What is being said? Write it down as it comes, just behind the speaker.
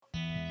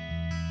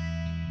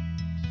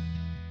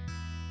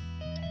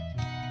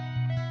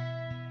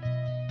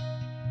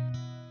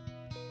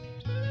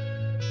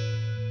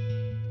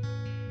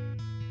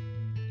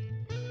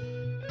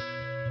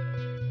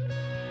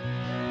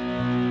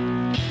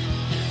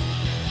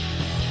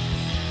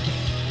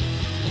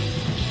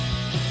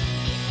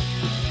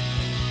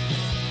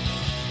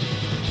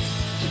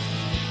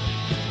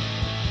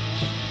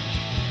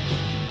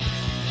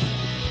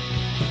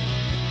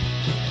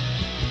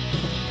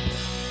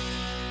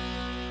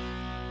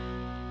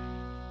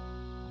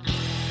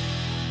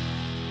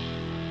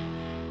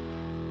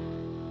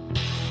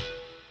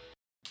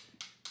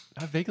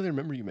I vaguely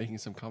remember you making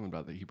some comment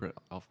about the Hebrew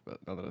alphabet.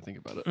 Now that I think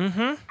about it,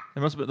 There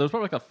was probably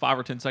like a 5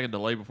 or 10 second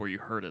delay before you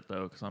heard it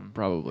though, because I'm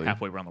Probably.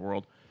 halfway around the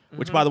world.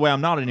 Which, by the way,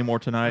 I'm not anymore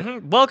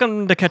tonight.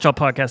 Welcome to Catch All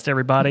Podcast,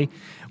 everybody.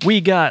 We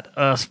got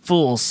a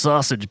full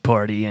sausage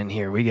party in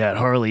here. We got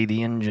Harley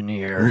the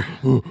Engineer.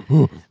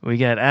 We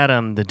got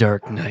Adam the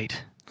Dark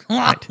Knight.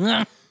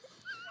 The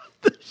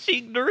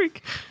Sheik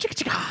Drake.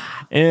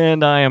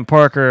 And I am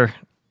Parker.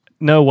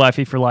 No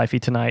wifey for lifey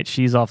tonight.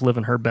 She's off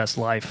living her best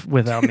life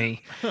without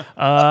me.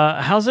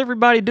 How's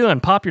everybody doing?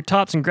 Pop your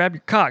tops and grab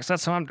your cocks.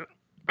 That's how I'm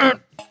doing.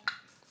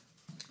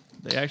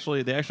 They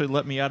actually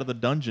let me out of the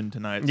dungeon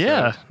tonight.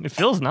 Yeah, So it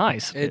feels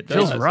nice. It does.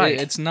 feels right.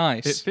 It's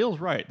nice. it feels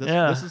right.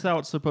 Yeah. This is how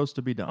it's supposed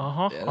to be done.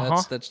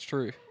 Yeah, that's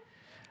true.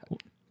 Did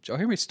y'all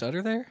hear me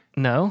stutter there?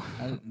 No.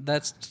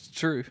 That's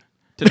true.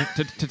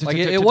 Like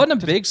it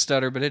wasn't a big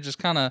stutter, but it just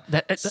kind of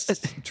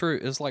true.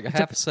 It's like a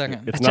half a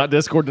second. it's not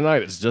Discord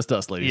tonight. It's just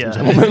us, ladies and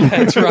Yeah. gentlemen.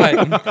 That's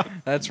right.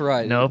 That's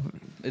right. Nope.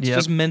 It's Yep.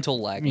 just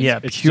mental lag. Yeah,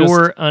 It's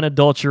pure,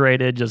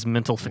 unadulterated, just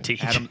mental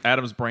fatigue.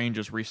 Adam's brain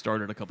just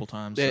restarted a couple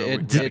times, so we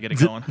It- gotta get it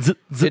going.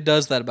 It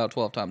does that about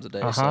 12 times a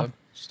day. So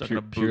Stuck in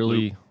a boot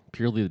purely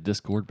loop. the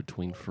Discord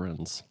between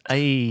friends.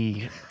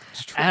 Hey,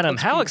 Adam,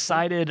 how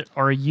excited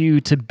are you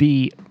to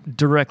be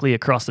directly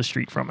across the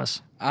street from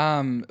us?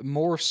 I'm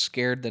more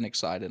scared than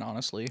excited,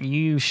 honestly.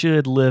 You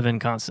should live in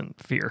constant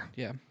fear.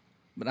 Yeah.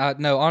 But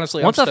no,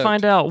 honestly, Once I'm I stoked.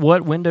 find out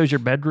what window's your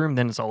bedroom,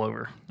 then it's all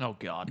over. Oh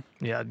God.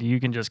 Yeah, you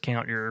can just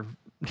count your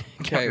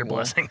well,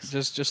 blessings.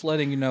 Just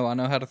letting you know, I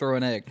know how to throw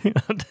an egg.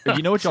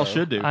 You know what y'all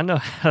should do? I know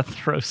how to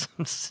throw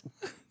some.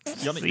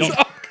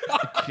 Y'all-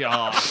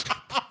 God.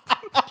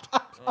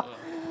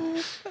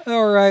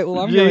 All right. Well,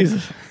 I'm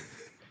Jesus.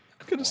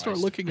 gonna start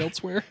looking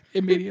elsewhere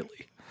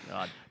immediately.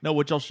 God. No,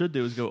 what y'all should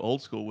do is go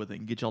old school with it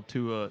and get y'all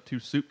two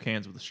soup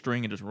cans with a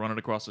string and just run it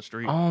across the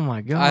street. Oh my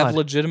I've God.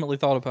 legitimately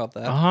thought about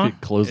that. Uh-huh.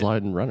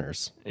 Clothesline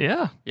runners.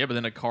 Yeah. Yeah, but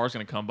then a car's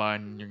gonna come by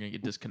and you're gonna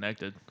get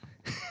disconnected.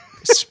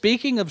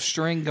 Speaking of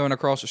string going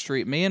across the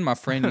street, me and my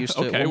friend used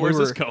to. Okay, when where's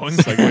we this were, going?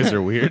 Segues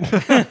are weird.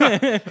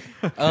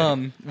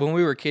 When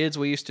we were kids,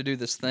 we used to do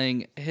this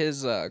thing.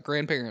 His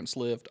grandparents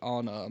lived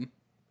on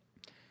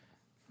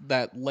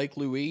that Lake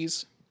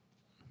Louise.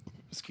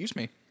 Excuse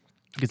me.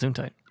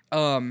 Gesundheit.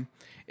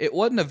 It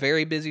wasn't a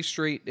very busy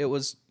street. It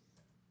was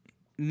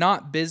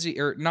not busy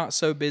or not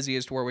so busy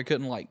as to where we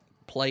couldn't like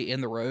play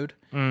in the road.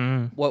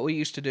 Mm-hmm. What we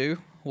used to do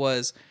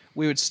was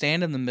we would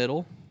stand in the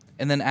middle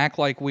and then act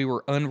like we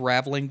were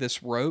unraveling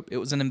this rope. It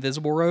was an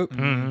invisible rope.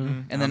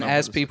 Mm-hmm. And then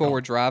as people were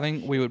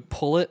driving, we would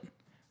pull it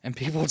and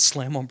people would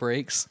slam on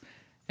brakes.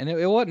 And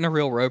it wasn't a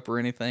real rope or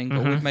anything,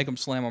 but we'd make them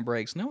slam on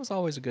brakes. And it was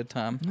always a good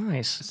time.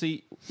 Nice.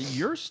 See,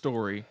 your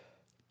story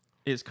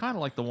is kind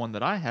of like the one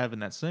that I have in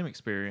that same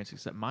experience,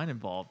 except mine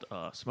involved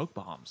smoke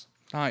bombs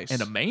Nice. and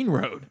a main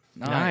road.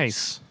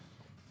 Nice.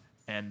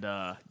 And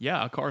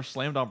yeah, a car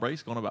slammed on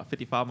brakes going about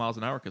 55 miles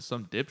an hour because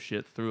some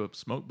dipshit threw a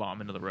smoke bomb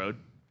into the road,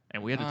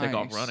 and we had to take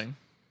off Nice. running.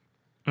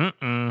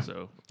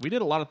 So we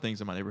did a lot of things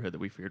in my neighborhood that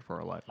we feared for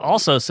our life.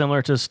 Also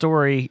similar to a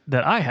story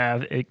that I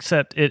have,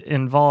 except it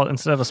involved,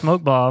 instead of a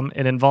smoke bomb,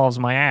 it involves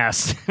my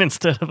ass.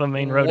 Instead of a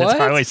main road, it's What?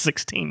 Highway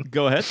 16.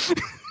 Go ahead.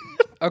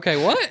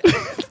 Okay, what?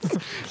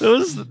 It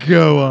was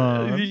Go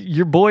on.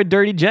 your boy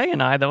Dirty J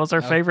and I. That was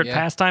our favorite yeah.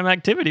 pastime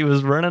activity.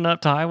 Was running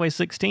up to Highway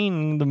 16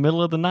 in the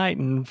middle of the night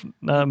and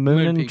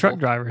mooning people. truck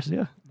drivers.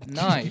 Yeah,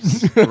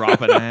 Nice.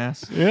 Dropping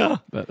ass. yeah.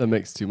 That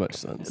makes too much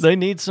sense. They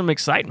need some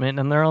excitement,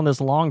 and they're on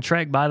this long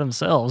trek by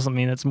themselves. I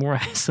mean, it's more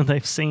ass than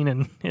they've seen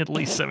in at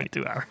least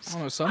 72 hours. I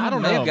don't know. Some I of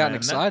don't them may know, have gotten man.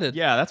 excited.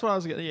 Yeah, that's what I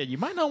was. Yeah, you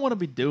might not want to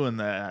be doing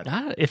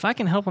that. If I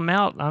can help them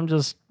out, I'm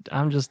just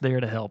there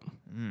to help.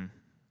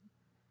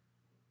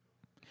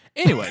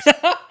 Anyways,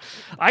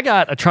 I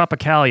got a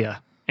Tropicalia,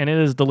 and it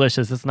is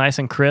delicious. It's nice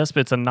and crisp.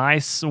 It's a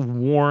nice,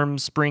 warm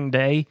spring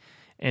day,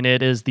 and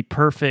it is the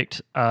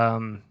perfect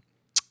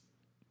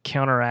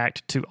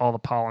counteract to all the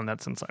pollen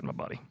that's inside my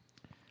body.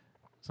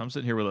 so I'm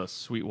sitting here with a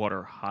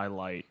Sweetwater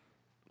Highlight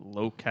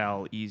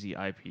Low-Cal Easy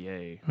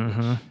IPA,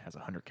 which has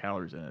 100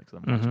 calories in it because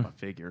I'm watching my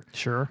figure.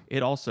 Sure.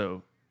 It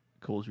also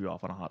cools you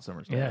off on a hot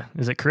summer's day. Yeah.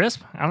 Is it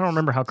crisp? I don't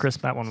remember how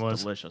crisp that one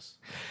was. Delicious.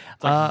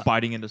 It's like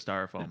biting into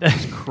styrofoam.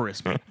 It's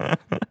crispy.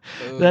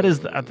 That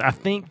is, I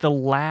think, the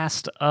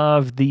last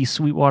of the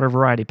Sweetwater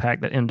variety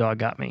pack that M-Dog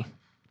got me.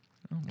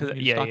 You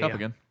need to stock up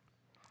again.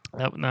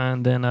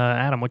 And then,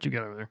 Adam, what you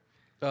got over there?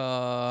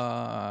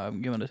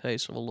 I'm giving a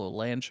taste of a little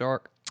land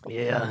shark.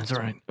 Yeah, that's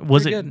right.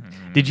 Was it? good.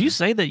 Did you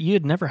say that you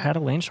had never had a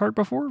land shark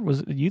before? Was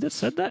it you that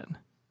said that?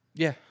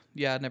 Yeah,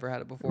 I'd never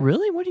had it before.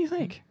 Really? What do you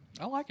think?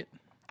 I like it.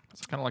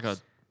 It's kind of like a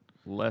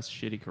less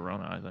shitty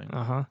Corona, I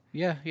think.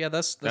 Yeah,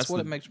 that's That's what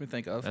the- it makes me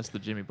think of. That's the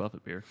Jimmy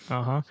Buffett beer.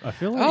 I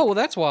feel like Oh, well,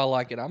 that's why I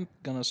like it. I'm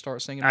gonna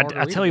start singing. I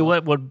Margaritaville. tell you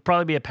what would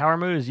probably be a power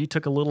move is you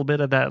took a little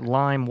bit of that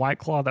lime White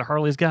Claw that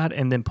Harley's got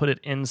and then put it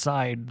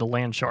inside the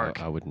land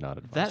shark. I would not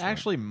advise That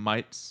actually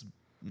might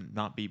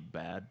not be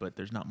bad, but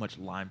there's not much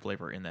lime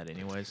flavor in that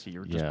anyway, so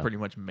you're just Yeah. pretty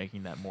much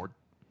making that more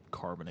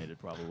carbonated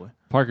probably.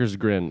 Parker's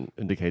grin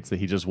indicates that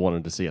he just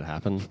wanted to see it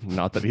happen,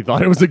 not that he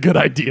thought it was a good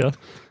idea.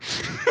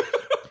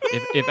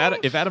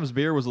 if Adam's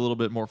beer was a little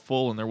bit more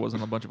full and there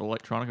wasn't a bunch of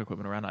electronic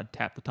equipment around, I'd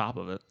tap the top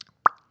of it.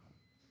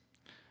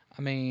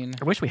 I mean,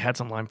 I wish we had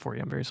some lime for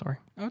you. I'm very sorry.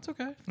 oh, it's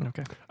okay.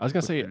 Okay. I was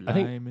gonna say, I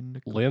think Lime in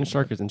the Land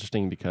Shark is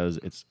interesting because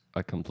it's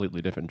a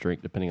completely different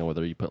drink depending on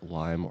whether you put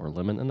lime or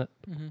lemon in it.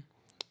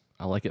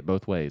 I like it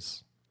both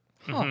ways,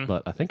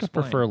 but I think I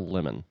prefer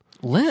lemon.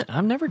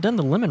 I've never done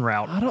the lemon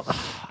route.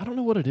 I don't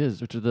know what it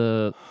is. Which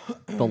the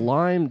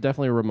lime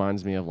definitely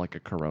reminds me of like a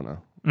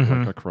Corona,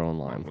 like a Corona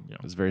lime. Yeah.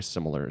 It's very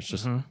similar. It's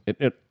just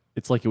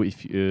it's like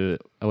if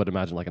I would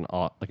imagine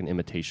like an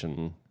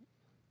imitation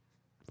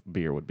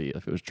beer would be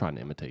if it was trying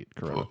to imitate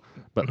Corona.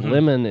 But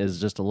lemon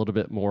is just a little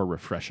bit more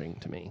refreshing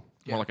to me.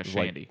 More like a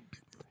shandy.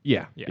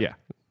 Yeah. Liney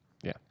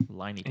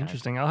kind.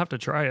 Interesting. I'll have to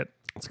try it.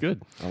 It's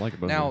good. I like it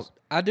both Now, ways.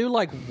 I do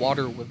like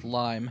water with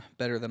lime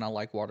better than I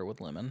like water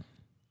with lemon.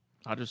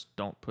 I just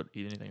don't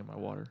eat anything in my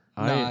water.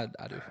 I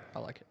do. I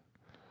like it.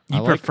 You I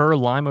like- prefer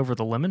lime over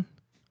the lemon?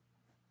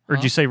 Or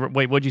did you say?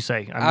 Wait, what'd you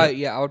say?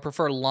 Yeah, I would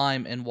prefer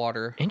lime in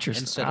water.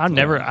 Interesting. Instead I of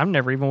never lemon.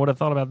 even would have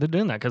thought about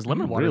doing that because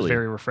lemon water is Really?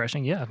 very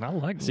refreshing. Yeah, I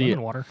like See,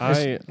 lemon water. I-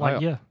 It's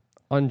like, yeah.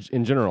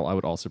 In general, I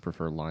would also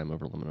prefer lime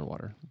over lemon and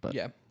water. But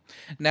Yeah.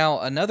 Now,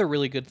 another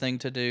really good thing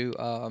to do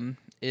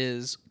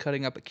is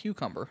cutting up a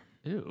cucumber.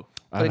 Ew.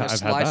 Putting a I've had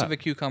slice that. of a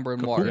cucumber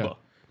in water.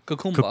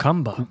 Cucumba.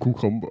 Cucumba.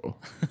 Cucumber.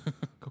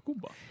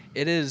 Cucumba.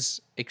 It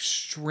is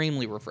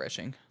extremely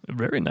refreshing.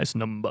 Very nice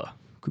number.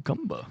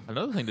 Cucumba.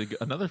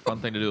 Another fun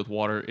thing to do with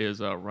water is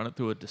run it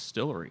through a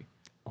distillery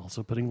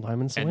Also putting lime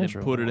and cilantro. and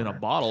then put it in a water.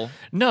 bottle.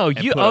 No,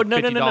 And you. put Oh a no,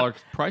 no, $50 no, no.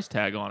 price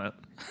tag on it.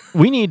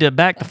 We need to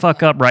back the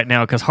fuck up right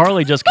now because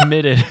Harley just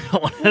committed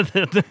one of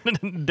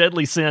the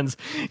deadly sins.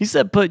 You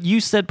said put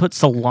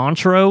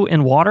cilantro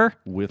in water.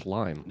 with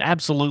lime.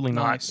 Absolutely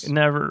Nice. not.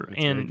 Never.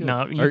 And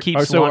no, you keep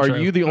So cilantro. are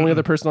you the only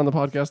other person on the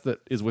podcast that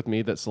is with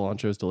me that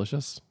cilantro is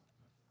delicious?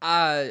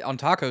 On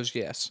tacos,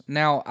 yes.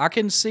 Now, I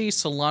can see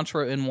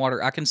cilantro in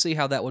water. I can see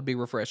how that would be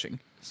refreshing.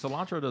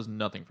 Cilantro does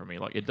nothing for me.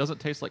 Like it doesn't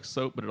taste like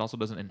soap, but it also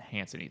doesn't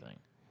enhance anything.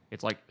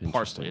 It's like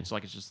parsley. It's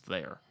like it's just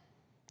there.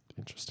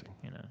 Interesting.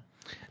 You know.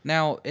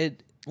 Now,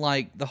 it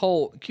like the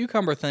whole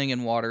cucumber thing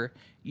in water,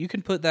 you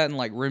can put that in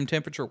like room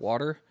temperature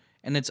water,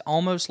 and it's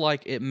almost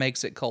like it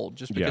makes it cold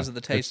just because of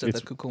the taste of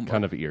the cucumber.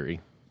 Kind of eerie.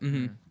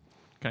 Kind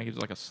of gives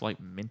it like a slight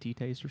minty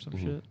taste or some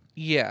shit.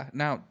 Yeah.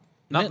 Now,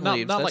 Not mint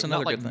leaves, that's like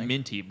another not good like thing.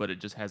 minty, but it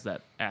just has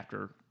that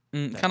after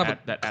kind of a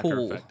that cool.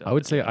 after effect. Of I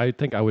would it. say I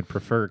think I would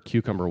prefer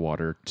cucumber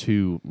water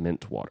to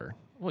mint water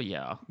Well,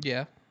 yeah.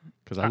 Yeah.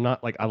 because I'm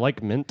not like I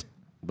like mint,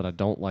 but I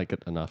don't like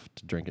it enough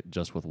to drink it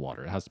just with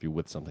water. It has to be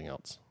with something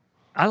else.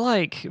 I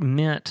like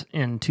mint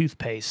in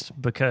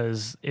toothpaste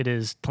because it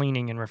is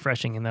cleaning and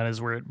refreshing, and that is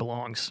where it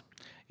belongs.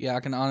 Yeah, I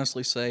can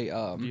honestly say,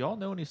 Do y'all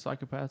know any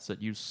psychopaths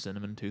that use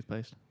cinnamon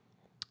toothpaste?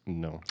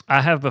 No.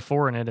 I have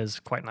before, and it is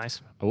quite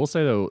nice. I will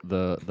say though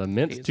the He is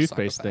mint a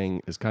toothpaste psychopath.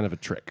 thing is kind of a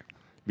trick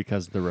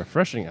because the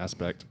refreshing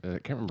aspect I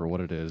can't remember what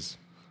it is.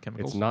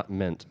 Chemicals? It's not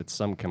mint. It's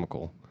some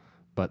chemical,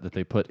 but that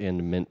they put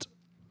in mint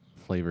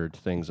flavored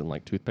things in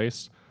like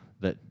toothpaste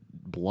that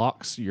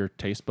blocks your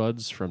taste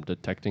buds from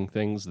detecting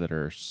things that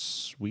are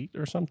sweet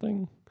or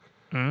something.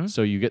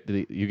 So you get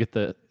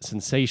the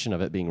sensation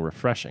of it being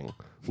refreshing,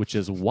 which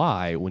is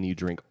why when you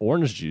drink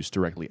orange juice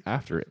directly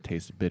after it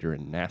tastes bitter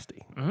and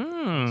nasty.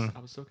 I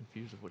was so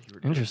confused of what you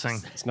were doing. Interesting.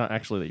 It's not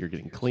actually that you're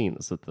getting clean;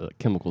 it's that the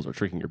chemicals are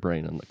tricking your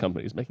brain and the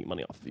company's making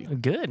money off of you.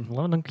 Good.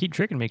 Let them keep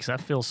tricking me because I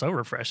feel so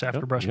refreshed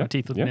after brushing my yep,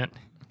 teeth with yep. mint.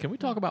 Can we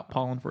talk about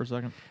pollen for a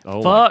second?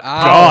 Oh Fuck my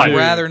I pollen. would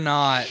rather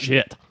not.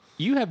 shit!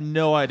 You have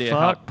no idea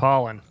Fuck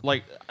pollen.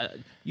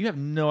 you have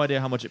no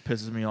idea how much it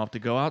pisses me off to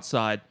go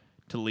outside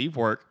to leave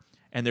work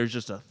and there's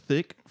just a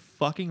thick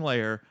fucking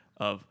layer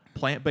of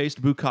plant-based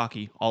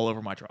bukkake all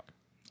over my truck.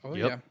 Oh,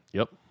 Yep, yeah.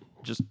 yep.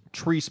 Just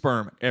tree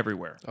sperm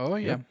everywhere. Oh,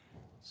 yeah.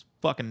 It's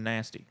fucking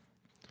nasty.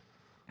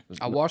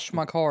 I washed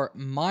my car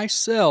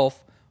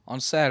myself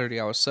on Saturday.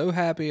 I was so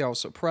happy. I was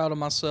so proud of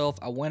myself.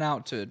 I went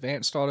out to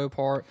Advanced Auto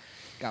Part,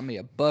 got me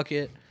a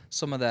bucket,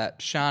 some of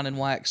that shine and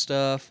wax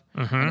stuff,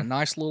 and a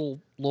nice little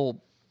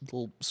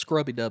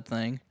scrubby dub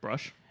thing.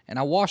 Brush. And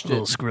I washed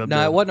Little it. scrub No,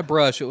 dub. it wasn't a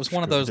brush. It was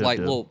one of those dub like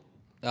dub. little,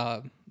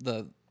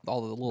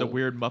 all the little. The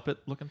weird Muppet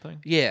looking thing?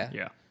 Yeah.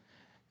 Yeah.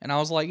 And I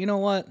was like, you know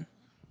what?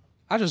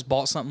 I just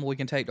bought something we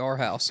can take to our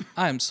house.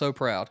 I am so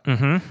proud.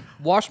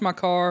 Washed my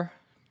car.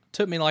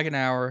 Took me like an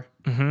hour.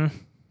 And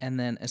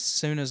then as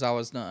soon as I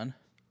was done,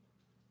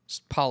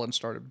 pollen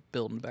started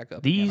building back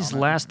up. These again on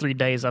it. last 3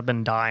 days, I've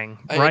been dying.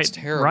 It's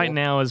terrible. Right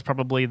now is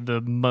probably the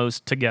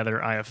most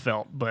together I have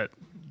felt, but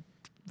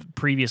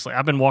previously,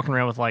 I've been walking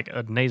around with like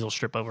a nasal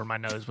strip over my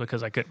nose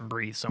because I couldn't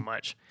breathe so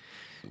much.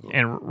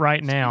 And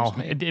right now,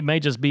 it may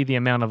just be the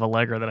amount of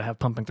Allegra that I have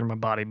pumping through my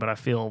body, but I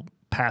feel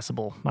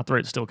passable. My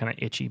throat's still kind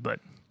of itchy, but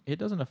It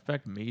doesn't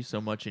affect me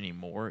so much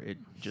anymore. It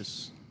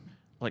just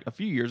like a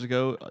few years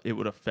ago, it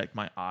would affect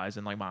my eyes,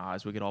 and like my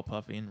eyes would get all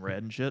puffy and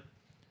red and shit.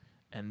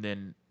 And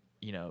then,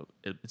 you know,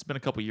 it's been a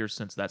couple years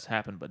since that's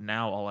happened, but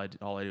now all I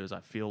do is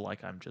I feel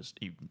like I'm just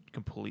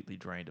completely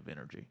drained of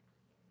energy,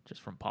 just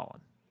from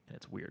pollen, and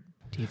it's weird.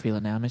 Do you feel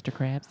it now, Mr.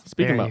 Krabs?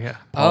 Speaking There about you go.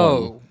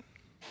 pollen, Oh,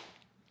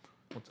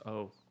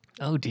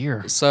 Oh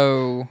dear.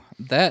 So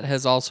that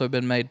has also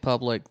been made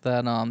public.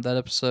 That that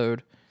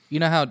episode. You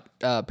know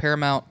how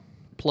Paramount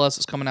Plus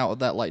is coming out with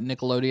that like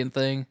Nickelodeon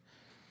thing.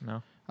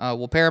 No.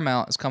 Well,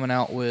 Paramount is coming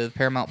out with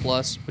Paramount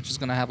Plus, which is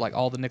going to have like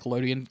all the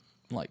Nickelodeon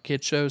like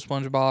kid shows,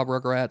 SpongeBob,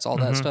 Rugrats, all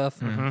that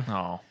stuff.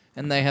 Oh.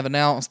 And they have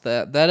announced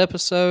that that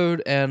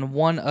episode and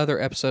one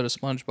other episode of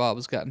SpongeBob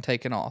has gotten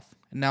taken off.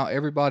 And now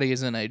everybody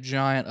is in a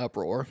giant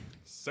uproar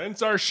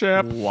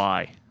Censorship.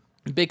 Why?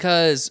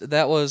 because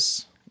that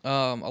was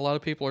a lot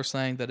of people are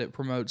saying that it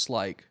promotes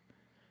like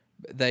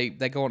they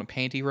go on a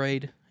panty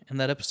raid in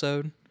that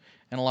episode,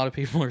 and a lot of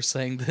people are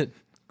saying that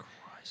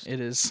it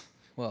is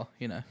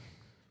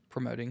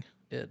promoting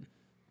it.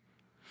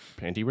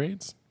 Panty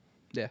raids?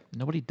 Yeah.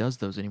 Nobody does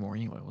those anymore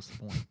anyway. What's the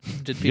point?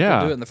 Did people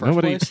do it in the first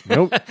place?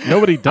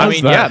 Nobody does I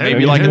mean, that. yeah,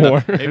 maybe like in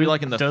anymore. the, maybe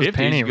like in the Does 50s,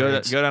 panty you go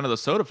raids. down to the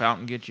soda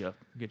fountain, get you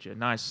a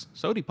nice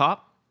sody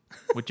pop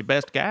with your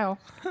best gal,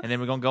 and then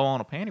we're gonna go on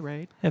a panty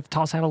raid. Have to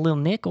toss out a little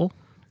nickel.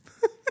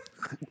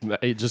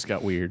 It just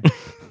got weird.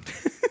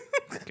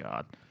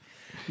 God.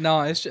 No,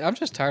 I'm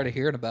just tired of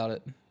hearing about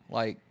it.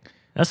 Like,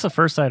 That's the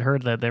first I'd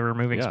heard that they were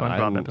moving Yeah, I SpongeBob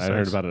hadn't episodes.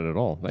 heard about it at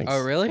all. Thanks.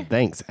 Oh, really?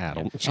 Thanks,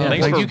 Adam. Thanks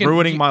like, for you can-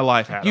 ruining you- my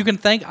life, Adam. you can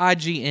thank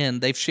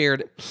IGN. They've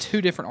shared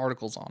 2 different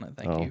articles on it.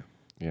 Thank Oh, you.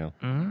 yeah.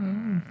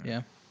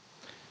 Yeah.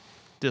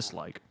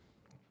 dislike.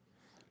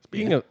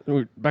 Speaking of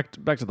back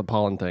to the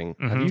pollen thing,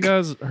 have you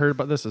guys heard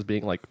about this as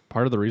being like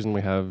part of the reason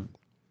we have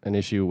an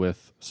issue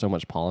with so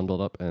much pollen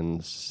buildup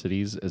in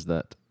cities is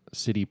that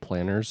city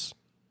planners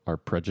are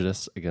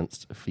prejudiced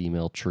against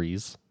female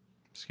trees?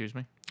 Excuse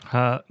me.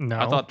 No.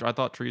 I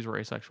thought trees were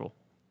asexual.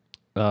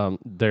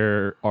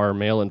 There are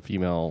male and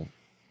female.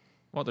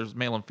 Well, there's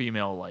male and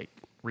female like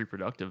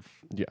reproductive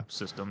Yeah.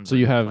 systems. So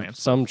you and have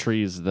plants. some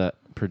trees that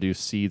produce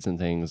seeds and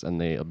things, and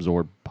they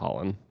absorb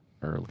pollen,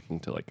 or looking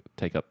to like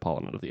take up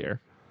pollen out of the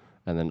air,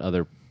 and then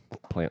other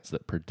plants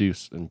that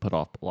produce and put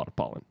off a lot of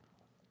pollen.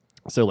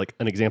 So, like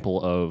an example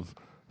of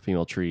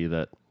female tree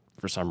that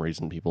for some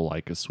reason people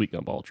like is sweet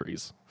gumball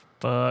trees.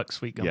 Fuck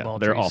sweet Yeah, gumball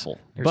they're trees. awful.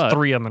 There's But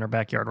 3 of them in our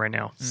backyard right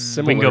now. We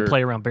Similar, can go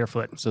play around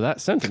barefoot. So that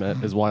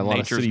sentiment is why a lot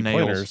Nature's of city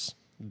nails. planners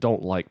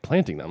don't like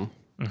planting them.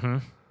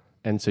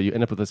 And so you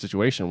end up with a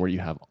situation where you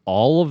have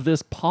all of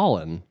this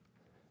pollen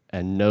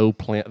and no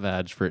plant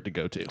vag for it to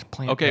go to.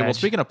 Plant Okay, well, veg.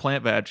 speaking of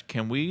plant veg,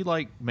 can we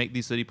like make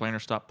these city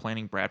planners stop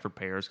planting Bradford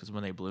pears because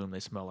when they bloom, they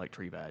smell like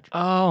tree veg?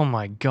 Oh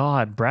my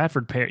God,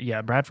 Bradford pear.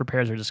 Yeah, Bradford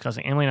pears are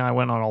disgusting. Emily and I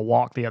went on a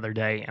walk the other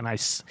day, and I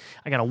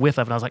got a whiff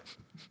of it, and I was like,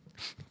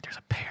 "There's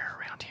a pear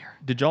around here."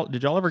 Did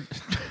y'all ever?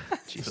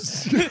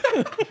 Jesus,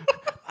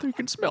 you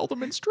can smell the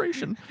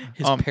menstruation.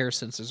 His pear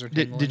senses are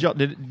tingling.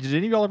 Did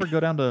any of y'all ever go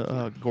down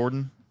to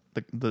Gordon,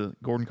 the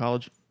Gordon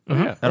College?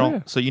 Yeah. At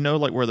all? So you know,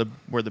 like where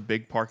the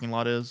big parking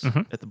lot is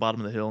at the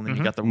bottom of the hill, and then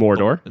you got the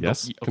Mordor, the-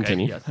 yes. okay,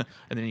 Continue. yeah.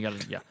 And then you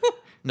got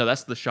no,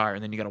 that's the Shire,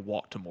 and then you got to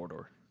walk to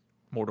Mordor.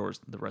 Mordor's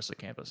the rest of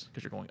the campus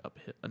because you're going up.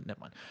 Never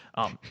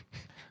mind.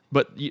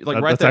 But like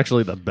right That's there,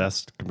 actually the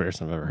best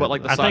comparison I've ever heard. But,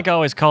 like, of the I that. think I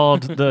always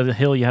called the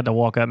hill you had to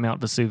walk up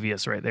Mount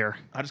Vesuvius right there.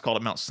 I just called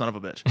it Mount Son of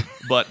a Bitch.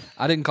 But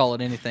I didn't call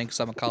it anything because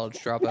I'm a college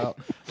dropout.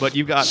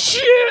 you got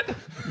shit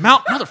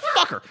Mount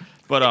motherfucker.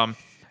 But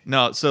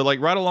no, so like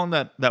right along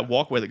that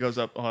walkway that goes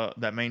up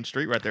that main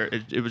street right there,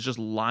 it was just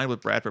lined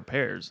with Bradford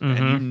pears, and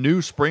you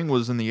knew spring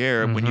was in the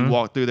air when you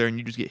walked through there, and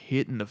you just get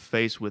hit in the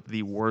face with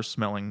the worst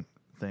smelling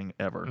thing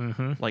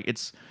ever. Like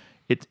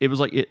it was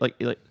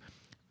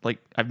like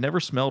I've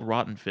never smelled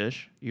rotten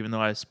fish, even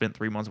though I spent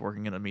 3 months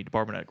working in a meat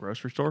department at a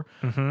grocery store.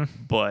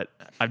 But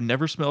I've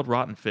never smelled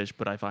rotten fish.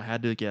 But if I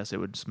had to guess, it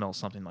would smell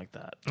something like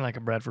that. Like a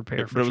Bradford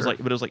pear. But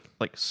it was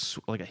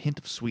like a hint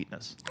of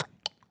sweetness.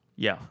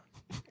 Yeah.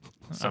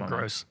 I so don't know.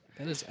 gross.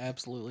 That is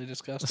absolutely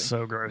disgusting.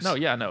 So gross. No,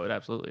 yeah, no, it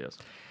absolutely is.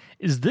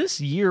 Is this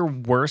year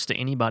worse to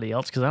anybody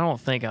else? Because I don't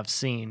think I've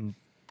seen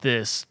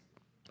this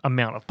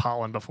amount of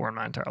pollen before in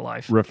my entire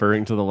life.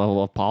 referring to the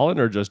level of pollen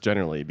or just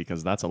generally,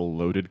 because that's a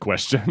loaded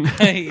question.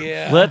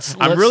 Yeah. Let's.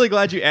 I'm really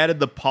glad you added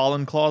the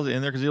pollen clause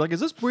in there because you're like, is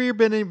this year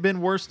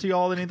been worse to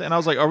y'all than anything? And I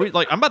was like, are we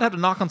like, I'm about to have to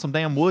knock on some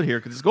damn wood here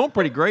because it's going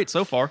pretty great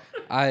so far.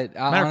 I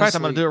Matter of fact,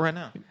 I'm going to do it right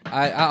now.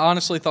 I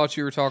honestly thought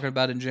you were talking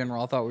about in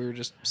general. I thought we were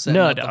just setting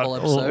up the whole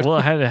episode.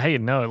 Well, hey,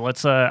 no.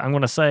 Let's. I'm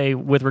going to say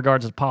with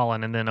regards to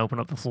pollen, and then open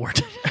up the floor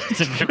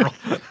to general.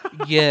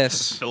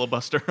 Yes,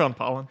 Filibuster on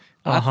pollen.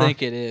 I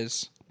think it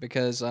is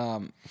because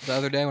the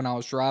other day when I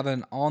was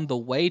driving on the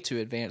way to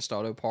Advanced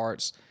Auto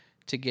Parts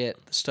to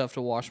get the stuff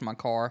to wash my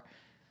car,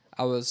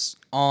 I was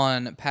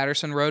on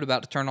Patterson Road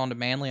about to turn on to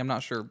Manly. I'm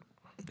not sure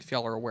if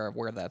y'all are aware of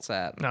where that's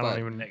at. I but don't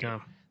even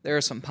know. there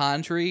are some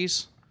pine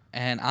trees,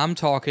 and I'm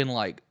talking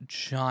like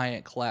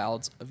giant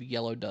clouds of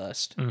yellow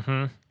dust.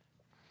 Mm-hmm.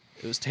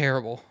 It was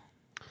terrible.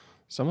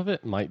 Some of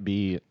it might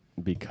be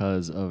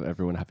because of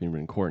everyone having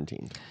been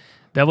quarantined.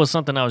 That was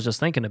something I was just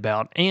thinking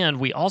about. And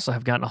we also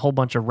have gotten a whole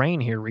bunch of rain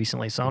here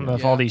recently. So I don't know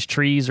if all these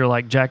trees are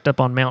like jacked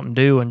up on Mountain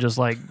Dew and just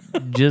like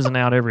jizzing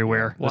out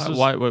everywhere.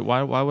 Why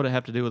would it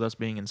have to do with us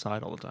being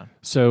inside all the time?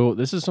 So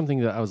this is something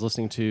that I was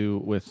listening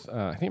to with.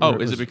 I think. Oh,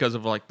 is it because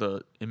of like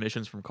the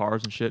emissions from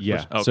cars and shit?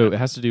 Yeah. Okay. So it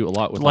has to do a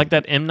lot with Like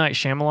that M. Night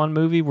Shyamalan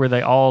movie where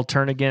they all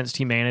turn against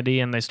humanity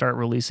and they start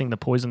releasing the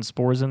poison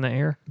spores in the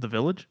air. The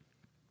Village.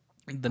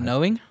 The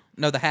Knowing?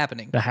 No, The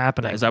Happening. The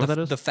Happening. Is that what that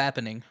is? The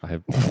Fappening. I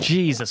have.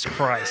 Jesus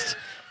Christ.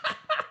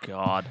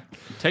 God,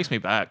 takes me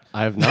back.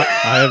 I have not.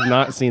 I have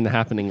not seen the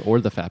happening or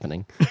the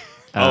fappening.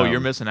 Oh, you're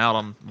missing out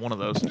on one of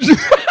those.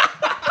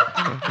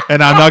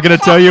 And I'm not going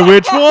to tell you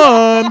which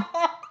one.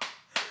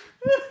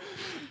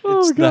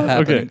 It's The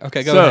Happening.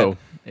 Okay, go ahead.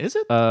 Is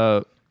it?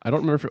 I don't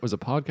remember if it was a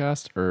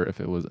podcast or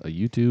if it was a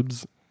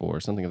YouTube's or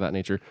something of that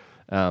nature.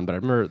 But I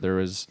remember there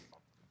was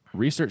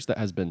research that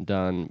has been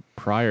done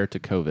prior to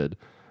COVID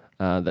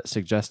that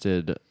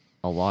suggested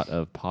a lot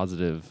of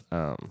positive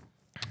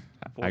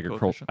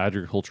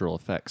agricultural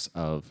effects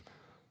of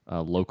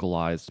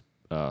localized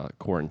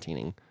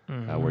quarantining,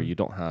 where you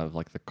don't have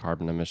like the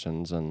carbon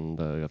emissions and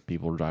the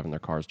people driving their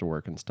cars to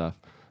work and stuff.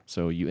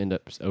 So you end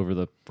up, over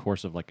the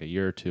course of like a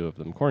year or two of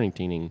them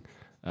quarantining,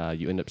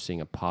 you end up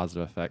seeing a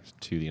positive effect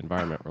to the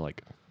environment, where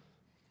like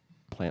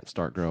plants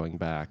start growing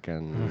back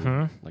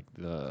and like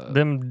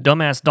Them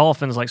dumbass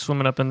dolphins like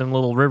swimming up in them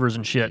little rivers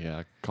and shit.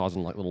 yeah,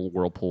 causing like little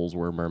whirlpools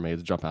where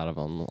mermaids jump out of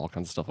them, all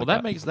kinds of stuff Well,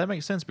 like that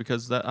makes sense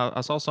because I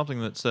saw something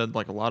that said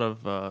like a lot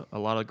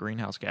of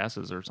greenhouse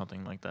gases or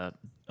something like that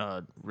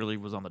really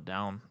was on the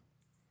down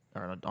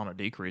or on a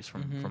decrease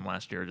from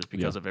last year just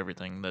because of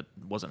everything that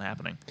wasn't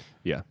happening.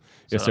 Yeah.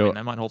 So, Yeah, so I mean,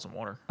 that might hold some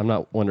water. I'm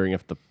not wondering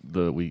if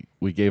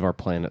we gave our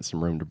planet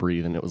some room to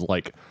breathe, and it was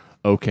like,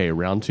 okay,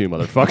 round two,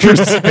 motherfuckers.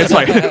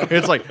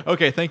 It's like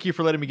okay, thank you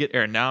for letting me get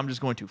air. Now I'm just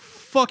going to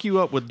fuck you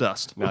up with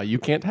dust. Now you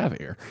can't have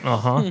air.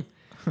 Uh-huh.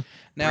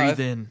 Now, Breathe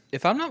in.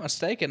 if I'm not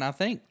mistaken, I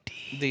think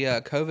the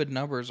COVID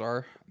numbers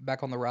are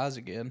back on the rise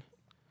again.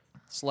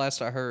 It's the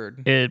last I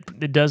heard.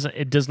 It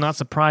does not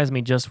surprise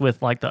me just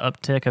with like the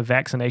uptick of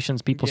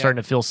vaccinations, people Yeah.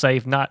 starting to feel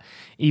safe, not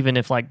even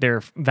if like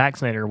they're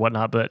vaccinated or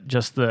whatnot, but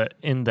just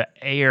in the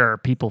air,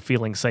 people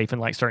feeling safe and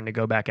like starting to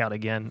go back out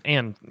again.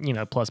 And,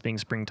 plus being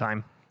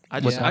springtime. I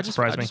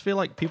just feel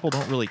like people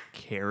don't really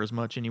care as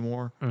much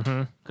anymore.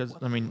 Because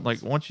I mean,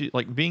 like once you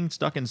like being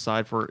stuck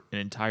inside for an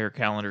entire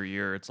calendar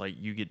year, it's like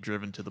you get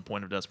driven to the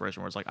point of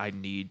desperation where it's like I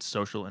need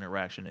social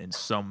interaction in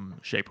some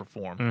shape or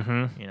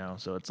form.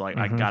 So it's like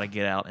I gotta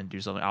get out and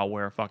do something. I'll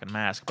wear a fucking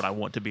mask, but I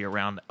want to be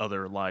around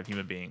other live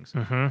human beings.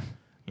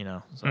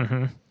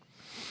 So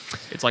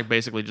it's like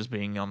basically just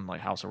being on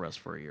like house arrest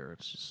for a year.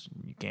 It's just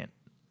you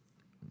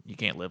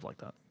can't live like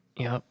that.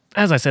 Yep.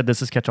 As I said,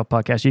 this is Catch Up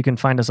Podcast. You can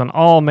find us on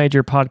all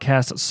major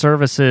podcast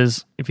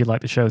services. If you'd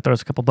like the show, throw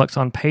us a couple bucks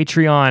on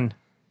Patreon.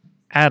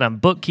 Adam,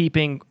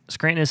 bookkeeping,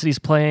 Scranton City's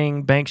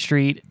playing Bank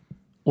Street.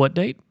 What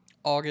date?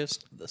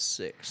 August the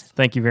 6th.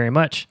 Thank you very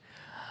much.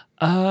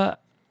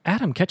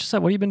 Adam, catch us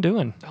up. What have you been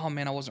doing? Oh,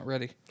 man, I wasn't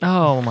ready.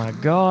 Oh, my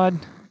God.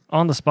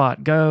 On the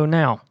spot. Go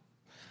now.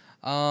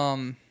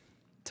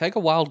 Take a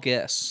wild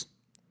guess.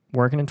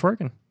 Working and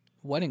twerking.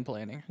 Wedding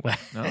planning.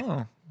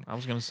 No, I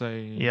was gonna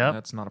say Yep.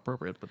 that's not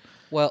appropriate, but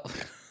Well,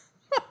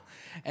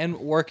 and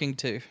working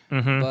too.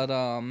 Mm-hmm.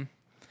 But,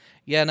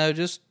 yeah, no,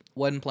 just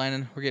wedding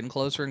planning. We're getting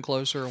closer and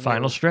closer. And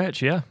Final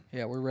stretch, yeah.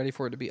 Yeah, we're ready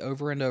for it to be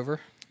over and over.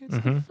 it's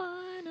the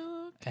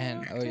final.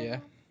 And, oh, yeah.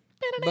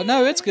 But,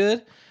 no, it's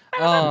good.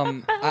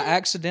 I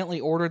accidentally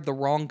ordered the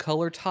wrong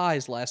color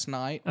ties last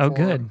night. Oh,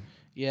 good.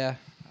 Yeah.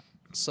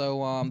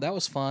 So, that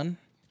was fun.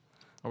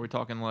 Are we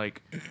talking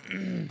like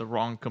the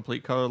wrong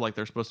complete color? Like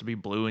they're supposed to be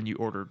blue and you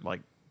ordered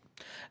like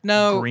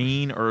No.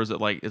 green, or is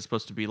it like it's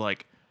supposed to be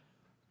like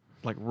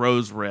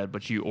rose red,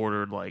 but you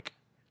ordered like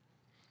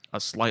a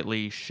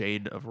slightly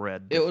shade of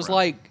red? It was different?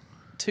 like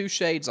 2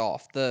 shades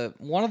off.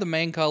 One of the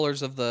main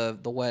colors of the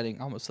wedding,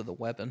 I almost said the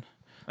weapon.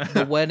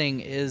 The wedding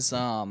is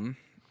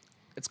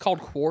it's called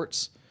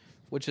quartz,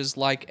 which is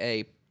like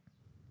a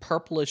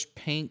purplish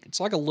pink. It's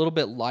like a little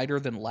bit lighter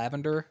than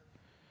lavender.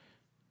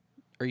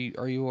 Are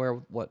you aware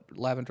of what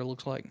lavender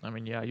looks like? I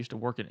mean, yeah, I used to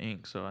work in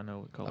ink, so I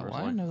know what color Oh, it's I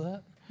like. didn't know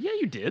that. Yeah,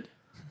 you did.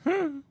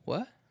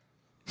 What?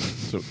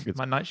 So it's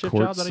My night shift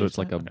quartz, job that I so used it's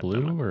like to a have?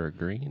 blue or a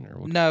green or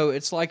what? No,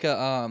 it's like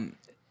a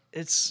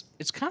it's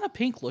kind of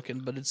pink looking,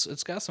 but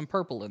it's got some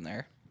purple in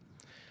there.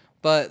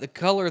 But the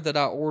color that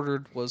I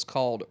ordered was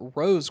called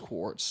rose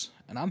quartz,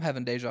 and I'm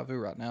having deja vu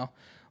right now.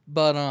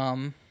 But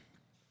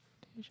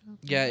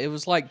yeah, it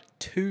was like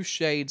 2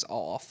 shades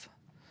off.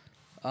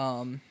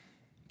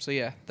 So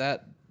yeah,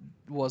 that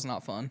was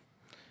not fun.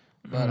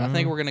 But I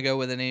think we're gonna go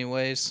with it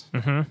anyways.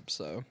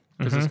 So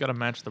Because it's got to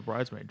match the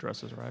bridesmaid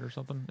dresses, right, or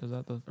something? Is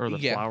that the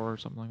Yeah. flower or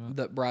something like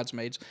that? the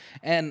bridesmaids,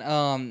 and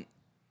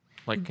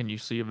Like, can you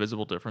see a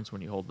visible difference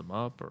when you hold them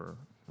up, or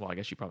well, I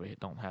guess you probably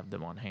don't have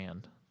them on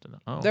hand. To know.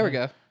 Oh, there we hey.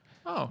 go.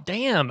 Oh,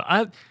 Damn.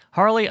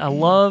 Harley, I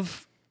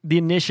love the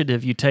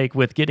initiative you take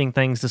with getting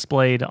things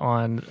displayed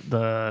on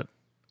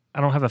I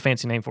don't have a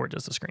fancy name for it,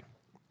 just the screen.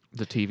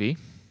 the TV.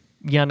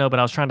 Yeah, no, but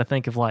I was trying to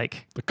think of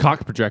like. The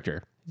cock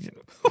projector.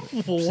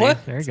 What?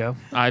 See, there you go.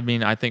 I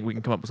mean, I think we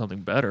can come up with something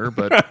better,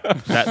 but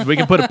that, we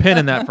can put a pin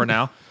in that for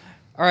now.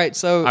 All right,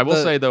 so I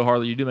will say though,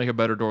 Harley, you do make a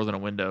better door than a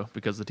window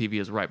because the TV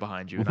is right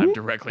behind you and I'm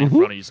directly in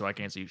front of you, so I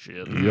can't see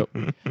shit.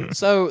 Yep.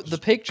 so the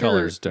picture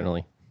Colors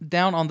generally.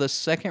 down on the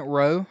second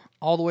row,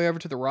 all the way over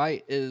to the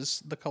right,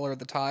 is the color of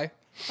the tie.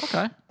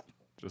 Okay.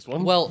 This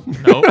one. Well,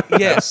 Nope.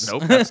 yes,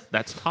 Nope.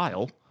 That's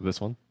tile. This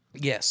one.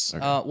 yes.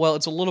 Well,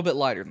 it's a little bit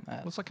lighter than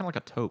that. Looks like kind of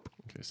like a taupe.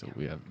 Okay, so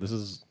we have this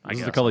is I this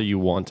is the guess. color you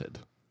wanted,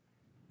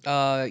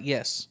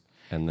 Yes.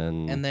 and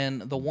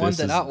then The one this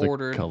that is I the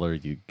ordered. color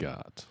you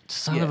got.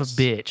 Son of a Yes.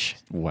 bitch.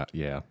 Wow.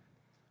 Yeah.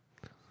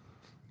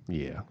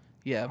 Yeah.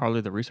 Yeah.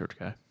 Harley, the research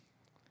guy.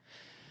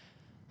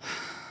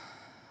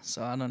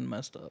 So I done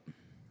messed up.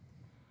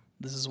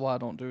 This is why I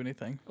don't do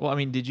anything. Well, I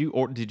mean, did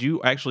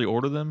you actually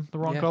order them the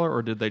wrong Yeah. color,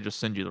 or did they just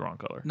send you the wrong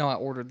color? No, I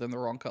ordered them the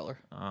wrong color.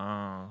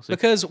 Oh, see,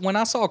 Because when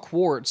I saw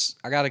quartz,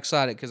 I got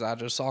excited because I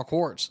just saw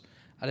quartz.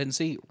 I didn't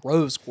see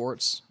rose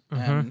quartz.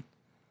 And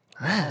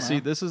see,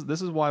 this is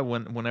why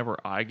whenever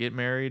I get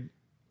married,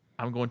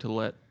 I'm going to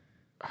let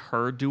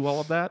her do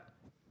all of that,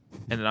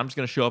 and then I'm just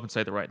going to show up and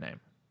say the right name.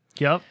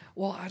 Yep.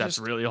 well, I That's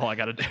just really all I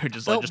got to do.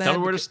 Just felt tell me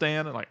bad where to because-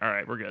 stand, and like, all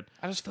right, we're good.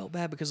 I just felt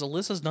bad because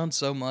Alyssa's done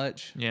so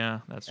much.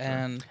 Yeah, that's true.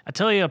 And I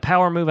tell you, a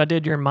power move I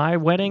did during my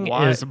wedding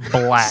Why? is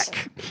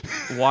black.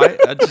 Why?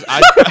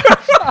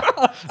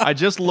 I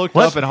just looked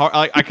up and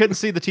I couldn't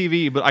see the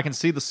TV, but I can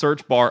see the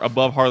search bar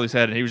above Harley's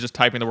head, and he was just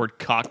typing the word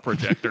cock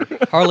projector.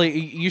 Harley,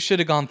 you should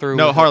have gone through.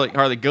 No, with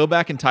Harley, go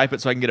back and type it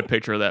so I can get a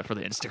picture of that for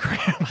the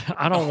Instagram.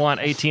 I don't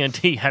want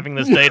AT&T having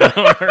this data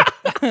on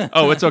our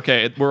Oh, it's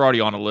okay. We're already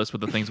on a list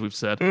with the things we've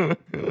said.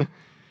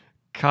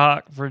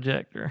 cock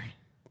projector.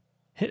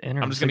 Hit enter.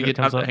 I'm and just see gonna what get.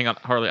 comes up. Hang on,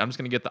 Harley. I'm just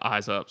gonna get the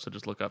eyes up. So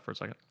just look up for a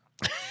second.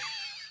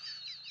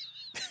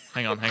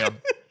 hang on.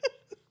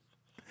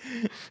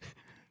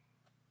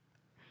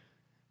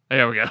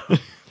 There we go.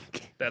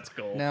 That's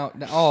gold. Now,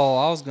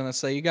 I was gonna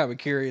say you got me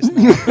curious.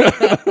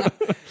 Now.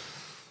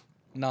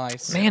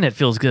 Nice. Man, it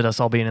feels good us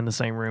all being in the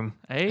same room.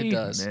 Hey, It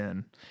does.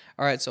 man.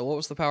 All right. So, what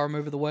was the power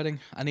move of the wedding?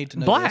 I need to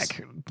know. Black.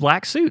 This.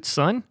 Black suits,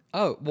 son.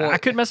 Oh, well, I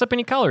couldn't mess up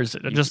any colors.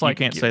 Just you like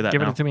can't say that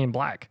Give now. it to me in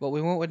black. But we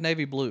went with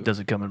navy blue, Does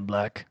it come in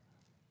black?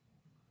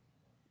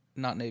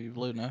 not navy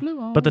blue.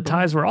 No, But the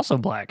ties were also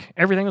black.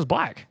 Everything was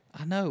black.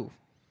 I know.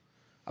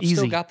 I've Easy.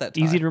 still got that.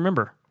 Tie. Easy to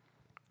remember.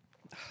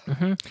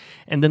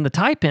 And then the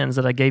tie pins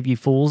that I gave you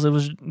fools, it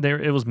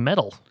was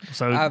metal.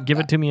 So give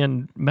it to me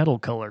in metal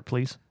color,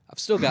 please. I've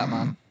still got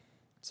mine.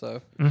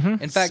 So,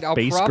 in fact, I'll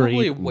Space probably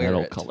gray wear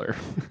metal it. color.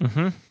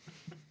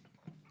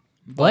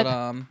 But What?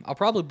 I'll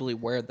probably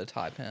wear the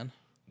tie pin,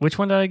 Which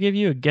one did I give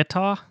you? A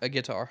guitar? a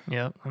guitar.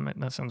 Yeah,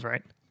 that sounds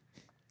right.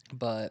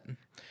 But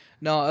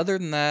no, other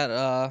than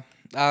that,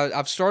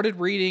 I've started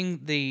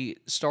reading the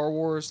Star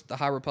Wars: The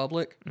High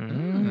Republic,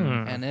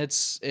 and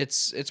it's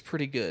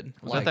pretty good.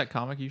 Was that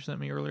comic you sent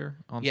me earlier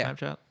on Yeah.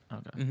 Snapchat?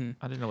 Okay.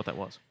 I didn't know what that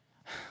was.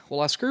 Well,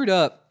 I screwed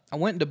up. I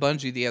went into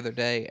Bungie the other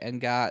day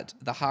and got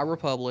the High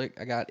Republic.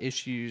 I got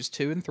issues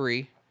 2 and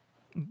 3.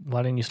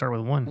 Why didn't you start with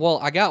 1? Well,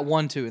 I got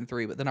 1, 2, and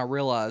 3, but then I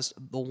realized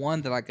the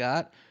one that I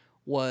got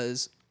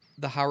was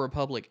the High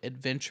Republic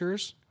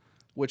Adventures,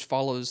 which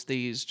follows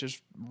these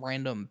just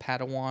random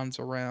Padawans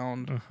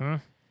around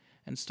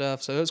and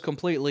stuff. So it's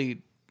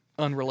completely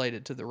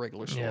unrelated to the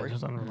regular Yeah, story.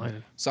 just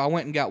unrelated. So I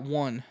went and got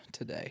 1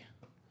 today.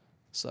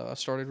 So I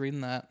started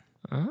reading that.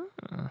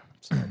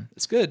 So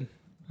it's good.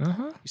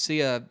 You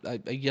see a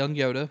young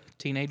Yoda,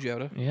 teenage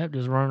Yoda. Yeah,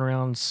 just running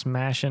around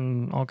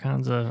smashing all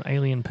kinds of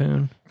alien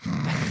poon.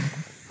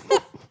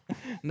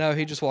 No,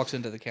 he just walks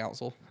into the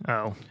council.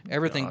 Oh.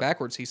 Everything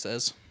backwards, he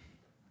says.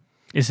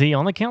 Is he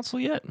on the council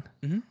yet?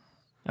 Mm-hmm.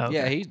 Okay.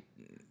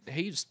 Yeah,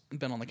 he's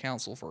been on the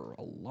council for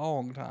a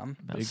long time.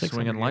 About Big 600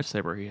 swinging years.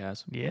 lightsaber he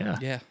has. Yeah.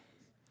 Yeah.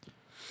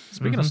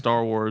 Speaking of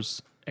Star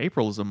Wars,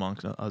 April is among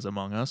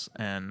us,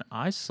 and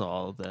I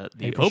saw that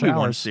the April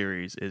Obi-Wan showers.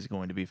 series is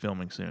going to be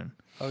filming soon.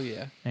 Oh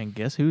yeah. And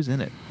guess who's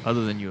in it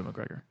other than Ewan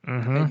McGregor?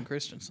 Hayden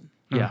Christensen.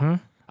 Yeah.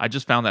 I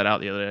just found that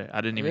out the other day.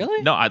 I didn't even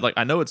Really? No,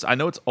 I know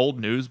it's old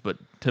news, but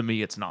to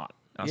me it's not.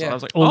 So Yeah. I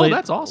was like, Well,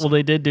 that's awesome. Well,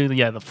 they did do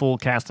the full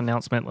cast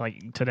announcement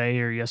like today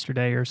or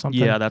yesterday or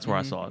something. Yeah, that's where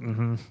I saw it. I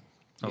was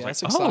Yeah, like,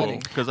 it's exciting.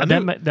 because I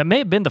That knew that may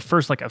have been the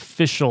first like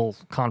official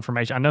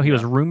confirmation. I know he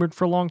was rumored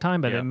for a long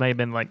time, but Yeah. it may have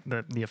been like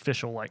the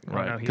official like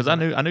right because I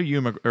knew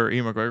Ewan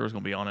McGregor was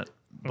going to be on it,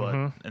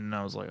 but and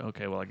I was like,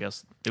 okay, well I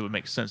guess it would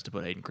make sense to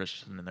put Hayden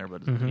Christensen in there,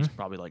 but he's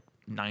probably like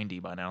 90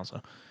 by now,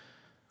 so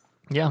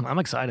Yeah, I'm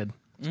excited.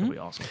 it's gonna be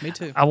awesome. Me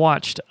too. I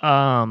watched.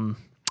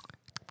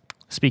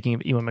 Speaking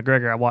of Ewan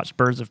McGregor, I watched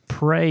Birds of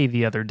Prey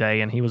the other day,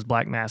 and he was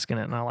black masking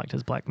it, and I liked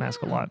his black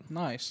mask a lot.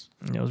 Nice.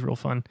 It was real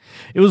fun.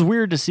 It was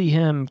weird to see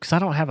him because I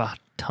don't have a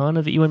ton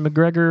of Ewan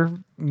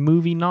McGregor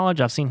movie knowledge.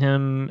 I've seen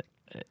him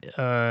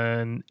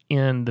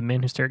in The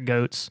Men Who Stare at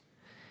Goats.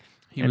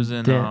 He And was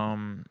in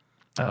then-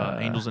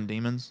 Angels and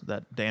Demons,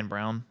 that Dan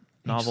Brown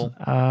novel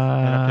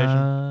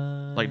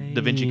adaptation, like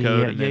Da Vinci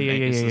Code, and then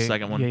it's the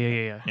second one.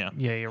 Yeah.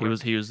 You're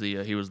right. He was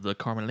the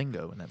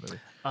Carmelingo in that movie.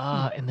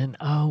 And then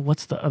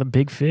what's the other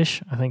Big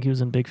Fish? I think he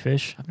was in Big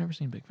Fish. I've never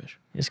seen Big Fish.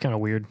 It's kind of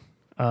weird.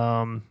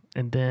 And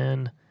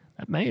then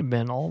that may have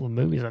been all the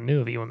movies I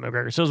knew of Ewan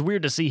McGregor. So it was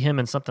weird to see him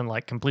in something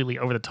like completely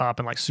over the top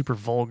and like super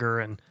vulgar,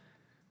 and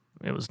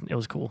it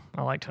was cool.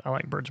 I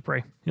liked Birds of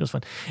Prey. It was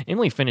fun.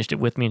 Emily finished it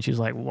with me, and she was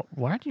like,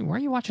 why are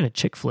you watching a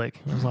chick flick?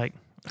 And I was like,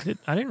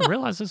 I didn't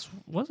realize this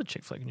was a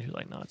chick flick. And she was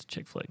like, no, it's a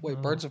chick flick.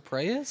 Wait, Birds of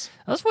Prey is?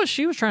 That's what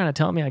she was trying to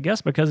tell me, I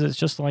guess, because it's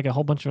just like a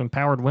whole bunch of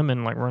empowered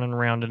women like running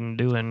around and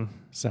doing.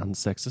 Sounds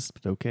sexist,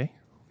 but okay.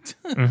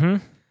 I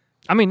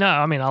mean, no,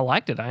 I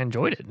liked it. I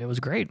enjoyed it. It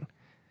was great.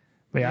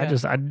 But yeah,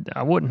 Yeah.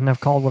 I wouldn't have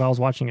called what I was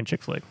watching a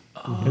chick flick.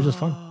 It was just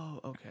fun. Oh,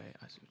 okay.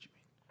 I see what you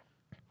mean.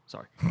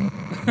 Sorry.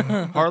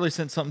 Harley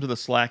sent something to the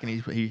Slack, and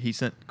he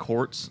sent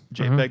quarts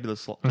JPEG to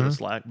the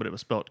Slack, but it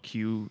was spelled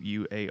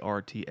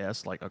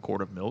QUARTS, like a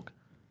quart of milk.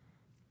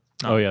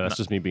 Oh yeah, that's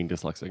just me being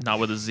dyslexic.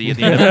 Not with a Z at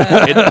the end of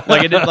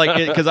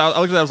it. Because I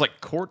looked at that, I was like,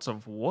 quarts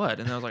of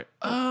what? And I was like,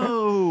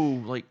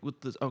 oh, like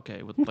with this,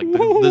 okay, with like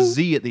the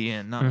Z at the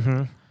end.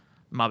 Not,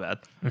 my bad.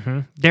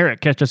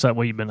 Derek, catch us up.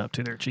 What you been up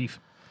to there, Chief?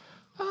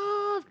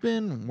 I've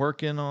been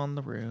working on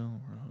the railroad.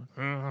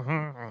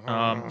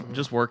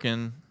 Just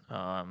working.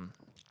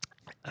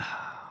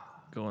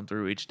 Going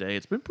through each day.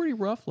 It's been pretty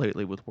rough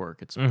lately with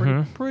work. It's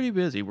pretty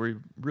busy. We're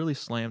really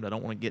slammed. I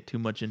don't want to get too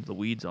much into the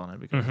weeds on it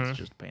because it's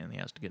just a pain in the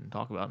ass to get and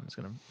talk about, and it's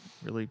going to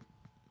really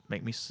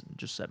make me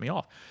just set me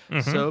off.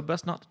 So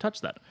best not to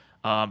touch that.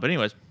 But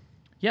anyways,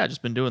 yeah,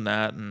 just been doing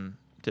that and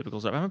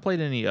typical stuff. I haven't played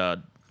any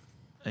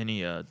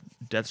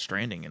Death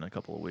Stranding in a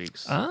couple of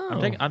weeks. Oh.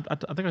 I think I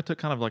took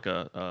kind of like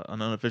an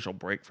unofficial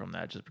break from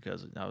that just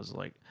because I was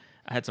like,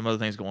 I had some other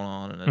things going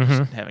on and I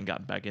just haven't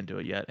gotten back into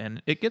it yet.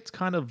 And it gets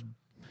kind of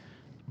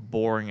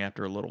boring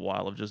after a little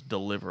while of just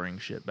delivering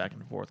shit back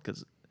and forth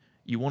because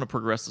you want to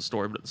progress the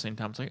story, but at the same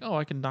time it's like, oh,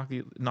 I can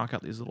knock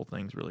out these little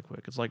things really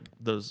quick. It's like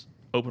those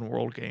open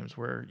world games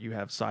where you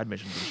have side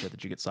missions and shit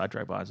that you get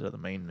sidetracked by instead of the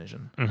main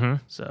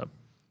mission. So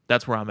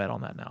that's where I'm at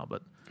on that now,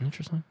 but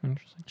Interesting.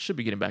 should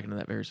be getting back into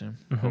that very soon,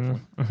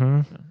 hopefully.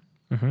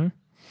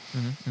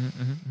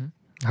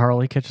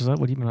 Harley, catch us up.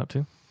 What have you been up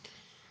to?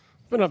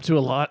 Been up to a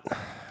lot.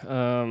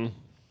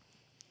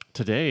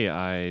 Today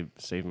I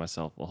saved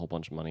myself a whole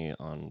bunch of money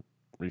on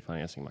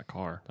refinancing my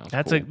car. That was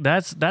cool.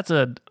 That's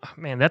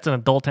an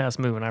adult ass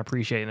move, and I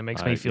appreciate it. It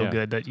makes me feel yeah.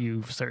 good that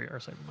you are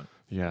saving money.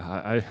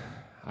 Yeah,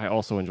 I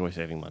also enjoy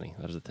saving money.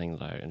 That is a thing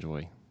that I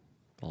enjoy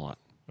a lot.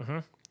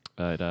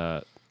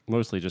 It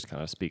mostly just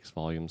kind of speaks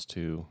volumes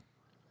to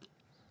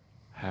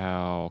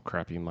how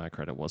crappy my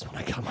credit was when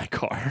I got my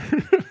car.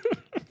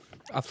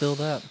 I feel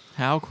that.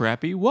 How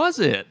crappy was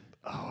it?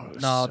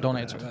 No, don't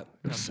answer that.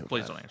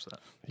 Please don't answer that.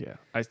 Yeah,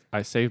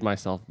 I saved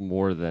myself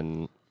more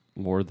than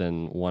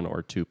 1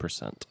 or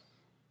 2%.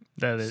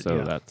 That is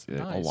That's a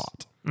Nice.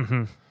 lot.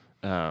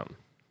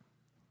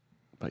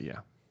 But yeah,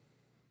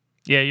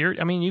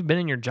 you've been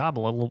in your job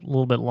a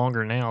little bit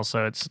longer now,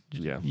 so it's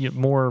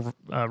more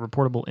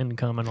reportable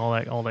income and all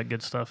that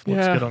good stuff.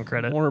 Looks good on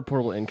credit. More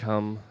reportable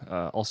income.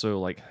 Also,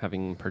 like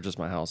having purchased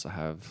my house, I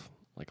have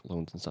like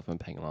loans and stuff I'm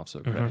paying off, so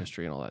credit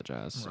history and all that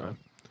jazz. So, I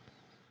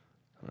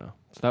don't know.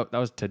 So that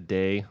was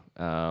today.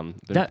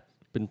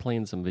 Been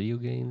playing some video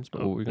games.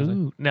 But what were we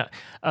gonna say? No,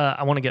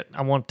 I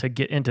want to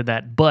get into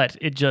that, but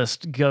it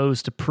just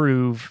goes to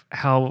prove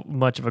how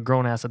much of a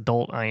grown ass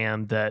adult I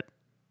am that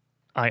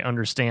I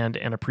understand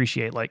and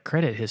appreciate like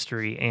credit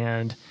history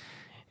and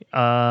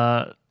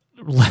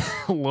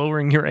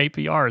lowering your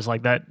APRs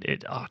like that.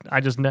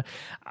 I just know.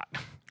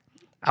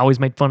 I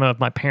always made fun of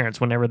my parents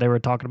whenever they were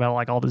talking about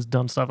like all this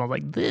dumb stuff. I was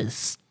like, "This is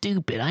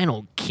stupid. I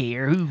don't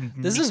care.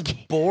 This is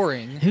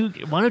boring.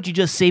 Why don't you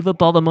just save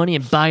up all the money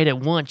and buy it at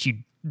once, you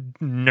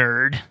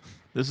nerd?"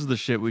 This is the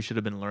shit we should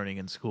have been learning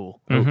in school.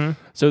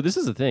 So this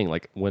is the thing.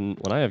 Like when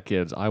I have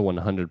kids, I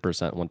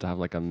 100% want to have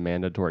like a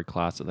mandatory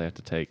class that they have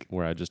to take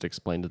where I just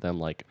explain to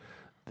them like,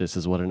 this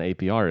is what an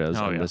APR is,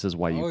 and this is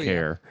why you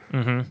care,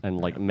 and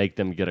like make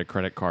them get a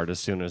credit card as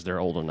soon as they're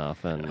old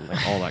enough, and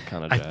like, all that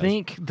kind of jazz. I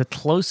think the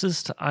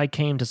closest I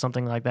came to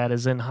something like that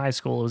is in high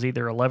school. It was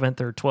either 11th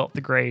or 12th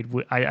grade.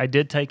 I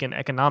did take an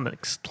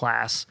economics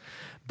class,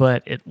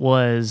 but it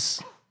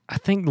was, I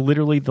think,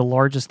 literally the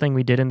largest thing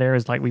we did in there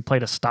is like we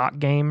played a stock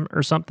game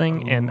or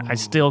something, and I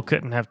still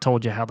couldn't have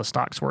told you how the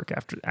stocks work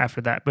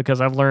after that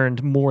because I've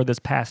learned more this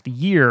past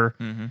year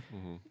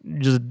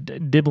just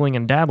dibbling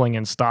and dabbling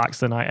in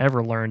stocks than I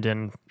ever learned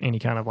in any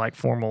kind of like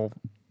formal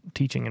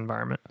teaching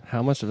environment.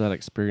 How much of that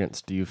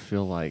experience do you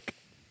feel like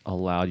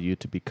allowed you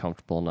to be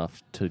comfortable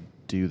enough to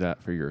do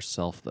that for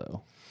yourself,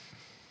 though?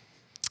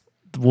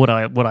 What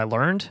I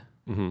learned?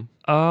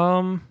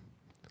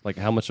 Like,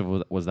 how much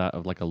of was that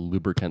of like a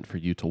lubricant for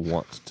you to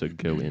want to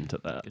go into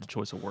that? Good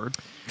choice of word.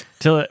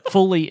 To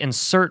fully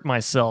insert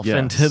myself Yes.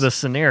 into the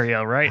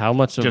scenario, right? How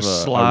much of Just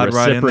a slide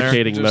right in there.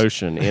 reciprocating Just-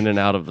 motion in and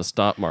out of the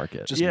stock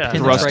market? Just Yeah.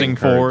 penetrate- Thrusting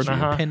forward.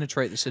 Uh-huh.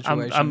 penetrate the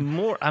situation.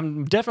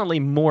 I'm definitely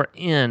more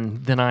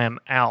in than I am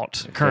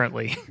out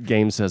currently.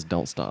 Game says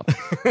don't stop.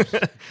 Yeah.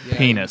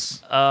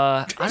 Penis.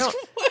 I don't.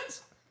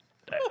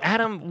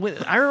 Adam,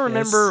 I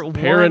remember one.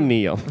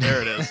 Perineum.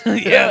 There it is.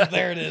 Yeah,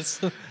 there it is.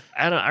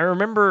 I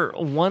remember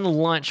one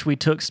lunch we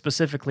took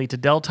specifically to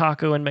Del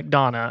Taco and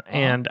McDonough,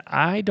 and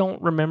I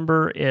don't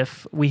remember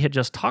if we had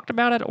just talked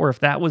about it or if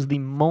that was the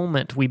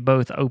moment we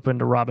both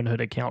opened a Robinhood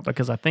account,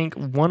 because I think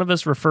one of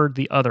us referred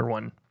the other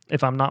one,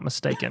 if I'm not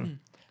mistaken.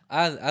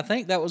 I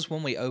think that was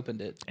when we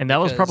opened it. And that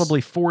was because-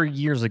 probably 4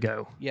 years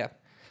ago, yeah.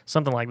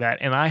 something like that.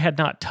 And I had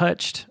not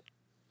touched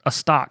a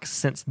stock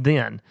since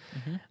then.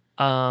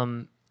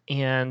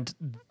 And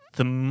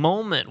the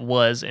moment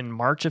was in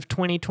March of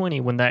 2020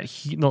 when that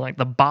like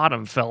the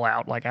bottom fell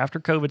out, like after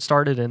COVID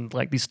started, and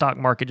like the stock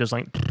market just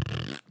like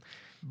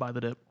By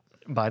the dip.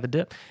 by the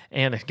dip.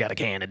 And I got a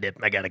can of dip.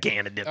 I got a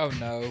can of dip. Oh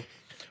no.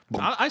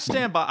 I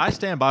stand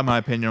by my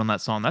opinion on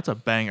that song. That's a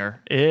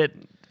banger.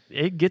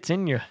 It gets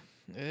in you.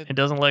 It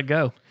doesn't let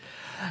go.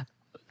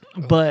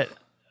 But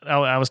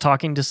I was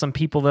talking to some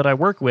people that I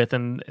work with,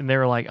 and they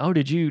were like, "Oh,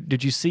 did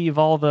you see of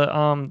all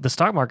the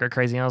stock market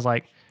crazy?" And I was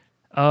like,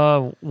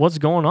 "What's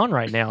going on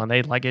right now?" And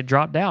they like, it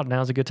dropped out.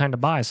 Now's a good time to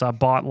buy. So I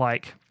bought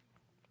like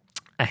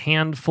a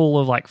handful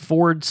of like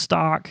Ford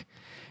stock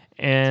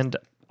and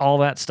all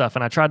that stuff.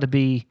 And I tried to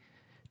be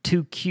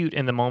too cute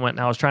in the moment,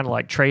 and I was trying to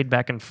like trade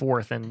back and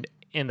forth. And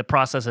in the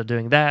process of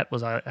doing that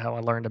was how I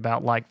learned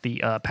about like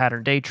the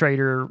pattern day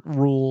trader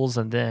rules,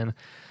 and then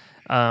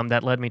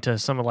that led me to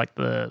some of like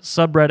the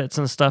subreddits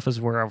and stuff, is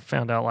where I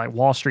found out like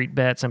Wall Street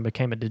bets and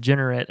became a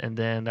degenerate. And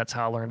then that's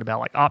how I learned about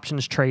like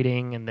options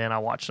trading. And then I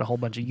watched a whole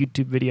bunch of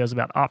YouTube videos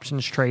about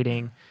options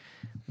trading,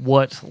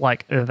 what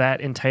like that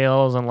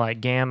entails, and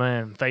like gamma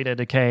and theta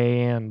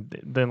decay, and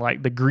then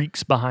like the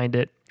Greeks behind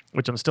it,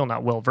 which I'm still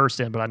not well versed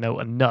in, but I know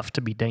enough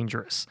to be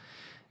dangerous.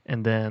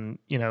 And then,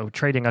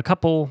 trading a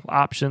couple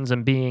options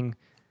and being,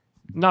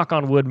 knock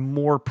on wood,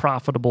 more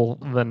profitable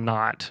than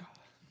not.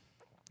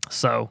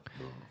 So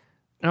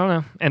I don't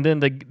know. And then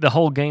the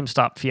whole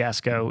GameStop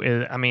fiasco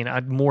is,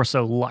 I more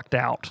so lucked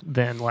out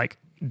than like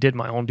did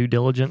my own due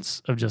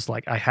diligence of just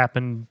like, I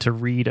happened to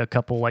read a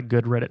couple like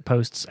good Reddit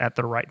posts at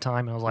the right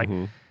time. And I was like,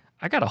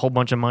 I got a whole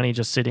bunch of money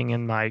just sitting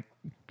in my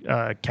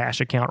cash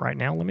account right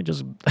now. Let me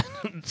just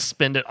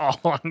spend it all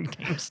on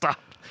GameStop.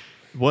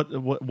 What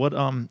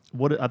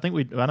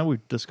I know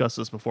we've discussed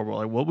this before, but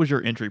like, what was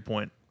your entry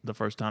point the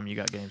first time you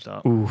got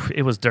GameStop? Ooh,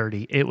 it was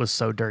dirty. It was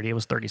so dirty. It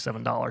was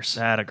 $37.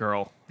 That a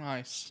girl.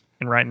 Nice.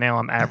 And right now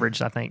I'm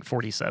averaged, I think,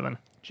 47.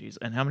 Jeez.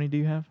 And how many do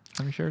you have?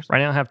 How many shares? Right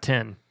now I have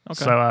 10.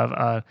 Okay. So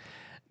I've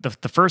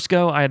the first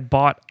go I had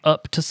bought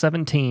up to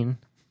 17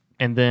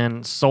 and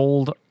then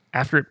sold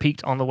after it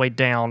peaked on the way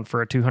down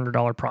for a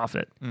 $200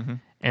 profit.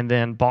 And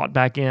then bought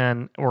back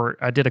in, or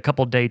I did a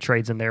couple day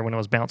trades in there when it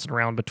was bouncing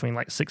around between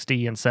like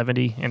 60 and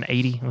 70 and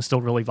 80. It was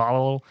still really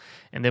volatile.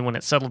 And then when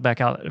it settled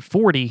back out at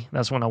 40,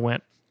 that's when I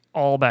went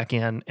all back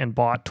in and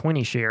bought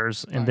 20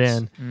 shares. And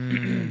then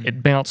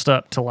it bounced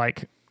up to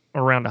like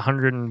around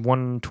 100 and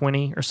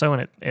 120 or so,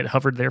 and it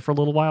hovered there for a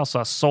little while. So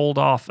I sold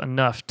off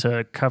enough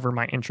to cover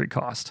my entry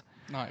cost.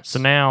 Nice. So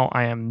now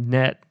I am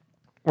net,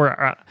 or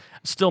I'm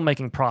still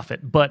making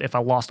profit, but if I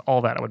lost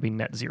all that, I would be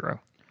net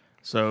zero.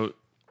 So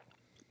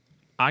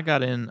I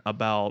got in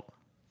about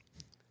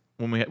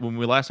when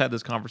we last had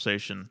this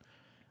conversation.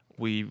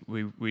 We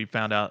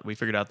figured out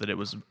that it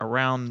was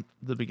around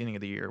the beginning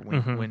of the year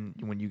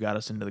when you got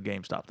us into the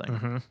GameStop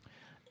thing,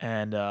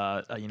 and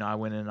I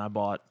went in and I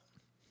bought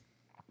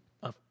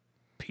a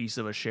piece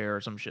of a share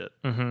or some shit,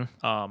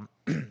 because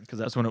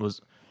that's when it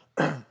was.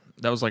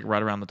 That was like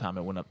right around the time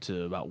it went up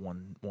to about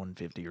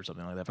 150 or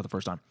something like that for the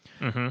first time,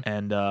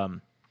 and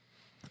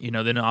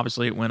then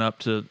obviously it went up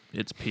to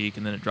its peak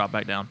and then it dropped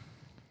back down.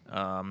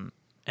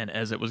 And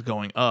as it was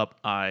going up,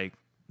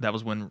 that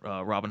was when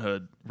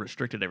Robinhood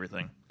restricted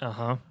everything.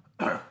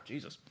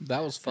 Jesus.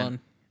 That was fun.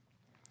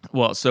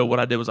 Well, so what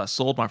I did was I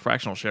sold my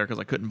fractional share because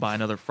I couldn't buy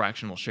another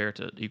fractional share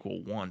to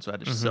equal 1. So I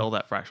had to sell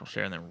that fractional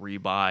share and then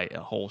rebuy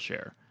a whole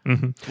share.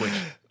 Which,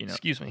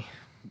 Excuse me.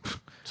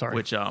 Sorry.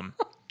 which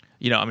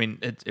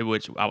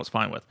which I was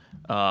fine with.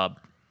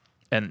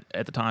 And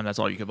at the time, that's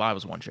all you could buy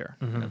was 1 share.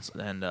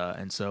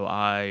 And so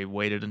I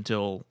waited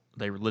until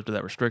they lifted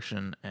that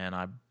restriction, and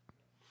I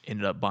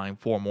ended up buying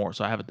 4 more.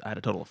 So I had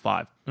a total of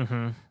 5.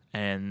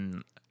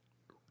 And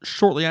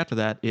shortly after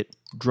that, it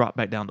dropped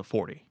back down to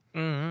 40.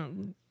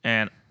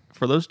 And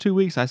for those 2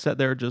 weeks, I sat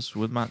there just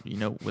with my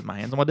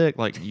hands on my dick,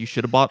 like you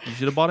should have bought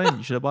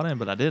in,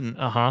 but I didn't.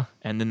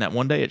 And then that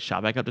one day, it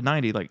shot back up to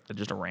 90, like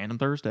just a random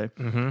Thursday.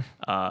 And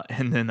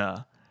then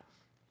I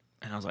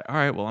was like, all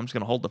right, well, I'm just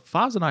gonna hold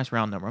 5's a nice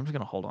round number. I'm just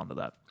gonna hold on to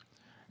that.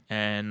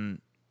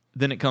 And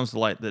then it comes to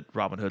light that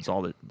Robinhood's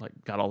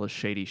got all this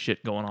shady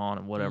shit going on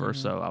and whatever.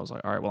 So I was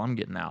like, all right, well, I'm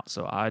getting out.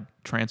 So I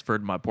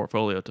transferred my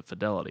portfolio to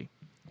Fidelity.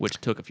 which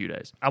took a few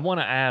days. I want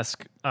to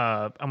ask.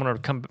 I'm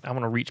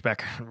gonna reach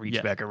back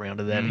Yeah. back around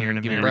to that here in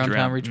a Give me a minute. reach Brown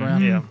around. Town, reach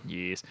around. Yeah.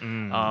 Yes.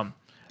 Mm.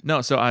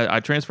 No, so I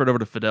transferred over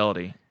to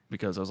Fidelity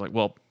because I was like,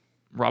 well,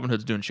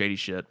 Robinhood's doing shady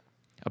shit.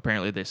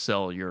 Apparently, they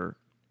sell your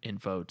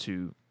info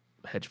to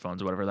hedge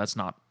funds or whatever. That's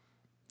not.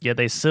 Yeah,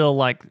 they sell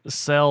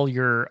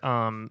your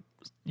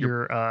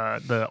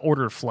the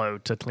order flow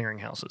to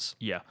clearinghouses.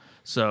 Yeah.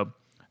 So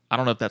I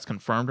don't know if that's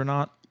confirmed or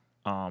not.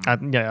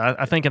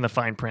 I think in the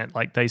fine print,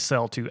 like they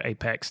sell to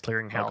Apex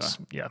Clearinghouse.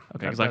 Yeah, Okay,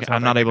 because that's how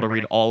I'm they not make able to their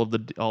read money. all of the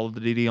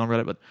DD on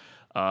Reddit,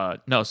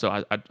 but no. So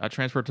I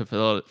transferred to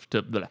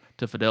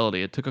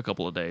Fidelity. It took a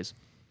couple of days,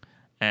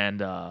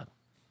 and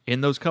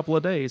in those couple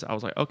of days, I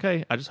was like,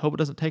 okay, I just hope it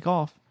doesn't take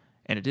off,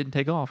 and it didn't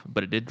take off,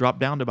 but it did drop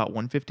down to about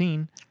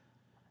 115,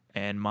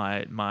 and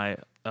my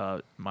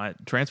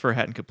transfer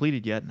hadn't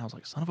completed yet, and I was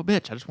like, son of a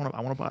bitch,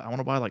 I want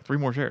to buy like 3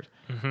 more shares.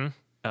 Mm-hmm.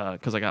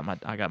 Because I got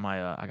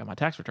my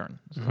tax return.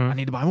 So I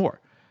need to buy more,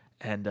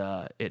 and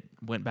it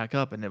went back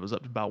up, and it was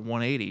up to about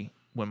 180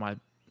 when my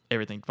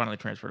everything finally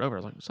transferred over. I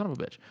was like, son of a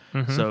bitch.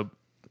 Mm-hmm. So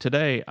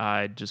today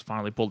I just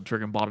finally pulled the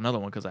trigger and bought another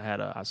one because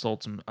I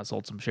sold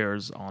some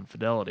shares on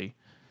Fidelity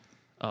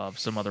of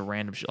some other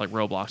random shit like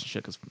Roblox and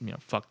shit because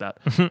fuck that.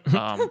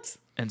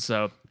 And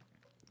so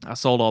I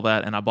sold all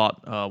that and I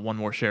bought one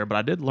more share, but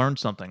I did learn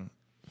something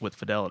with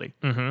Fidelity.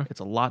 Mm-hmm.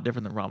 It's a lot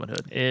different than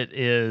Robinhood. It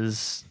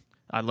is.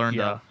 I learned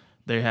Yeah.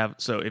 they have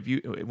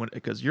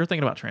because you're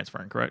thinking about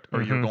transferring, correct?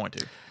 Or you're going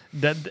to.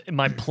 That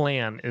my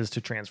plan is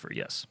to transfer.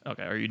 Yes.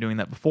 Okay. Are you doing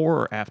that before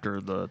or after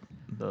the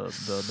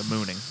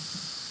mooning?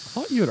 I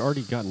thought you had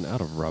already gotten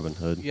out of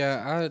Robinhood.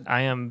 Yeah,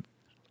 I am.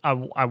 I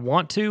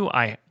want to.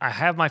 I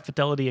have my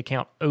Fidelity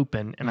account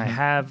open and I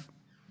have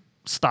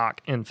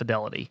stock in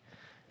Fidelity.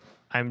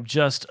 I'm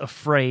just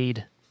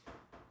afraid.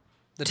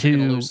 that you're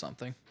gonna to- lose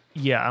something.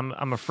 Yeah,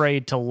 I'm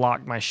afraid to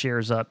lock my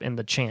shares up in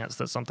the chance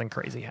that something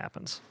crazy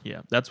happens.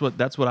 Yeah, that's what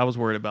I was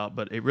worried about.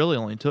 But it really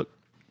only took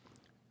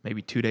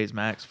maybe 2 days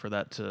max for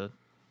that to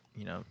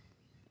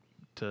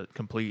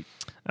complete.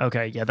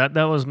 Okay, yeah,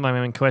 that was my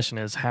main question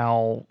is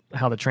how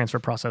the transfer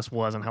process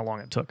was and how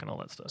long it took and all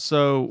that stuff.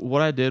 So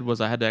what I did was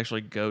I had to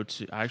actually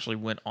I actually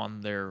went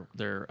on their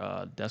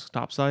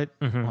desktop site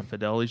on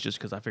Fidelity's just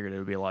because I figured it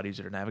would be a lot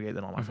easier to navigate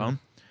than on my phone.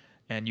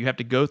 And you have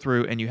to go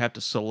through and you have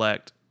to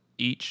select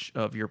each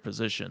of your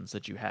positions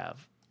that you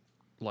have.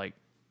 Like,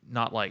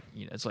 not like,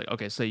 it's like,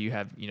 okay, say you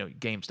have,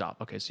 GameStop.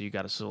 Okay, so you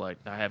got to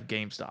select, I have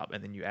GameStop,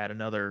 and then you add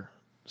another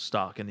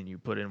stock, and then you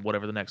put in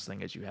whatever the next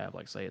thing is you have.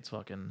 Like, say it's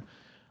fucking,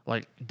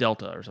 like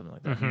Delta or something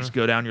like that. You just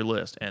go down your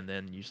list, and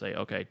then you say,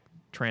 okay,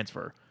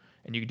 transfer.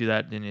 And you can do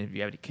that. And if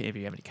you have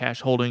any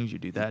cash holdings, you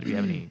do that. If you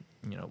have any,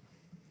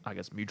 I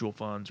guess mutual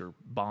funds or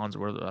bonds or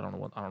whatever, I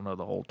don't know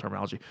the whole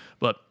terminology,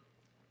 but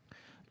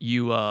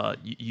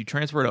you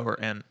transfer it over,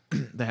 and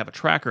they have a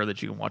tracker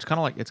that you can watch. It's kind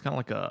of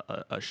like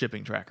a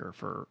shipping tracker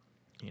for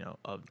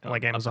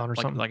Like Amazon or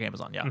something? like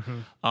Amazon,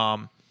 yeah.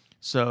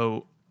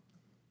 So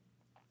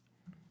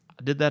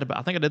I did that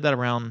I think I did that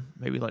around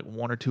maybe like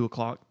 1 or 2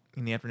 o'clock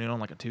in the afternoon on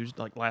like a Tuesday,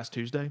 like last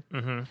Tuesday,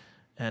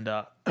 and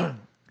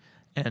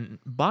and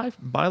by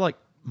like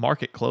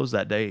market close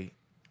that day,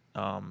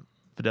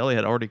 Fidelity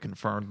had already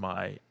confirmed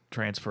my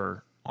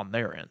transfer on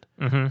their end.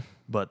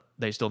 But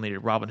they still needed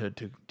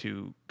Robinhood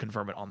to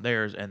confirm it on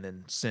theirs and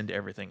then send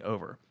everything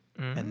over.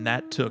 And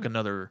that took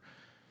another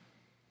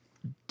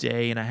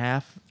day and a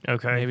half.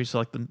 Okay. Maybe so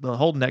like the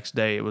whole next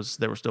day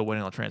they were still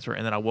waiting on the transfer.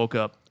 And then I woke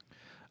up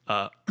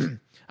I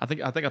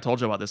think I told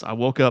you about this. I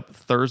woke up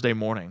Thursday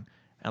morning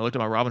and I looked at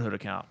my Robinhood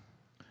account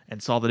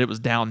and saw that it was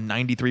down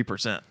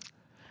 93%.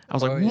 I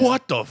was like, yeah.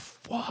 what the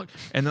fuck?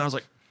 And then I was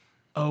like,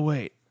 oh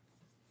wait.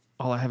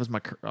 All I have is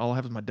my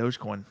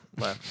Dogecoin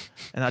left.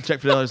 And I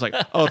checked Fidelity. I was like,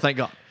 oh, thank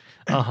God.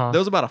 There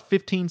was about a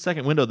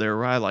 15-second window there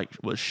where I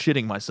was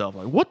shitting myself.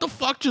 Like, what the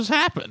fuck just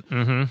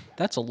happened?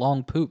 That's a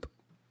long poop.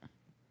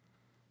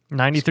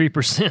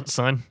 93%,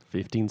 son.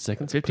 15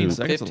 seconds. 15 poop.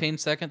 seconds. 15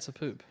 seconds of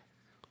poop.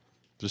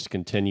 Just a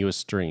continuous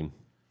stream.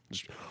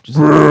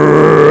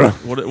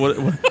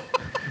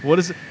 What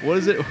is it?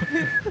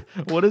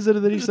 What is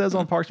it that he says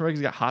on Parks and Rec?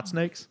 He's got hot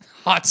snakes.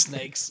 Hot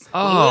snakes.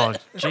 Oh,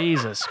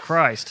 Jesus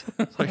Christ.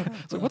 It's like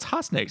what's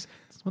hot snakes?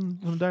 It's when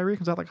the diarrhea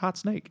comes out like hot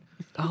snake.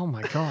 Oh,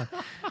 my God.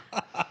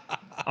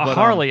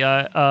 Harley,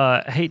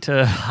 I hate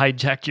to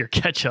hijack your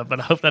catch-up, but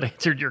I hope that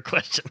answered your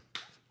question.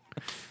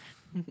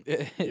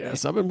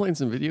 Yes, I've been playing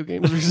some video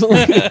games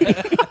recently.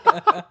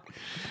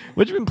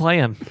 What you been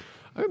playing?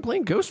 I've been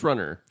playing Ghost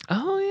Runner.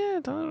 Oh,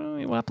 yeah.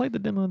 Well, I played the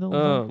demo. The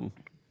whole time.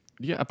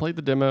 Yeah, I played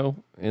the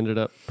demo. Ended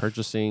up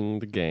purchasing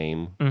the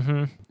game.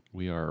 Mm-hmm.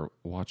 We are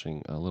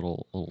watching a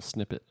little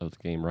snippet of the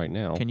game right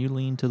now. Can you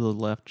lean to the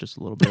left just a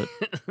little bit?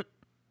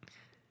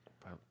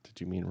 Did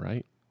you mean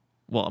right?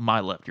 Well, my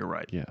left. You're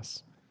right.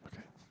 Yes.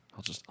 Okay.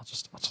 I'll just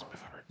move over.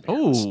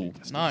 Oh,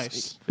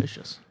 Nice.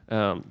 vicious.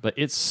 But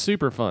it's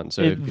super fun.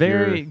 So It if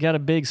very you're- got a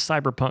big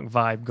cyberpunk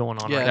vibe going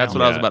on Yeah, right That's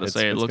now. what I was about to it's-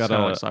 say. It it's looks got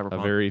kind of like a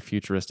Cyberpunk. very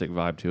futuristic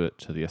vibe to it,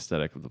 to the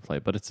aesthetic of the play.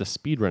 But it's a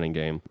speedrunning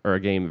game, or a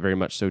game very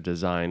much so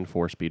designed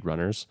for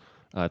speedrunners.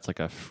 It's like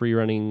a free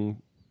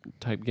running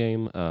type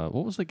game.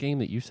 What was the game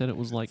that you said it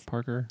was like,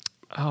 Parker?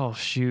 Oh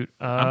shoot!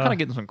 I'm kind of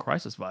getting some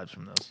Crisis vibes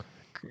from this.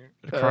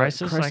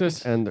 Crisis.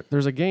 Crisis, and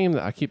there's a game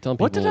that I keep telling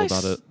people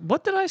about it.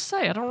 What did I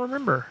say? I don't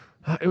remember.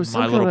 It was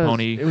My some Little kinda-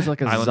 Pony, It was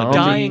like a Island of zombie.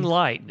 Dying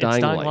Light. It's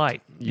Dying Dying Light.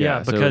 Light. Yeah,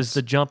 Yeah, so because it's-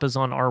 the jump is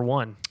on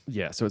R1.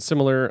 Yeah, so it's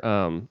similar,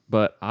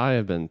 but I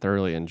have been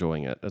thoroughly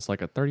enjoying it. It's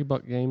like a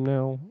 $30 game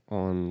now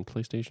on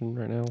PlayStation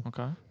right now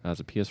Okay. as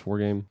a PS4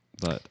 game,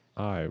 but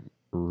I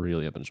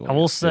really have been enjoying it. I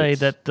will say It's-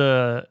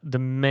 that the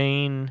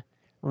main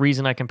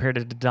reason I compared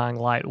it to Dying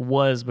Light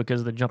was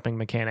because of the jumping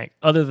mechanic.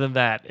 Other than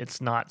that,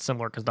 it's not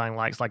similar because Dying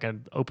Light's like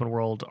an open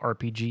world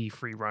RPG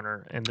free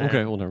runner, and then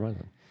Okay, well, never mind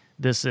then.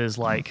 this is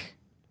like,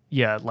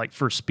 yeah, like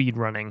for speed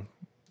running.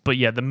 But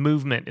yeah, the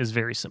movement is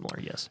very similar.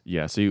 Yes.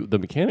 Yeah, so the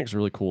mechanics are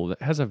really cool.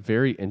 It has a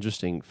very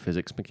interesting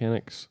physics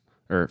mechanics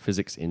or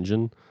physics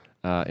engine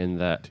in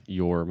that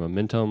your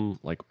momentum,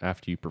 like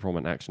after you perform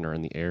an action or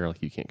in the air,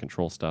 like you can't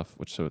control stuff,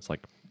 which so it's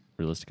like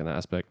realistic in that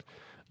aspect.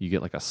 You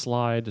get like a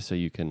slide so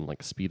you can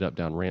like speed up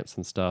down ramps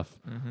and stuff.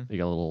 You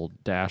got a little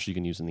dash you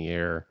can use in the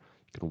air.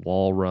 You can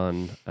wall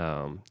run.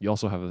 You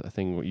also have a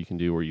thing what you can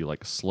do where you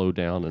like slow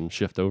down and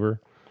shift over.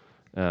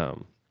 So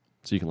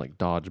you can like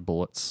dodge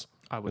bullets.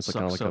 I would It's like suck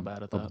kinda like so a,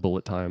 bad at a that.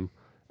 bullet time.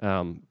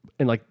 And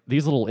like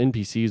these little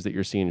NPCs that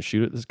you're seeing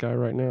shoot at this guy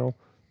right now,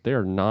 they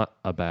are not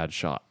a bad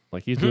shot.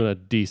 Like he's doing a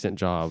decent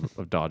job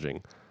of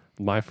dodging.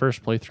 My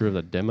first playthrough of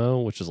the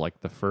demo, which is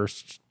like the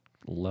first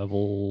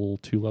level,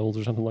 2 levels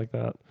or something like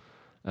that,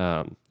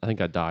 I think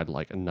I died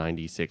like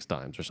 96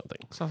 times or something.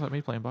 Sounds like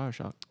me playing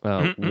Bioshock.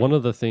 One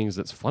of the things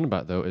that's fun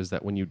about it, though, is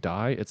that when you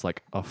die, it's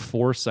like a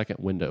 4-second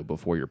window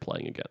before you're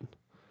playing again.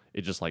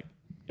 It just like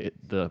I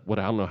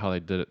don't know how they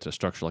did it to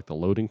structure like the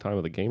loading time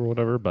of the game or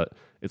whatever, but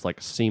it's like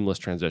seamless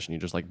transition.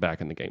 You're just like back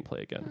in the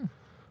gameplay again.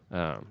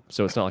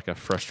 So it's not like a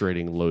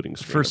frustrating loading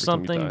screen For every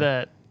time you something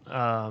die.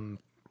 that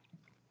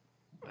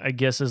I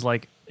guess is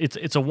like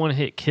it's a one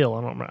hit kill.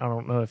 I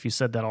don't know if you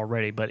said that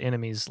already, but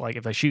enemies, like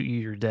if they shoot you,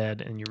 you're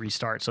dead and you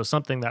restart. So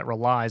something that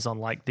relies on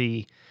like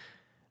the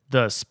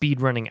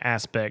speed running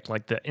aspect,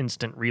 like the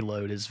instant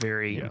reload, is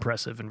very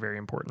impressive and very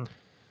important.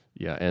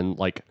 Yeah, and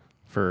like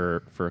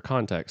for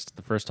context,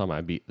 the first time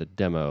I beat the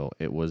demo,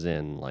 it was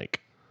in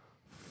like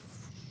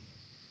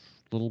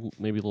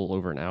maybe a little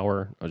over an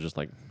hour. I was just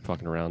like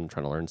fucking around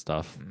trying to learn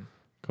stuff,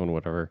 going to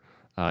whatever.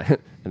 And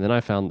then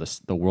I found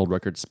the world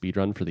record speed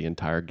run for the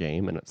entire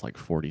game, and it's like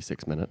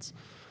 46 minutes.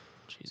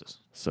 Jesus.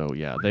 So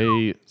yeah,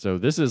 so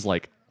this is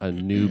like a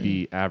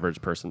newbie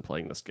average person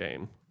playing this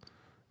game,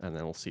 and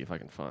then we'll see if I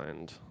can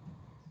find.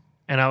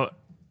 And I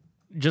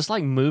just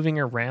like moving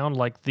around,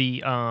 like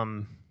the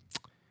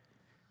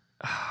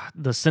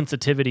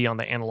sensitivity on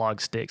the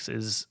analog sticks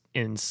is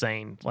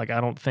insane. Like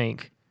I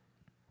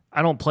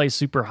don't play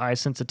super high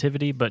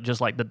sensitivity, but just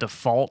like the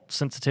default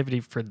sensitivity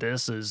for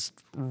this is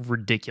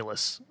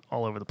ridiculous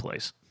all over the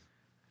place.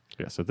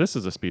 Yeah, so this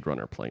is a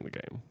speedrunner playing the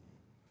game.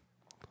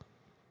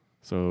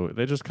 So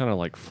they just kind of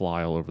like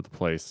fly all over the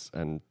place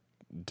and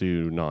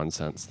do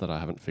nonsense that I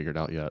haven't figured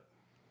out yet.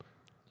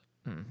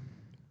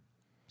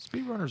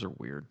 Speedrunners are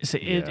weird. So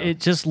Yeah. it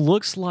just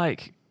looks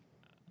like.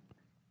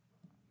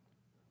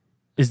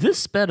 Is this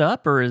sped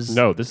up or is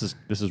No, this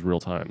is real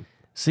time.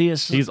 See,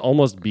 it's He's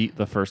almost beat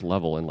the first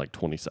level in like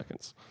 20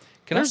 seconds.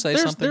 Can I say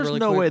something There's really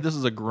no quick? way this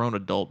is a grown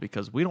adult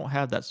because we don't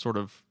have that sort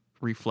of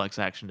reflex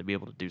action to be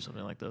able to do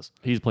something like this.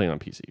 He's playing on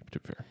PC, to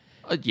be fair.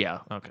 Yeah.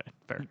 Okay.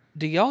 Fair.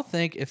 Do y'all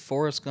think if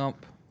Forrest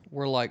Gump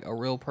were like a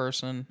real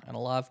person and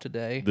alive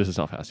today? This is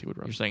how fast he would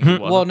run. You're saying he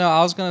wasn't? Well, no,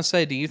 I was gonna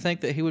say, do you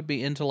think that he would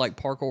be into like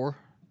parkour?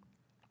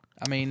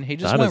 I mean, he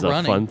just That went is a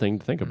running. fun thing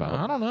to think I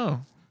about. don't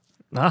know.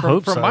 I From,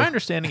 hope from so. my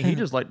understanding, he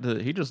just liked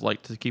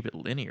to keep it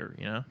linear.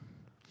 You know.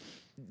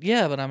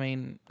 Yeah, but I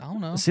mean, I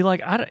don't know. See,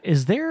 like,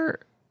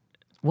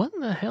 what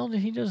in the hell did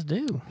he just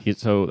do?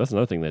 So that's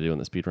another thing they do in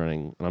the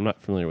speedrunning, and I'm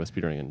not familiar with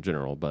speedrunning in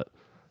general, but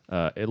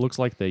it looks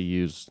like they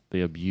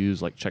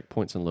abuse like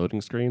checkpoints and loading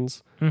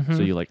screens.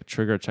 So you like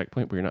trigger a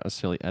checkpoint, but you're not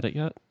necessarily at it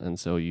yet, and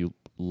so you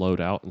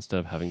load out instead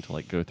of having to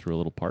like go through a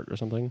little part or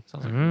something.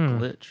 Sounds like a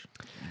glitch.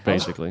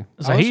 Basically,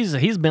 So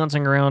he's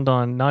bouncing around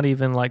on not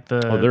even like the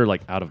they're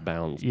like out of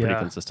bounds pretty yeah.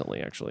 consistently,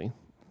 actually.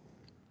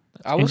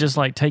 I and was just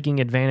like taking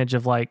advantage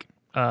of like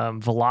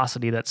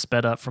velocity that's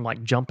sped up from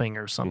like jumping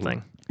or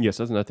something. Yes,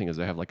 that's another thing is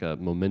they have like a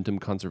momentum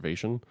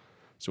conservation.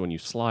 So when you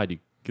slide, you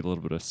get a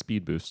little bit of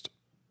speed boost.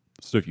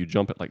 So if you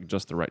jump at like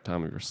just the right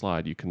time of your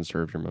slide, you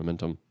conserve your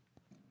momentum,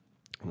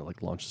 and it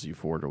like launches you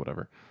forward or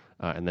whatever.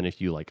 And then if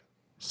you like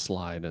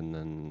slide and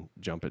then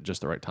jump at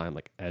just the right time,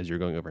 like as you're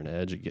going over an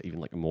edge, you get even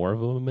like more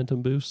of a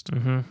momentum boost.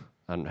 I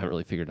haven't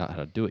really figured out how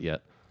to do it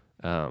yet,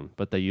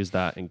 but they use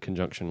that in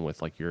conjunction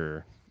with like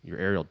your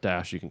aerial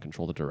dash. You can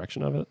control the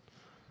direction of it.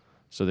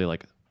 So they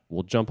like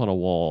will jump on a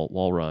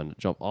wall run,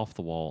 jump off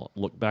the wall,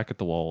 look back at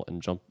the wall,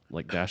 and jump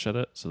like dash at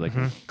it, so they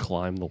can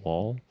climb the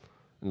wall,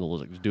 and they'll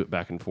like do it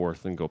back and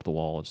forth and go up the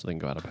wall, so they can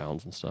go out of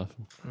bounds and stuff.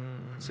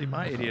 See,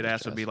 my idiot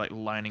ass would be like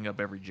lining up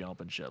every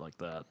jump and shit like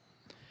that.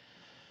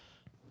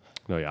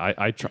 No, yeah,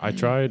 I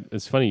tried.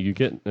 It's funny. You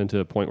get into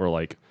a point where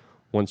like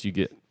once you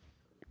get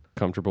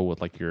comfortable with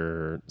like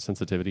your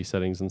sensitivity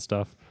settings and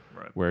stuff,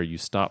 Right. where you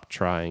stop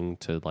trying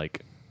to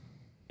like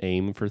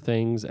aim for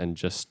things and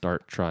just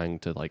start trying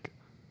to like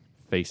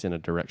face in a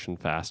direction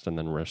fast and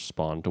then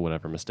respond to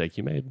whatever mistake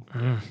you made.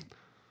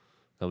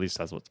 At least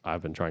that's what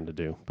I've been trying to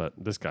do. But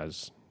these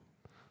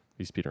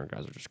speedrun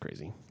guys are just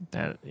crazy.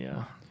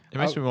 Yeah. It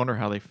makes me wonder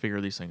how they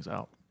figure these things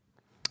out.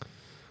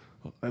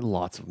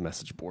 Lots of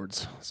message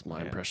boards. That's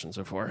my impression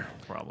so far.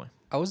 Probably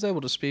I was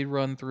able to speed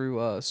run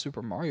through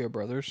Super Mario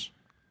Brothers.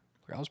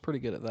 I was pretty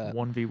good at that.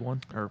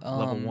 1v1 or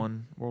level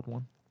 1, world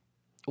 1.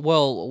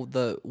 Well,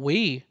 the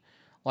Wii,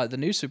 like the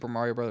new Super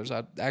Mario Brothers,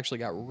 I actually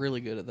got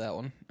really good at that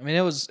one. I mean,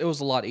 it was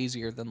a lot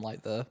easier than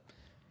like the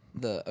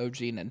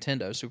OG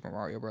Nintendo Super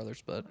Mario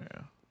Brothers, but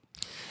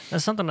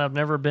That's something I've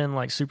never been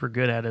like super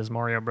good at is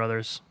Mario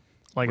Brothers.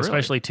 Like Really?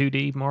 especially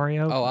 2D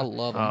Mario. oh, I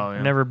love them. Oh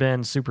yeah. Never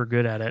been super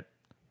good at it.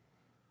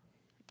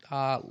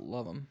 I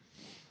love them.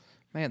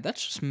 Man,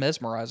 that's just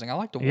mesmerizing. I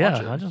like to watch Yeah,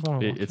 it. I just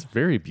want to. It's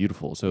very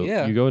beautiful. So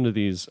Yeah. you go into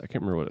these, I can't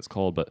remember what it's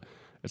called, but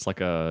it's like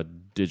a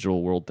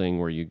digital world thing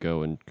where you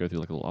go through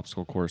like a little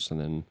obstacle course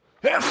and then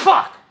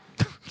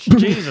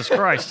Jesus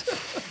Christ.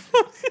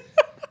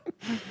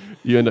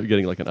 you end up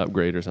getting like an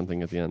upgrade or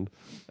something at the end.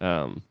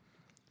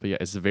 But yeah,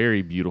 it's a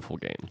very beautiful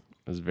game.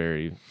 It's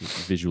very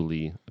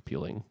visually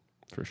appealing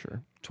for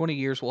sure. 20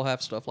 years we'll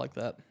have stuff like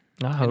that.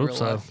 I hope real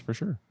so. life. For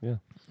sure. Yeah.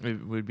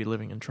 We'd be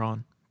living in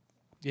Tron.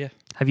 Yeah.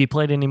 Have you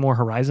played any more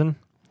Horizon?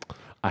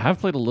 I have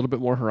played a little bit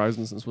more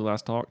Horizon since we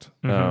last talked.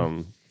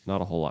 Not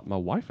a whole lot. My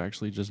wife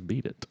actually just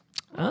beat it.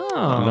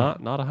 Oh.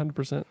 Not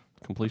 100%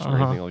 completion or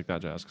anything like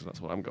that, Jazz, because that's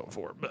what I'm going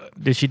for.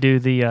 But Did she do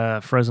the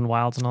Frozen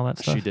Wilds and all that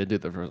stuff? she did do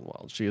the Frozen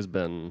Wild. She has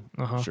been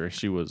sure.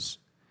 She was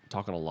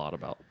talking a lot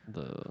about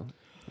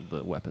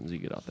the weapons you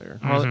get out there.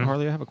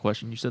 Harley, I have a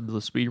question. You said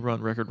the speed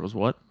run record was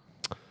what?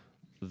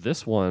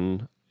 This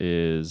one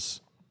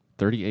is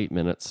 38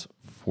 minutes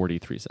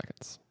 43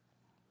 seconds.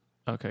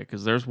 Okay,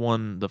 because there's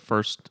one. The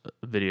first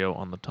video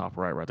on the top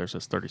right there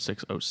says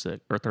 36:06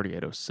 or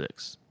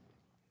 38:06.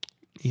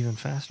 Even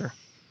faster.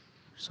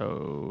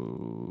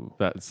 So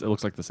It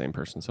looks like the same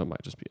person, so it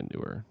might just be a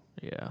newer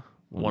yeah,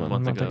 1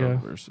 month month ago. ago.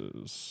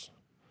 versus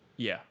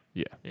Yeah,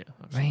 yeah. yeah.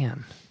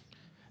 Man.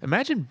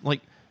 Imagine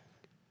like,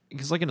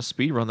 because like in a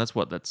speed run, that's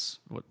what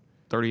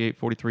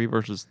 38:43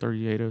 versus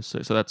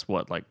 38:06. So that's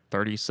what, like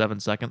 37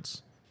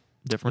 seconds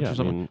difference Yeah, or I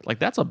something. mean- Like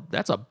that's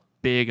a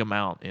big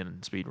amount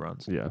in speed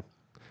runs. Yeah.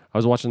 I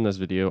was watching this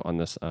video on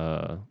this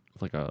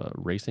like a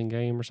racing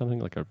game or something,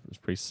 like a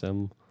race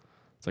sim.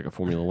 It's like a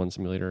Formula 1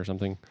 simulator or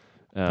something.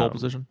 Pole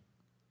position.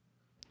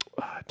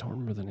 I don't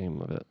remember the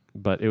name of it,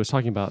 but it was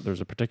talking about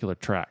there's a particular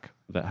track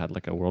that had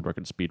like a world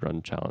record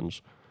speedrun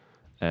challenge,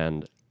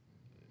 and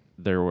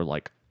there were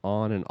like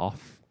on and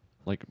off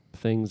like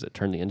things that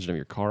turned the engine of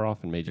your car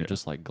off and made you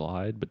just like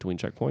glide between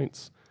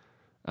checkpoints,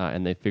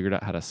 and they figured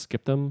out how to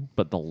skip them.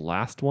 But the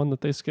last one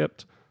that they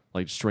skipped,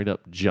 like straight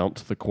up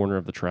jumped the corner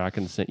of the track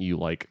and sent you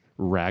like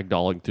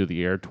ragdolling through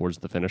the air towards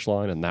the finish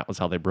line, and that was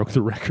how they broke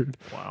the record.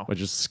 Wow. By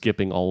just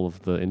skipping all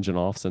of the engine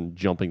offs and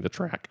jumping the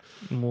track.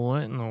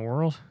 What in the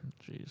world?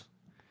 Jeez.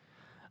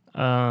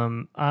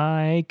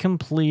 I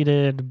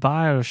completed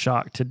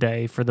BioShock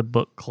today for the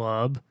book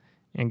club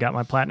and got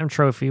my platinum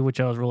trophy, which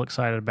I was real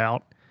excited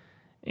about.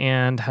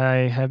 And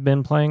I have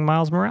been playing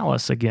Miles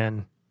Morales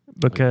again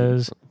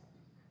because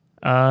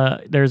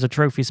there's a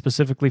trophy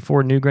specifically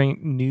for New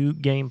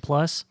Game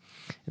Plus.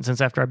 And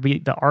since after I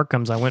beat the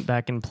Arkhams, I went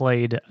back and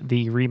played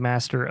the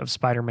remaster of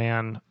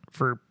Spider-Man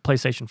for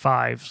PlayStation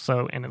 5.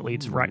 And it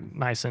leads right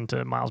nice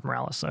into Miles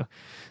Morales. So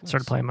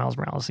started playing Miles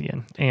Morales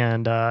again.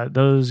 And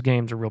those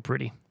games are real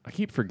pretty. I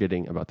keep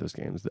forgetting about those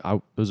games.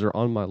 Those are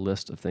on my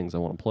list of things I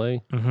want to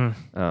play.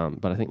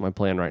 But I think my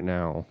plan right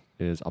now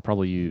is I'll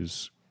probably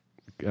use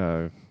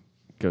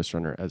Ghost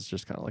Runner as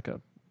just kind of like a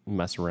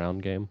mess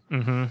around game.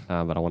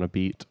 But I want to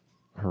beat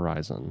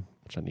Horizon,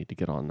 which I need to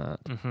get on that.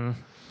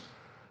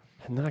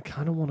 And then I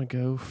kind of want to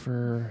go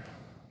for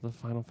the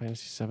Final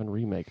Fantasy VII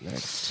Remake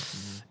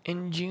next.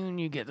 In June,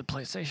 you get the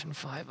PlayStation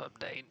 5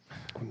 update.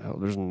 No,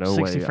 there's no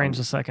way. 60 frames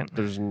a second.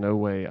 There's no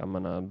way I'm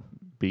going to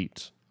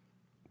beat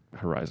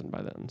Horizon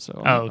by then. So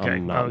Okay.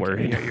 I'm not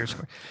worried. Yeah, you're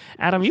square.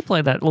 Adam, you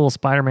played that little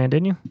Spider-Man,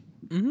 didn't you?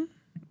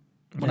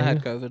 When I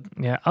had COVID.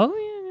 Yeah. Oh,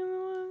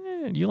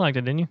 yeah. You liked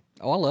it, didn't you?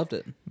 Oh, I loved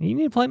it. You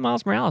need to play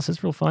Miles Morales.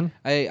 It's real fun.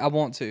 I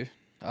want to.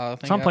 I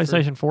think It's on after-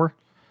 PlayStation 4.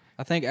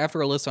 I think after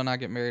Alyssa and I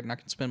get married and I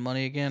can spend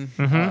money again,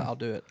 I'll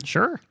do it.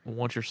 Sure.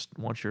 Once your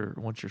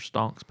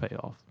stonks pay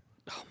off.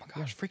 Oh my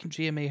gosh, freaking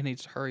GMA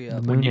needs to hurry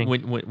up. When Mooning.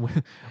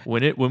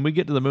 we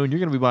get to the moon, you're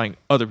going to be buying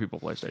other people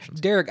PlayStations.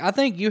 Derek, I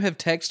think you have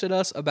texted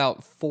us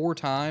about 4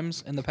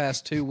 times in the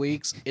past 2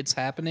 weeks. It's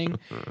happening,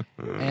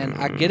 and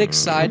I get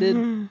excited,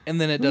 and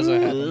then it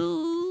doesn't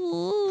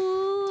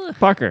happen.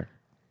 Parker.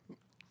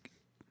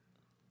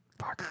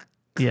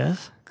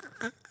 Yes.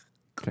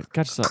 Okay,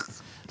 catch us up.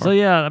 So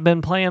yeah, I've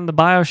been playing the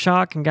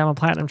BioShock and got my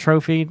platinum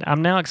trophy.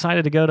 I'm now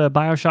excited to go to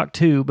BioShock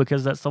 2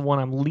 because that's the one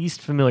I'm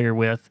least familiar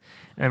with.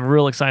 And I'm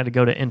real excited to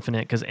go to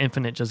Infinite because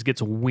Infinite just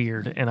gets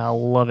weird and I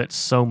love it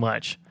so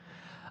much.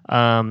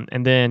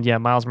 And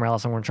then Miles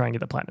Morales. I'm going to try and get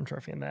the platinum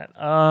trophy in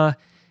that.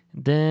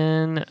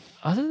 Then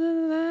other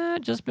than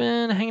that, just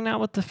been hanging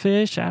out with the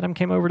fish. Adam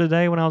came over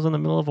today when I was in the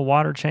middle of a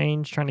water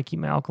change, trying to keep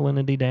my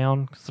alkalinity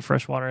down because the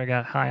fresh water I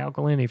got high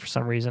alkalinity for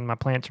some reason. My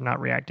plants are not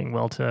reacting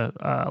well to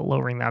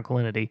lowering the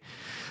alkalinity.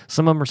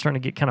 Some of them are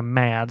starting to get kind of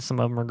mad. Some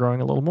of them are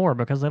growing a little more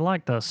because they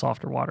like the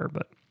softer water.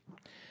 But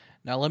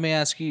Now let me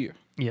ask you,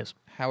 yes,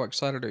 how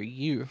excited are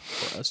you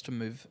for us to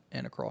move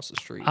in across the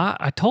street?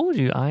 I told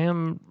you I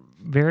am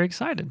very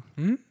excited.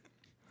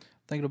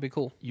 I think it'll be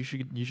cool. You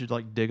should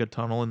like dig a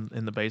tunnel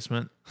in the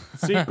basement.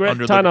 Secret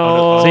Under the-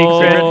 tunnel.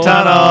 Secret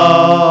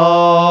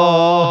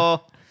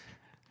tunnel.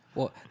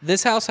 Well,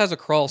 this house has a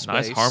crawl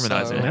space. Nice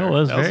harmonizing. so That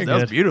was very that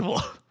was good.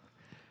 beautiful.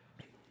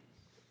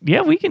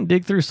 Yeah, we can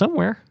dig through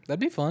somewhere. that'd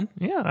be fun.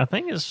 Yeah, I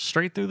think it's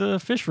straight through the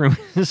fish room,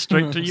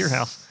 straight to your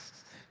house.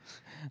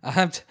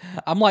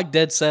 I'm like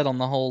dead set on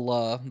the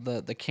whole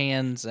the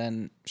cans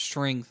and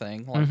string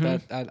thing like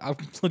that. I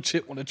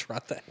legit want to try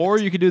that. Or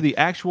you could do the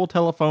actual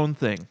telephone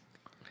thing.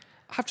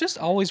 I've just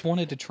always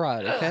wanted to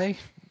try it. Okay,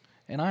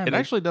 and I am It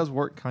actually does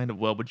work kind of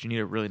well, but you need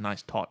a really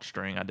nice taut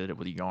string. I did it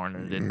with yarn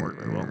and it didn't work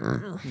very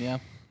well. yeah.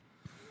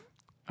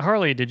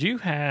 Harley, did you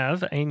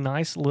have a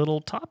nice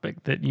little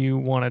topic that you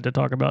wanted to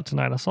talk about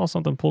tonight? I saw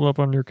something pulled up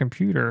on your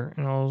computer,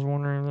 and I was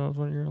wondering if that was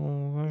what you're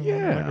wanted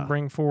Yeah. to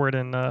bring forward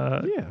and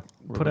Yeah.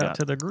 put we out at?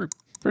 to the group.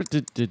 First,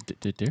 did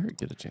Derek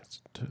get a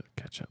chance to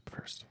catch up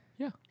first?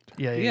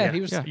 Yeah, he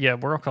was- Yeah,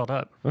 we're all caught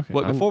up. Okay.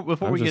 But I'm-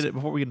 before I'm we just- get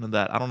into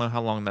that, I don't know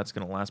how long that's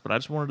going to last, but I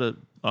just wanted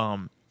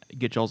to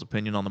get y'all's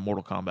opinion on the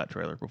Mortal Kombat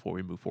trailer before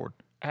we move forward.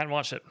 I hadn't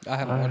watched it. I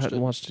haven't I watched hadn't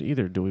it. watched it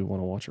either. Do we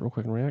want to watch it real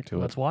quick and react to it?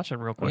 Let's watch it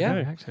real quick. Yeah.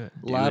 React to it.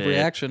 Live it.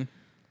 reaction.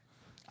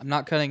 I'm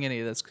not cutting any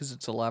of this because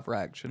it's a live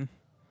reaction.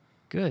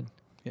 Good.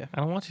 Yeah.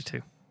 I don't want you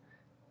to.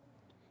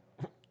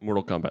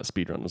 Mortal Kombat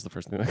speedrun was the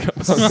first thing that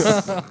comes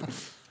up.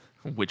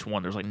 Which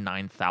one? There's like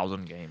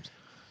 9,000 games.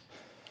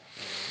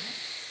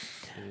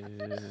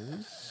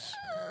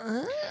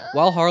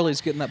 While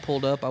Harley's getting that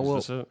pulled up, I will.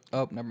 this it?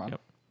 Oh, never mind.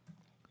 Yep.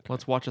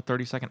 Let's watch a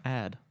 30-second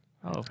ad.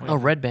 Oh,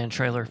 Red Band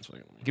trailer.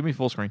 Give me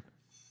full screen.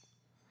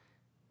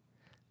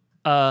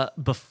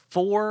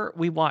 Before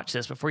we watch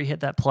this, before you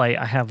hit that play,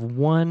 I have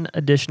one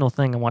additional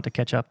thing I want to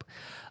catch up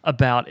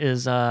about.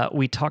 Is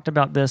we talked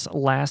about this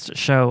last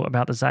show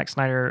about the Zack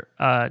Snyder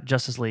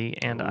Justice League,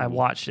 and I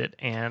watched it,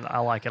 and I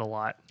like it a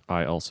lot.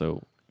 I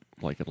also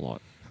like it a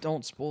lot.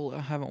 Don't spoil it.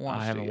 I haven't watched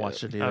it. I haven't yet.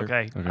 watched it either.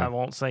 Okay, Okay. I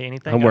won't say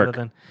anything Homework. other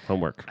than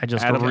Homework. I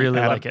just Adam- really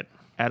Adam- like it.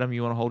 Adam,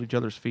 you want to hold each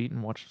other's feet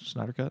and watch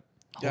Snyder Cut?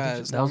 Yeah,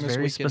 as That long was as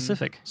very we can-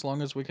 specific. As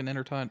long as we can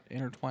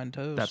intertwine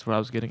toes. That's what I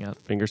was getting at.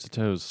 Fingers to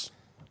toes.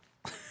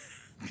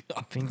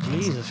 I think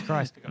Jesus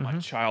Christ. My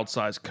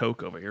child-sized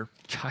Coke over here.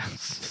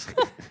 Child's-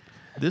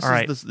 This All is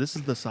right. this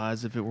is the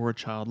size if it were a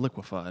child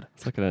liquefied.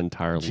 It's like an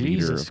entire liter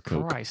Jesus of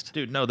Coke. Christ.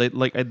 Dude, no, they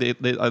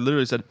I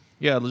literally said,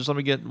 yeah, just let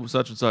me get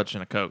such and such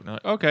in a Coke. And I'm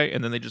like, okay,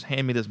 and then they just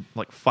hand me this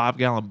like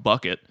 5-gallon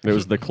bucket. It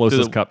was the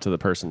closest the- cup to the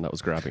person that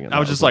was grabbing it. I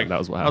was That just what- like, that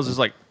was what I happened. was just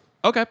like,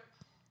 okay,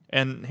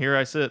 and here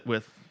I sit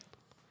with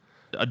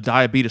a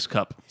diabetes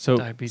cup. So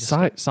Diabetes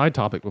side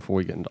topic before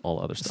we get into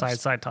all other stuff.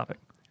 Side topic.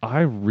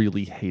 I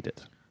really hate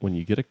it when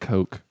you get a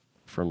Coke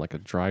from like a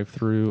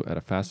drive-through at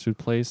a fast food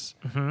place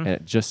and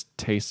it just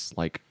tastes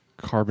like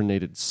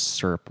carbonated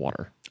syrup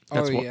water.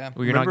 Oh, what, yeah.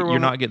 Well, Remember you're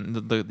when not getting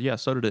the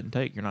soda didn't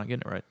take. You're not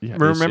getting it right. Yeah,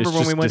 Remember it's when we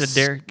just went to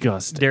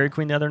disgusting. Dairy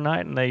Queen the other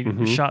night and they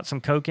shot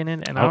some Coke in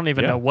it, and I Oh, don't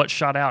even yeah. know what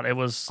shot out. It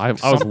was I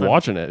was something.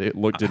 watching it.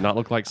 It did not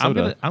look like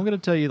soda. I'm gonna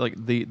tell you like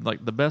the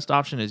best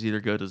option is either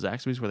go to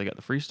Zaxby's where they got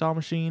the freestyle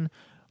machine,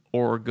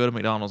 or go to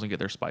McDonald's and get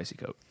their spicy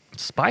Coke.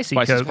 Spicy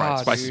Spicy Coke. Sprite.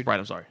 Oh, Spicy dude. Sprite.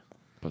 I'm sorry.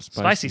 But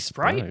Spicy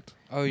Sprite?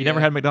 Oh, You never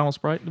had McDonald's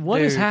Sprite?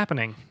 What is Dude.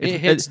 happening? It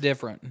hits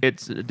different.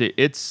 It's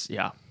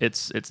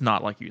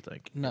not like you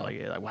think. No.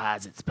 Like why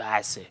is it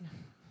spicy?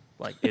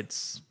 Like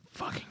it's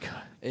fucking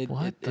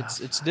good.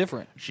 It's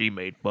different. She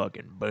made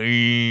fucking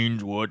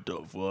beans. What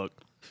the fuck?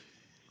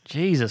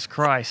 Jesus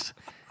Christ.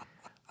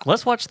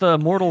 Let's watch the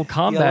Mortal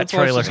Kombat let's watch the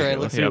trailer. trailer.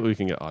 Let's see what we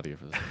can get audio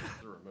for this.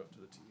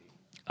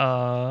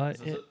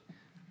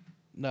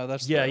 No,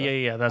 that's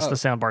Yeah. That's Oh. the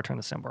sound bar. Turn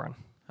the sound bar on.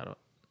 How do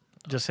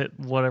Just hit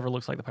whatever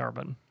looks like the power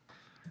button.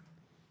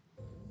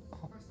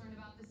 First learned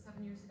about this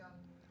 7 years ago.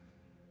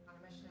 On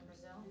a mission in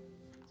Brazil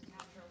to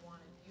capture a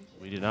wanted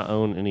fugitive. We do not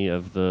own any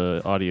of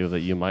the audio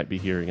that you might be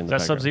hearing in Is the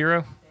that Sub background.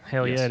 Zero?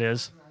 Hell Yes. yeah, it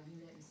is.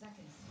 Unit in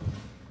seconds.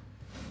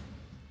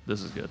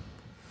 This is good.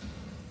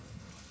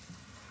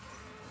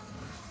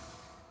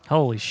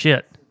 Holy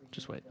shit.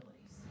 Just wait.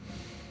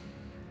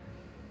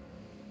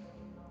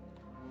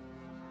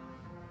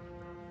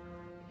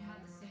 You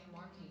had the same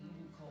marking you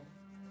do, Cole.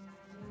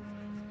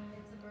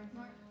 It's a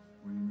birthmark.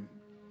 What do you mean?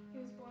 He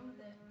was born with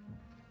it.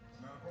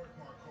 It's not a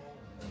birthmark, Cole.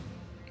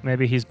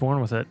 Maybe he's born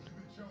with it.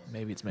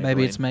 Maybe it's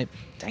Maybe it's Maybelline.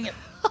 Dang it.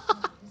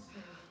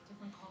 History,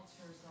 different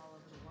cultures all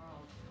over the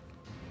world.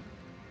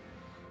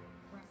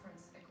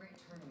 Reference a great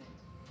tournament.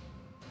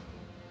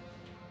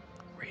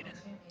 Read it.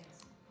 Champions.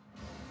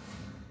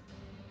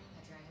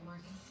 That dragon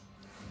marking?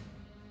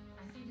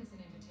 I think it's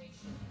an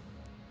invitation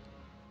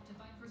to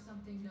fight for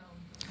something known.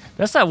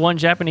 That's that one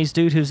Japanese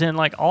dude who's in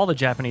like all the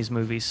Japanese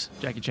movies.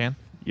 Jackie Chan.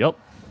 Yep.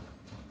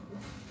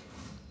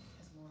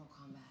 It's Mortal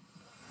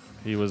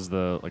Kombat. He was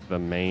the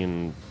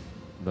main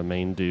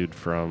dude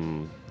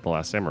from The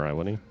Last Samurai,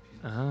 wasn't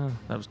he?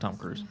 That was Tom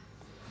Cruise.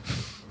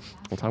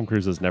 Well, Tom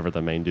Cruise is never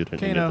the main dude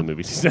in any Kano. of the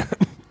movies he's in.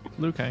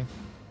 Liu Kang.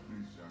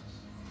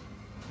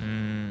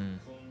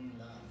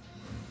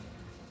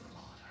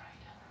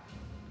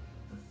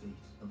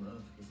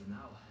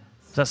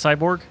 Is that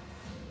Cyborg?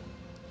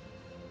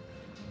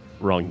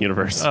 Wrong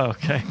universe. Oh,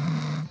 okay.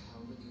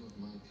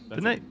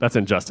 Didn't they? That's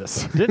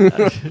Injustice. Didn't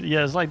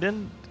yeah, it's like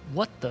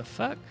what the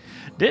fuck?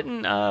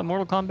 Didn't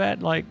Mortal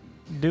Kombat like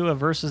do a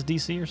versus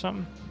DC or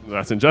something?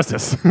 That's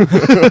Injustice. All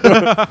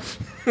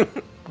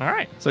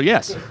right. So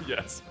yes,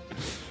 Yes.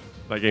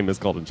 That game is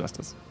called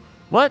Injustice.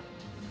 What?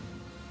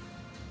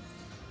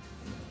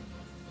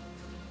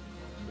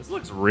 This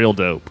looks real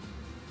dope.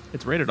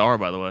 it's rated R,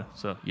 by the way.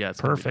 So yeah, it's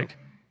gonna be Perfect.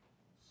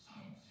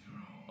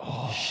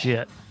 Oh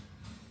shit.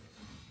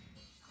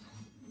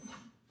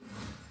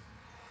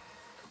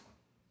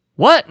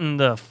 What in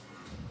the dope.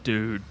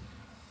 Dude.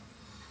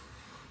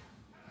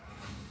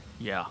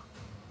 Yeah.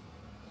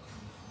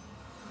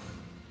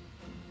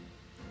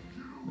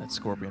 That's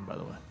Scorpion, by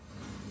the way.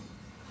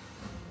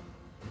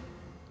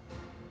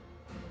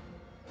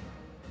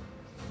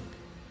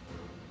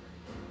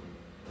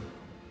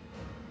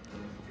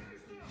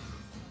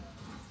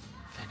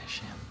 finish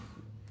him?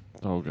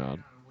 Oh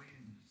god.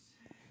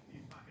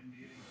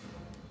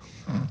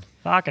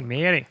 Fucking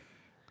beauty.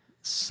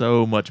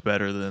 So much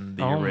better than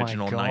the Oh my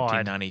original God.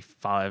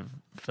 1995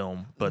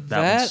 film, but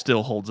that That- one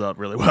still holds up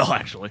really well,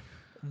 actually.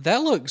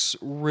 That looks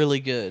really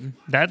good.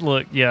 That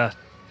look, yeah.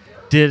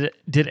 Did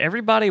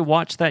everybody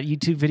watch that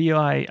YouTube video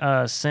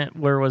I sent?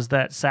 Where was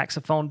that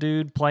saxophone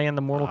dude playing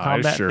the Mortal I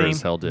Kombat sure theme?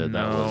 as hell did.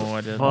 That No, was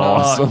I didn't. Fuck,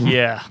 awesome.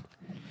 yeah.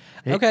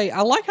 Okay,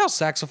 I like how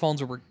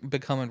saxophones are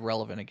becoming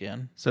relevant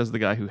again. Says the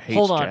guy who hates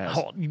Hold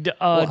on. jazz.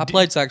 I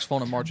played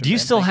saxophone in marching Do you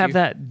band, still thank have you.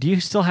 that? Do you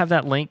still have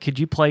that link? Could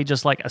you play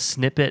just like a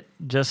snippet,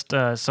 just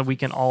so we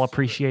can all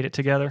appreciate it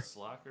together?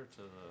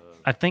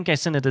 I think I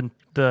sent it in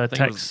the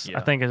think it was- text. yeah.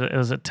 I think it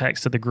was a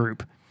text to the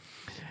group.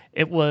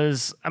 It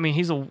was. I mean,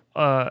 he's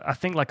I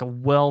think like a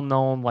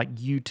well-known like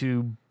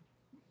YouTube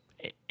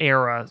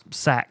era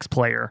sax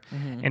player,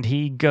 and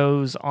he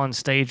goes on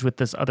stage with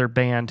this other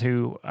band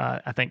who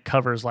I think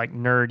covers like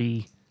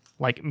nerdy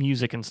like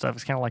music and stuff.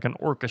 It's kind of like an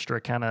orchestra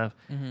kind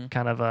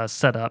of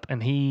setup,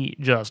 and he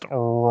just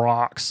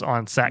rocks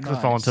on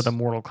saxophone to Nice. the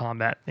Mortal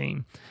Kombat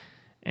theme,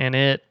 and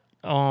it.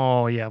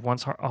 Oh yeah,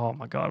 oh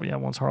my god, yeah.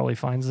 Once Harley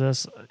finds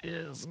this,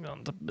 it's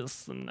going to be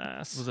so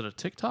nice. Was it a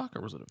TikTok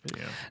or was it a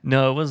video?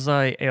 No, it was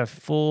a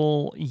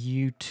full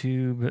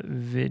YouTube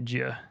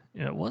video.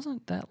 It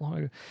wasn't that long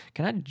ago.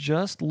 Can I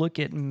just look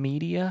at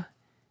media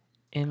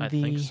in I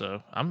the think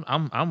so.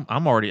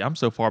 I'm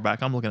so far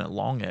back. I'm looking at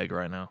Long Egg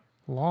right now.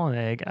 long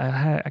egg?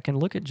 I can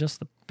look at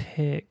just the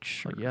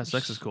picture. Like, yeah,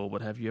 sex is cool,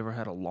 but have you ever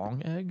had a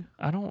long egg?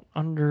 I don't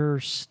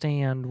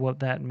understand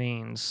what that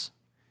means.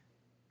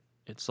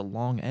 It's a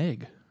long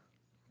egg.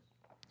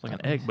 It's like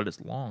an egg, but it's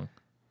long.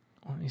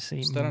 Let me see.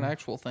 Is that an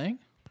actual thing?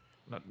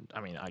 I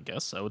mean, I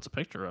guess so. It's a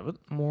picture of it.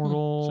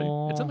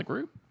 Mortal? See, it's in the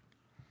group.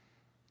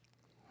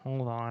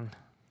 Hold on.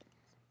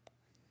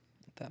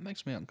 That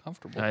makes me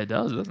uncomfortable. It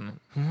does, doesn't it?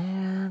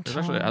 I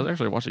was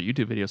actually watched a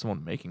YouTube video of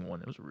someone making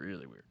one. It was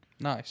really weird.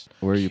 Nice.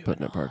 Where are you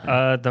putting it,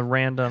 Parker? The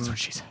random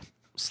She said.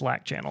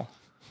 Slack channel.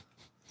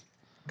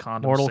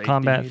 Condom Mortal safety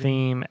Kombat meeting.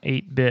 theme,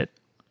 8-bit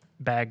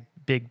bag,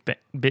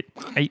 bit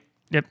 8.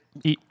 Yep.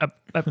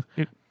 Yep.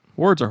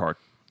 Words are hard.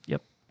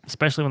 Yep.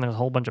 Especially when there's a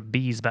whole bunch of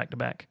bees back to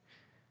back.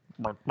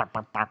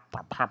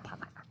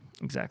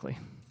 Exactly.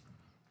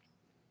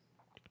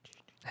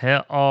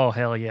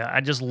 Hell yeah.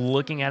 I just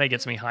looking at it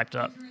gets me hyped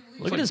up.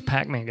 Look at his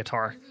Pac-Man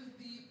guitar.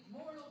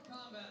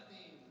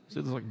 See,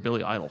 this is like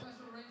Billy Idol.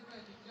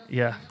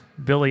 Yeah.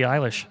 Billie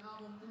Eilish.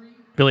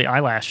 Billie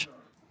Eyelash.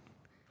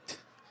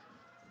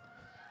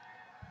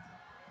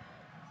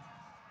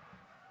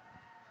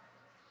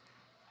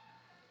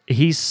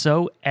 He's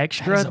so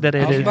extra that I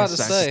it was is about to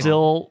say.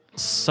 still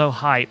so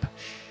hype.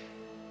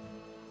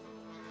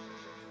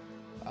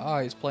 Oh,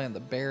 he's playing the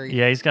Barry.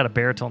 Yeah, he's got a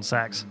baritone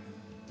sax.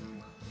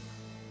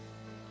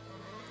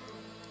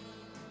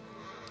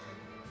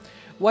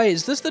 Wait,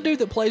 is this the dude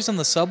that plays in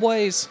the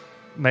subways?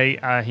 He may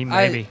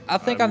be. I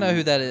think I know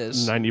who that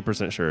is.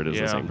 90% sure it is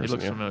the same he person.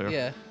 looks Yeah. familiar.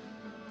 Yeah.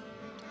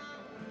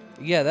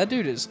 Yeah, that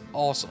dude is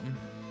awesome.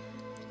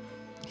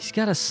 He's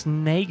got a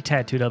snake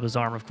tattooed up his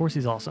arm. Of course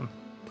he's awesome.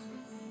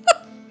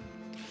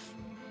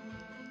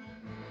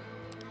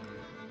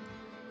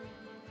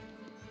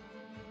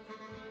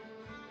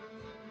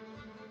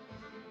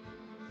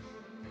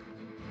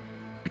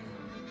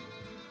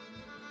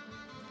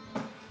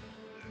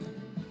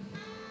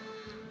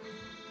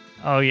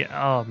 Oh yeah.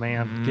 Oh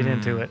man, get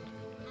into it.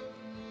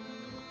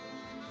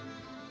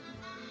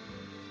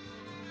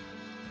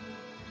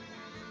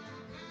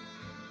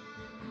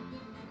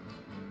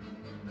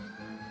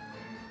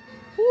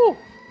 Woo!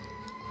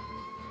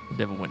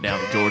 Devil went down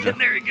to Georgia.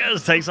 There he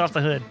goes. Takes off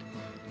the hood.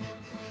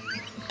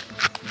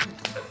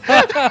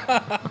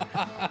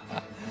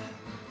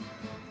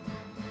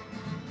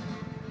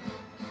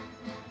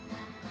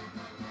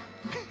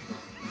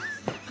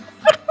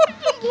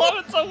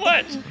 Love it so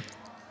much.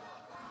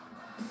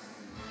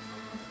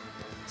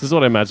 This is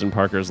what I imagine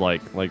Parker's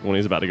like when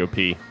he's about to go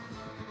pee.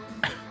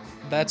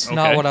 That's Okay.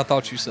 not what I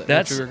thought you said.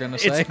 That's what you were gonna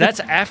say. That's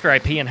after I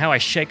pee and how I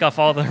shake off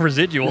all the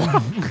residual.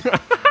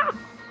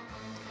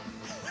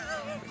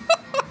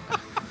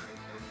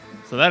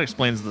 So that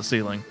explains the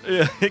ceiling.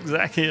 Yeah,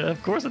 exactly. Yeah,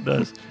 of course it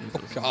does.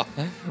 Oh God,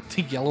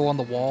 the yellow on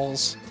the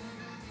walls.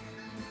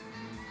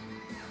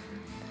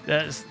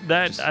 I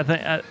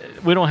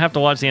think we don't have to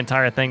watch the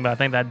entire thing, but I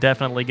think that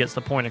definitely gets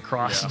the point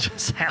across. Yeah.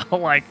 Just how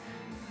like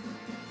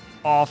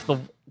off the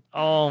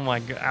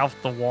off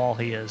the wall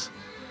he is.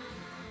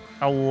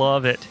 I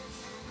love it.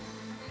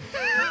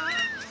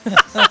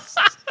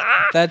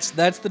 That's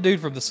the dude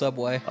from the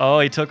subway. Oh,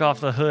 he took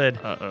off the hood.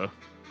 Uh-oh.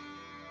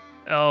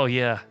 Oh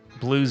yeah,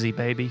 bluesy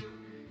baby.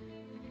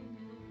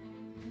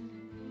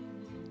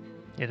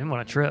 Yeah, didn't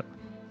want to trip.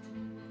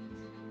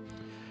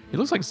 He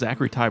looks like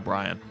Zachary Ty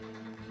Bryan.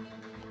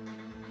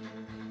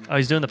 Oh,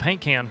 he's doing the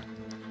paint can.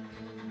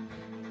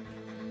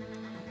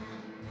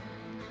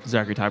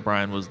 Zachary Ty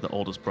Bryan was the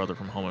oldest brother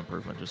from Home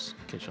Improvement, just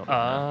in case y'all didn't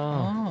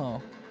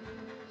know. Oh,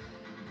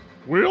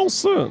 Oh,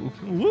 Wilson.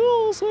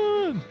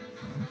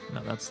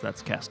 No,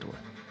 that's Castaway.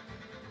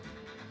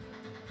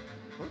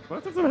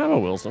 Both of them have a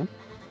Wilson.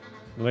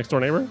 The next door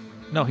neighbor?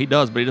 No, he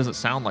does, but he doesn't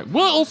sound like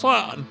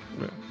Wilson.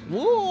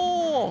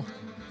 Whoa.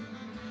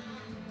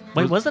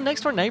 wait, was the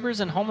next door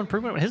neighbors in Home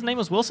Improvement? His name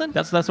was Wilson.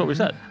 That's what we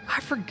said. I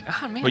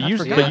forgot. Oh, man, But I you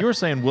forgot. were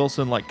saying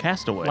Wilson like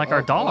Castaway. Like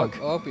our dog.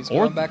 Oh, he's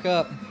Or- going back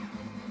up.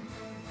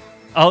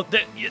 Oh,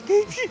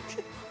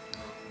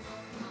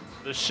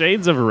 The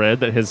shades of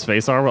red that his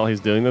face are while he's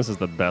doing this is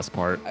the best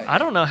part. I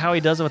don't know how he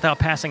does it without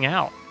passing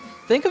out.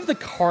 Think of the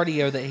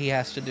cardio that he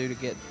has to do to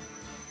get.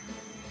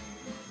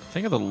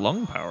 Think of the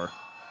lung power.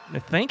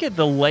 Think of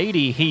the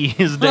lady he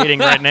is dating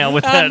right now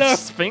with I that know.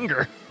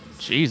 finger.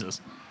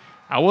 Jesus.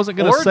 I wasn't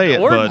going Or- to say it,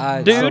 or- but I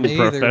Dude. don't Some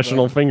either,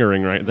 professional but-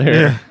 fingering right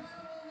there.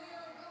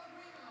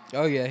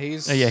 Oh yeah,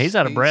 he's. Oh, yeah, he's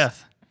out of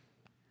breath.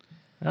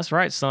 That's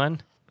right,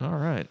 son. all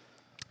right.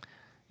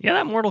 Yeah,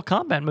 that Mortal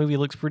Kombat movie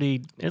looks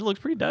pretty. It looks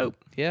pretty dope.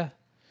 Yeah,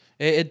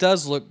 it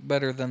does look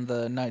better than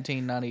the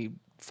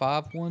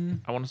 1995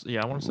 one. I want to say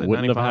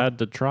Wouldn't 95. have had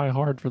to try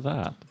hard for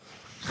that.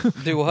 Do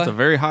It's a what?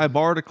 very high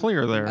bar to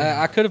clear there.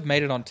 I could have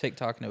made it on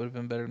TikTok and it would have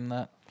been better than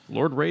that.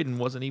 Lord Raiden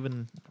wasn't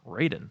even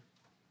Raiden.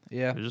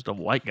 Yeah. He was just a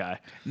white guy.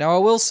 Now I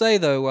will say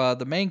though,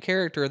 the main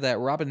character, that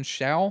Robin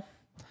Shao,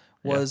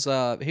 was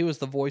he was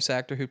the voice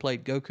actor who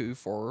played Goku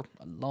for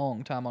a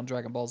long time on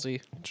Dragon Ball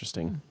Z.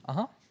 Interesting.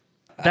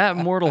 That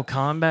Mortal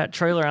Kombat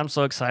trailer, I'm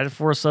so excited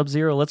for.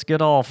 Sub-Zero. Let's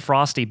get all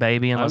frosty,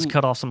 baby, and let's I'm-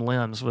 got off some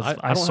limbs with I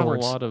ice don't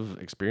swords. have a lot of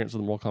experience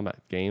with Mortal Kombat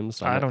games.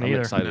 So I I'm don't either.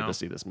 excited No. to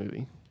see this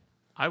movie.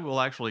 I will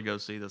actually go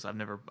see this.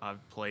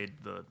 I've played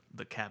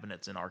the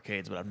cabinets in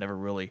arcades, but I've never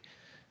really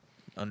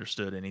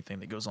understood anything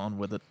that goes on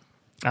with it.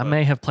 I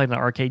may have played an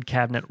arcade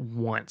cabinet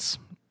once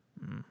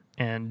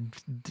and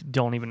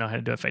don't even know how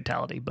to do a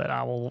fatality, but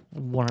I will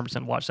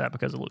 100% watch that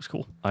because it looks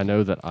cool. I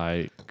know that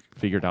I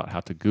figured out how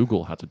to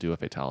Google how to do a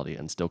fatality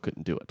and still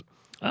couldn't do it.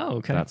 Oh,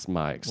 okay. That's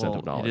my extent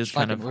of Well, knowledge. it is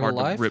Like kind in of real hard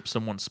life? to rip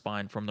someone's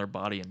spine from their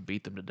body and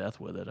beat them to death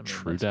with it. I mean,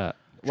 True that's-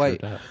 that.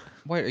 Wait.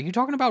 Wait, are you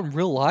talking about in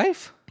real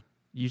life?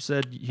 You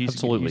said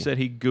Absolutely. You said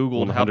he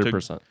Googled how to.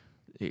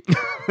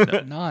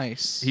 100%.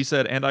 Nice. He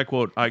said, and I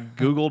quote, "I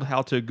Googled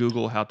how to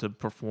Google how to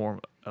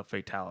perform a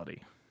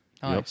fatality."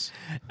 Nice.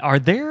 Are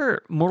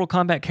there Mortal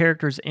Kombat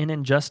characters in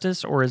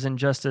Injustice, or is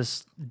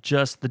Injustice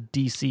just the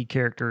DC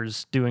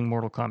characters doing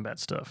Mortal Kombat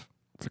stuff?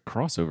 It's a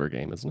crossover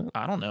game, isn't it?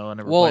 I don't know. I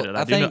never Well, played it.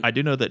 I I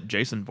do know that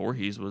Jason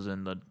Voorhees was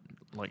in the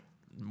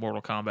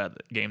Mortal Kombat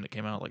game that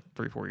came out like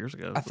 3-4 years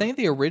ago. I think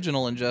the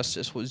original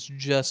Injustice was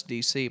just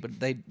DC, but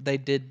they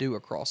did do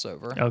a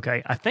crossover.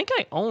 Okay, I think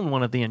I own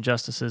one of the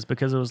Injustices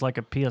because it was like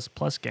a PS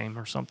Plus game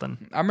or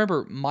something. I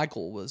remember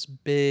Michael was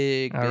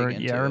big into I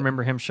it.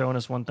 remember him showing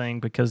us one thing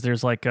because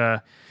there's like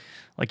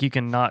you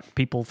can knock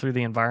people through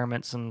the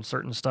environments and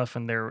certain stuff,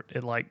 and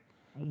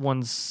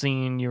one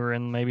scene you were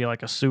in maybe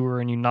like a sewer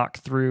and you knock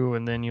through,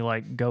 and then you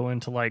like go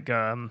into like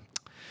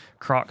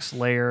Croc's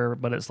lair,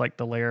 but it's like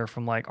the lair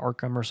from like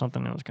Arkham or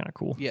something. It was kind of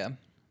cool. Yeah.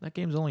 that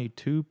game's only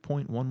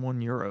 2.11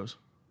 euros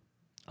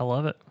I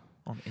love it.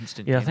 on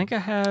instant. Yeah, I Gaming. think I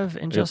have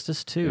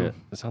Injustice 2. Yeah,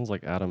 it sounds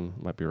like Adam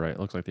might be right. It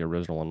looks like the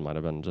original one might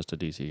have been just a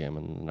DC game,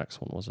 and the next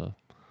one was a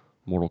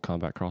Mortal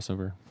Kombat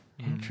crossover.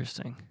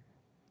 Interesting.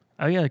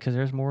 Oh yeah, because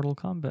there's Mortal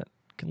Kombat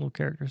little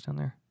characters down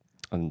there.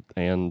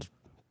 And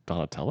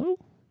Donatello?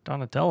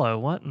 Donatello,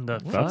 what in the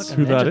That's fuck?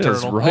 who A that Ninja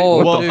is, Turtle. right?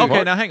 Oh, Well, dude.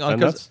 okay, now hang on,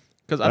 And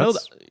because I know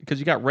that's- because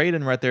you got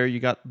Raiden right there. You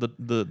got the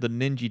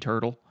Ninja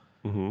Turtle.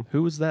 Mm-hmm.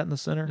 Who was that in the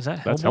center? Is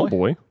that That's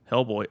Hellboy?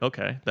 Hellboy. Hellboy.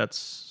 Okay,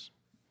 that's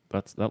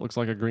That looks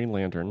like a Green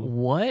Lantern.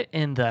 What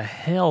in the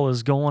hell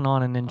is going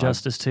on in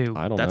Injustice 2?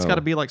 I don't know. That's got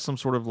to be like some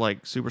sort of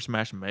like Super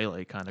Smash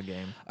Melee kind of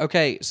game.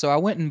 Okay, so I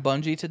went in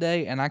Bungie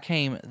today, and I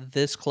came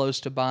this close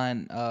to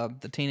buying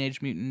the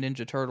Teenage Mutant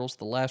Ninja Turtles: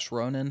 The Last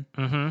Ronin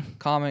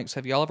comics.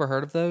 Have y'all ever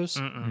heard of those?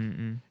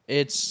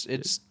 It's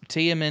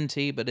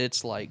TMNT, but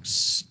it's like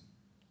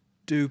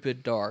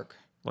stupid dark.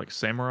 Like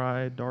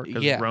Samurai Dark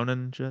as Yeah.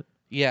 Ronin shit.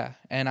 Yeah,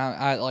 and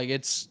I like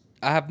it's.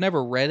 I have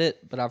never read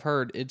it, but I've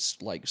heard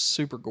it's like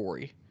super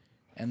gory,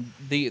 and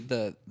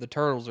the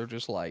turtles are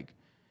just like.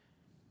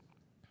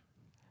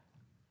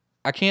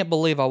 I can't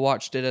believe I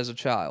watched it as a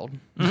child.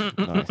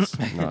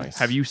 Nice.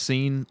 Have you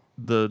seen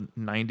the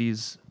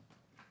 90s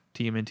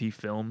TMNT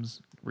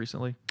films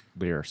recently?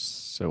 They are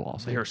so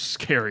awesome. They are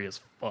scary as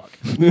fuck.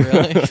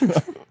 Really?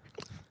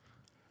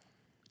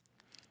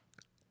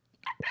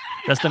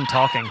 That's them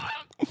talking,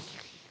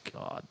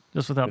 God.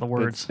 just without the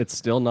words. It's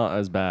still not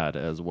as bad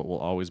as what will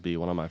always be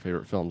one of my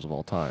favorite films of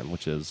all time,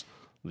 which is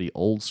the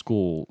old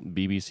school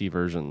BBC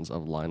versions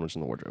of Lion, Witch,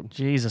 and the Wardrobe.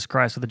 Jesus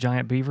Christ, with a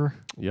giant beaver.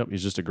 Yep,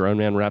 he's just a grown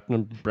man wrapped in a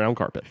brown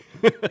carpet.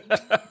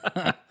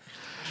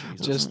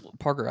 Just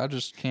Parker, I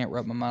just can't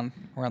wrap my mind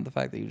around the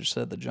fact that you just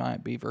said the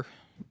giant beaver.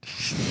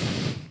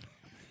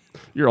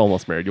 You're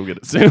almost married. You'll get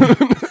it soon.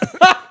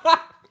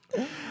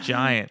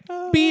 Giant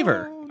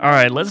beaver. All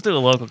right, let's do a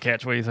local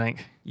catch. What do you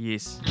think?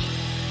 Yes.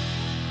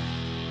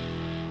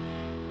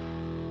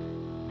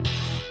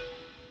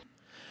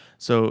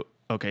 So,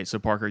 okay, so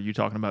Parker, you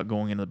talking about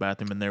going into the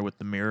bathroom in there with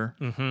the mirror?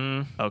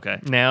 Mm-hmm. Okay.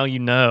 Now you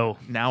know.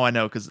 Now I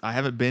know because I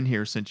haven't been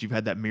here since you've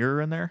had that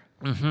mirror in there.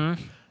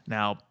 Mm-hmm.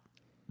 Now,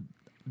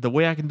 the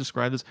way I can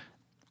describe this,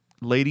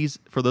 ladies,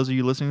 for those of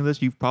you listening to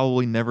this, you've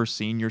probably never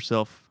seen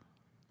yourself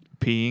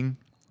peeing.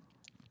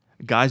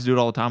 Guys do it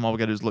all the time. All we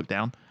got to do is look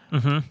down.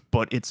 Mm-hmm.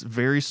 But it's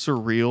very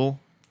surreal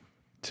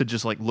to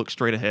just like look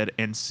straight ahead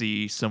and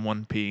see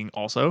someone peeing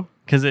also.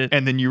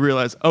 And then you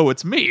realize, oh,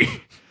 it's me.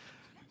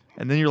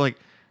 And then you're like,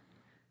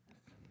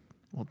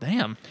 well,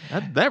 damn,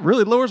 that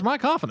really lowers my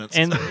confidence.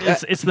 And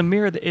it's the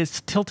mirror that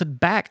is tilted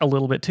back a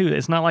little bit too.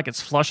 It's not like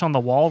it's flush on the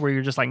wall where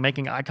you're just like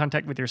making eye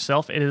contact with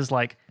yourself. It is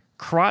like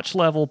crotch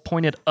level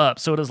pointed up.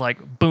 So it is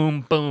like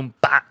boom, boom,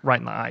 bah, right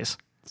in the eyes.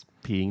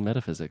 Peeing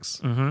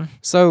metaphysics.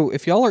 So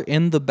if y'all are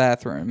in the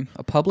bathroom,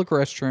 a public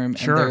restroom,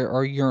 Sure. and there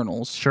are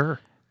urinals, Sure.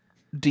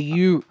 do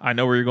you... I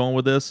know where you're going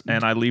with this,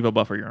 and I leave a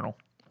buffer urinal.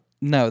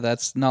 No,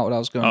 that's not what I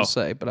was going Oh. to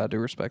say, but I do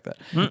respect that.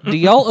 Do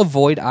y'all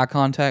avoid eye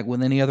contact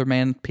with any other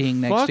man peeing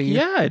next Fuck to you?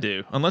 yeah, I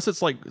do. Unless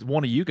it's like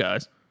one of you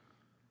guys.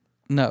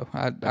 No,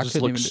 I Just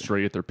couldn't look even do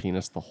straight at their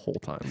penis the whole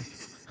time.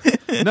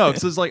 No,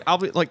 because it's like I'll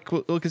be like,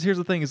 because here's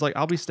the thing: is like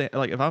I'll be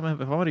like if I'm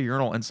at a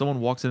urinal and someone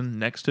walks in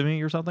next to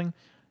me or something,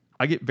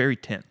 I get very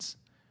tense,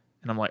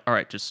 and I'm like, all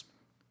right, just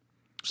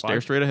stare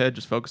Fine. straight ahead,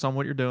 just focus on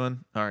what you're doing.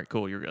 All right,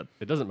 cool, you're good.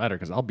 It doesn't matter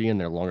because I'll be in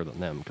there longer than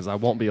them because I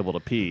won't be able to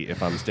pee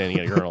if I'm standing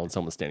at a urinal and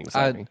someone's standing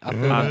beside me. I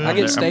feel that. I I'm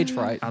get there. stage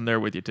fright. I'm there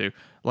with you too.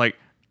 Like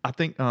I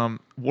think one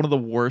of the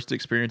worst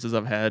experiences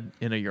I've had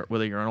in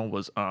with a urinal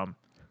was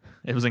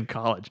it was in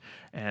college,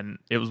 and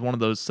it was one of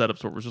those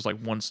setups where it was just like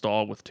one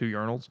stall with two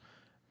urinals,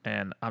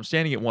 and I'm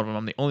standing at one of them.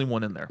 I'm the only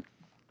one in there.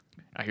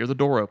 I hear the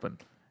door open.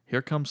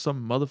 Here comes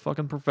some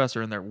motherfucking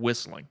professor in there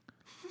whistling.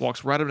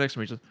 Walks right up next to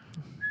me, just,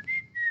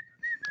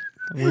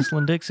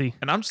 Whistling Dixie.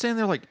 and I'm standing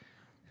there like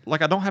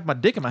I don't have my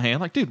dick in my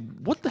hand. Like,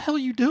 dude, what the hell are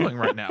you doing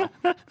right now?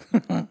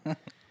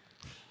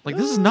 Like,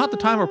 this is not the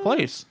time or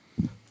place.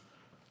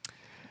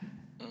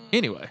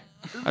 Anyway,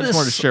 I just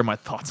wanted to share my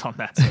thoughts on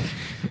that.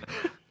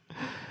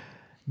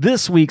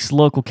 This week's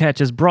local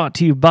catch is brought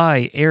to you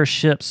by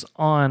Airships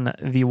on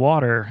the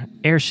Water.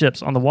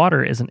 Airships on the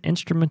Water is an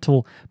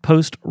instrumental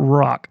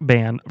post-rock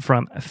band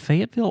from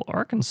Fayetteville,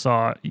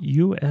 Arkansas,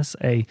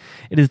 USA.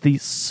 It is the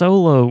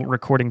solo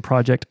recording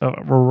project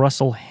of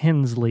Russell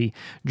Hensley,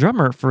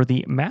 drummer for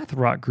the math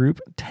rock group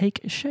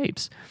Take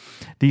Shapes.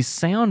 The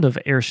sound of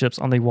Airships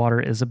on the Water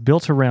is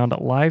built around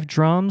live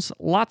drums,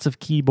 lots of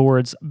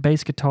keyboards,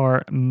 bass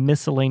guitar,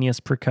 miscellaneous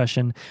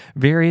percussion,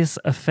 various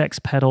effects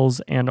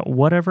pedals, and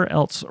whatever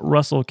else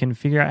Russell can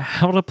figure out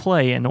how to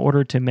play in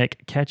order to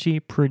make catchy,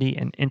 pretty,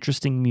 and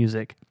interesting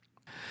music.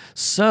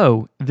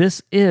 So,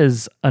 this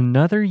is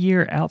Another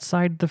Year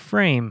Outside the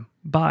Frame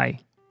by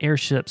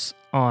Airships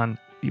on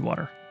the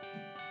Water.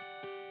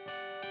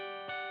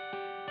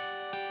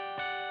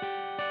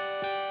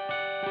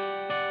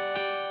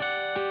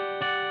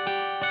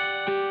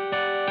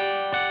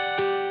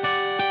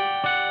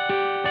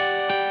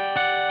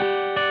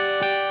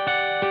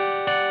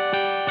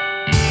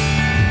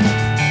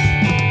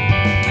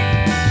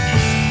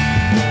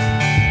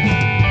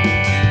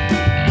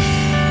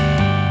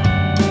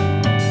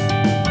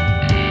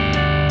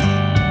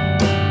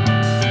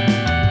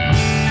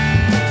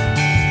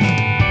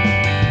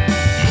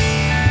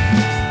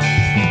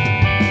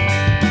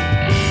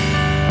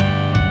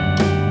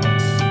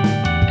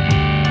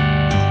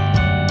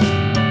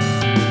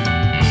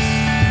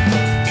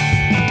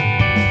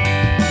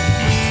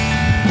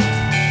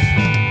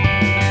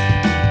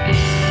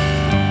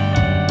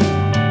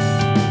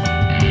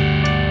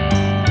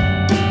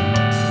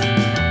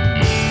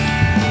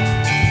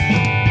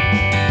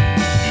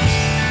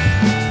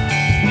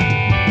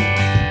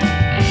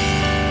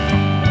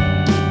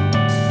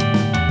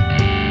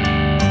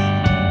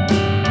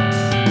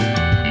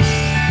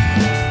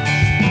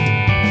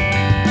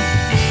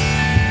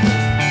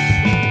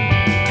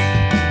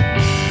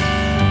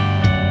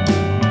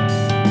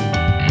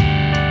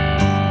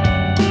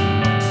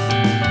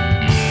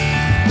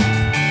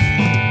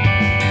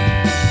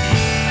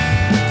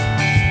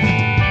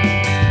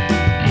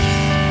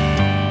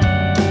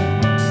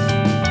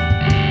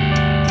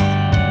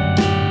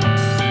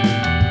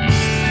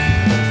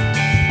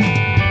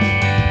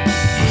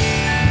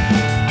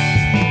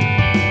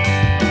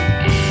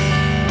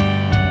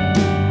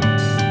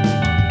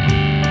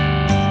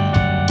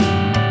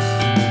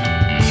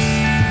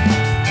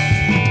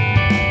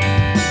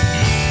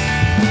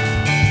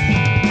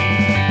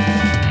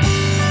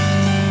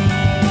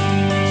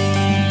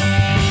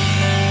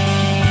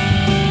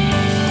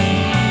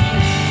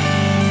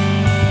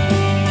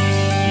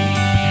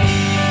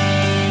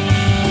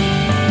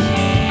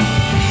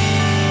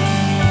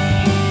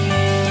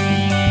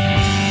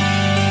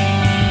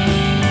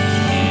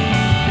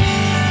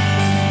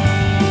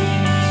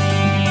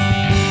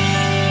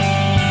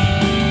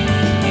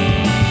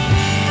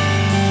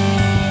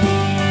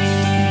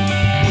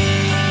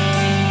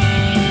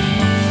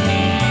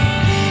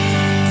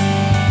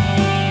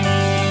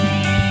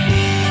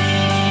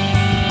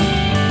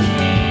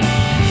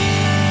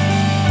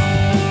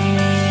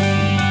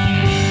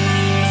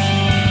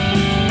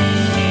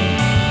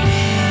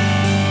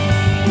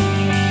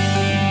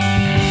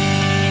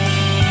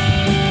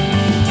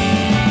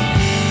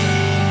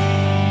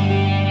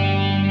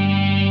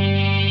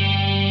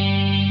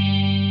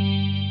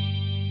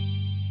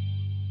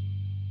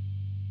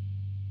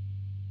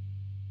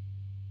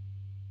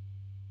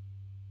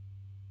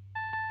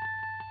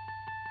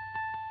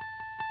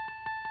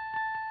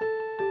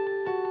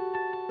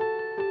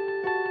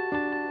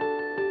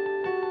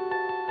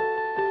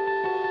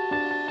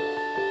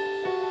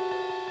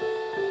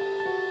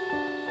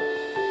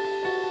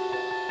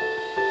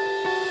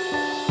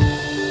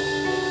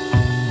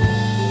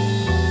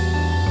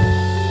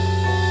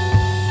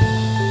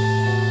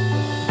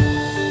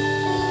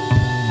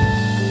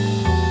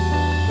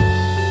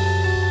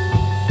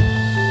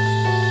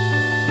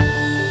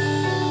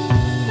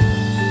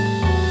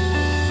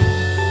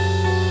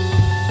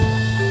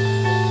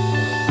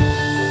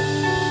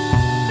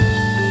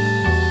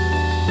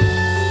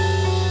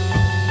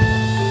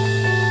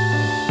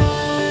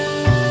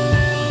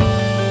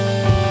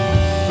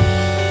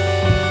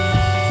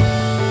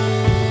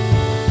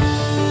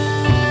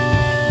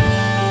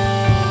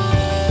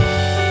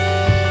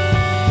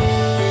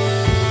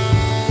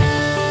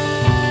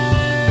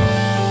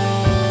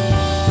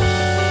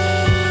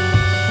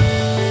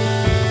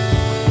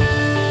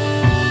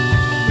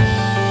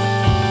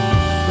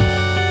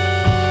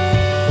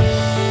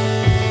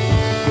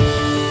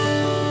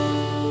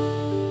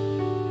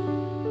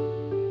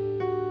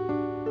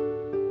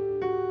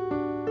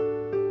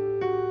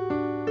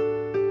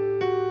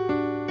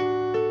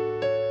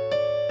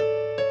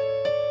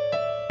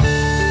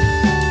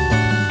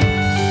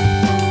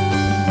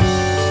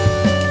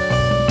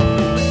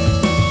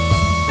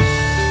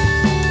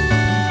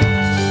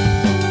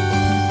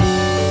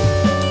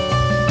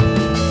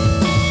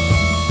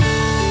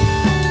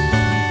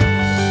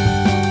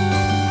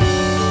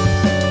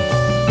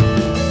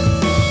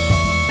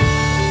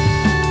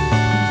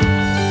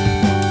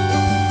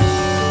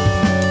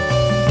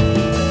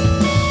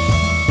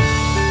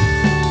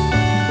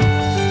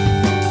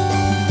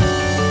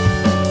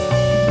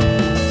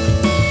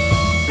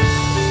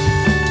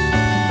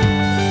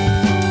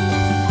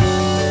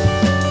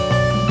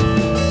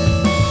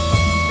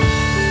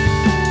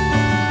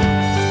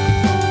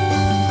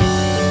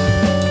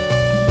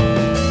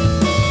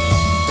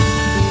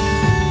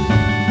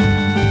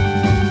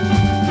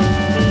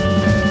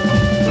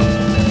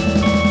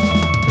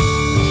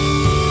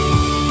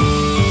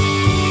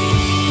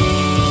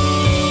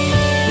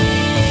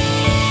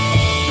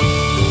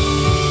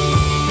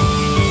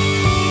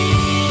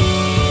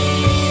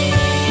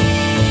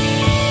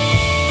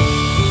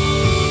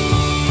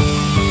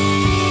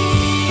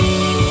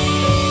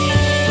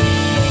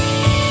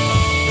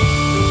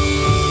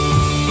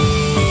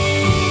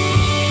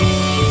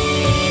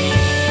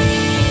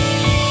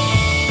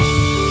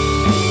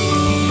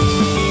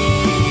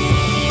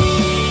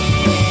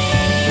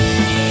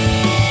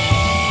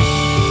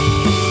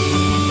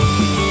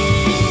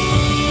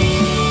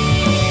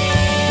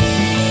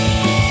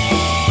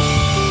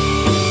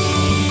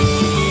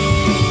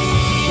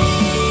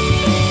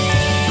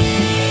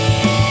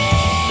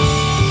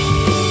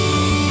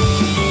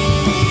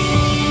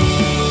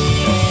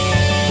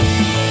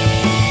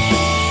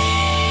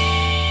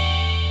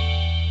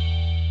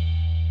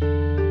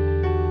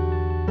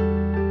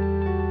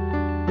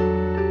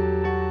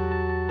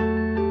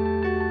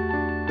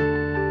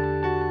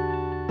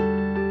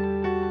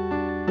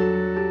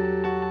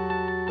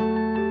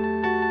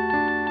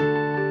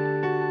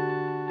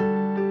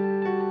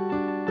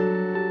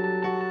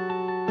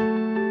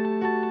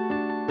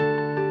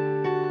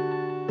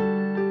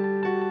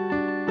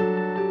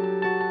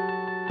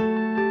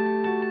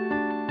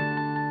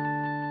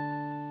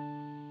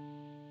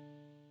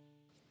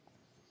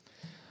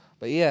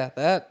 But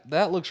yeah,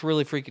 that looks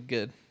really freaking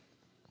good.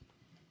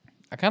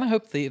 I kind of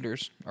hope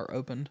theaters are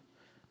opened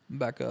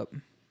back up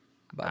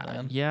by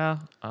then. Yeah,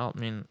 I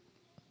mean,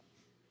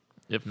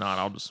 if not,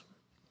 I'll just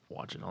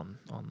watch it on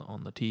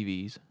the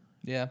TVs.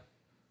 Yeah.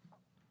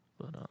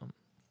 But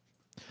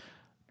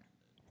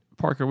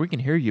Parker, we can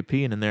hear you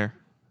peeing in there.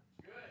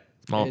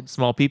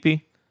 Small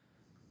pee-pee.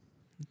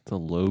 It's a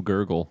low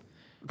gurgle.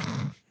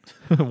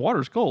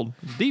 Water's cold.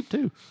 It's deep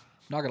too.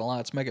 Not gonna lie,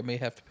 it's making me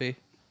have to pee.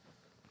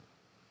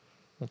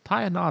 Well,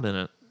 tie a knot in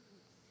it.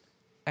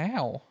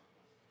 Ow.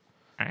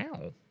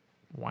 Ow!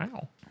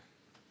 Wow.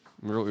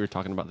 Remember what we were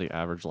talking about, the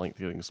average length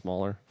getting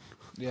smaller?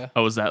 Yeah.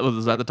 Oh, was that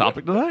the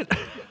topic tonight?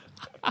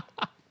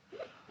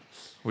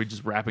 We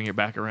just wrapping it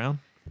back around.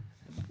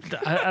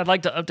 I'd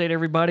like to update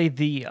everybody.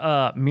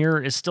 The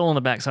mirror is still on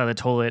the backside of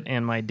the toilet,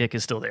 and my dick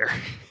is still there.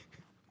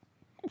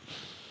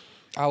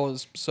 I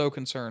was so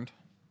concerned.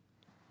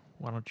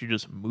 Why don't you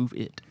just move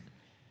it?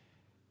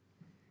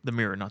 The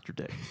mirror, not your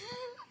dick.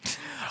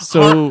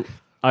 So,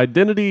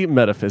 identity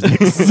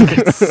metaphysics.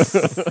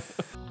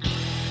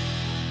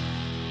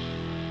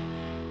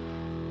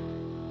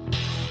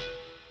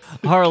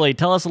 Harley,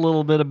 tell us a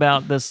little bit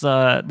about this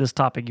this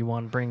topic you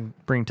want to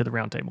bring to the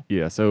round table.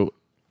 Yeah, so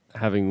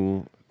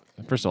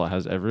first of all,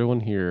 has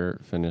everyone here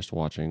finished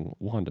watching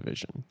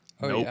WandaVision?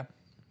 Oh Nope. yeah.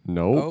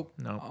 No. Oh.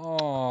 No.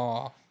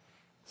 Oh.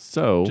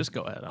 So, Just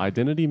go ahead.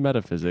 identity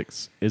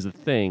metaphysics is a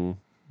thing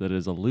that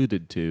is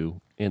alluded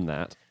to in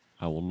that.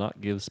 I will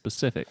not give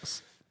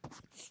specifics.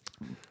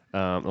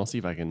 I'll see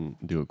if I can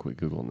do a quick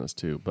Google on this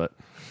too. But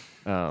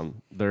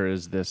there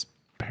is this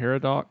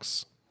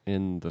paradox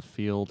in the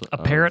field A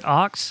of parrot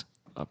ox?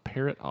 a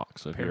parrot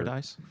ox. So if you're-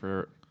 Paradise?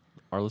 for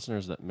our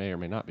listeners that may or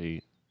may not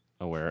be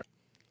aware.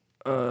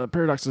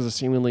 Paradox is a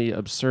seemingly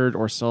absurd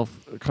or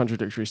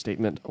self-contradictory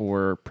statement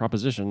or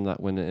proposition that,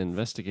 when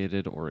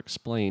investigated or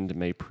explained,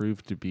 may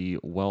prove to be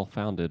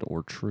well-founded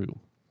or true.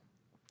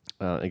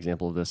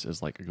 Example of this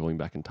is like going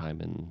back in time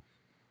and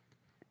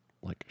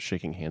like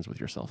shaking hands with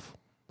yourself.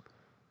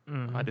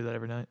 I do that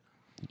every night.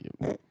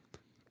 You-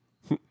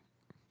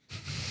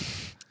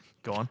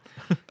 Go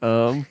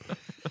on.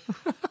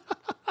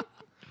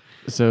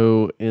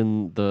 So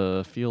in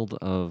the field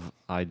of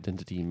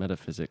identity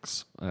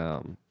metaphysics,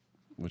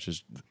 which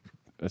is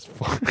as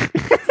far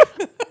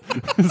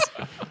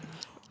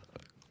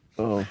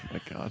oh my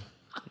god,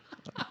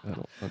 I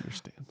don't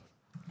understand.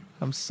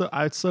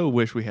 I so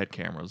wish we had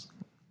cameras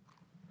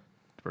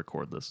to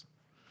record this.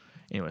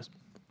 Anyways,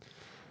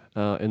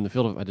 In the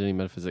field of identity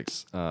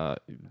metaphysics,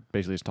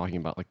 basically it's talking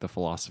about like the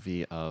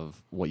philosophy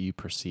of what you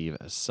perceive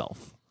as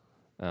self.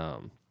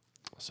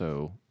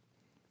 So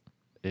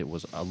it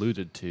was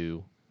alluded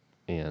to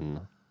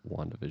in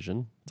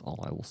WandaVision. That's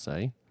all I will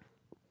say.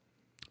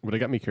 But it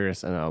got me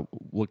curious, and I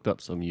looked up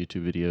some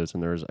YouTube videos,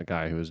 and there was a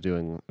guy who was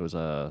doing, it was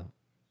a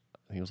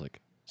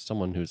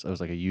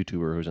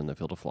YouTuber who was in the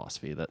field of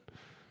philosophy that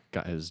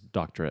got his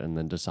doctorate and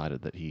then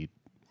decided that he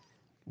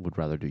would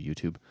rather do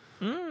YouTube.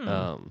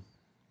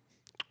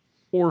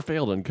 Or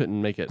failed and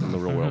couldn't make it in the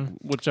real world,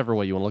 whichever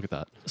way you want to look at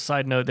that.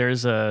 Side note,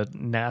 there's a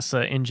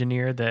NASA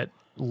engineer that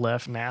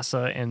left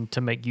NASA and to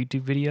make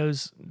YouTube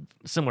videos.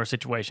 Similar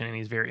situation, and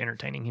he's very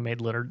entertaining. He made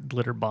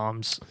glitter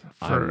bombs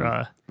for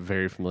I'm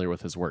very familiar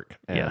with his work,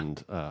 Yeah.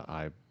 and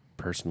I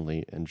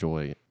personally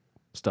enjoy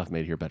stuff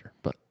made here better.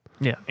 But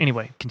yeah.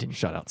 Anyway, continue.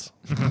 shout outs.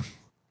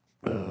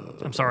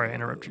 I'm sorry I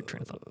interrupted your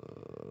train of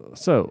thought.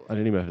 So,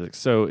 identity metaphysics.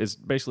 So, it's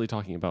basically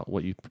talking about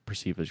what you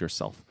perceive as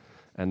yourself.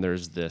 And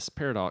there's this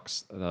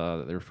paradox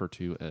that they refer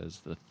to as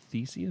the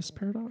Theseus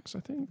paradox, I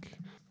think.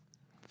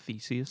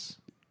 Theseus.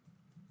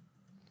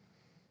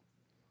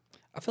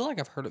 I feel like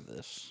I've heard of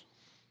this.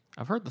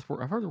 I've heard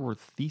the word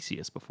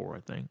Theseus before. I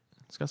think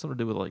it's got something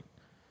to do with like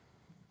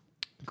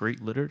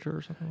Greek literature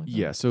or something like that.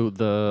 Yeah, so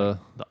the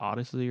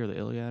Odyssey or the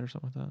Iliad or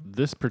something like that.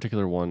 this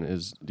particular one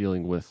is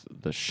dealing with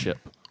the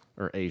ship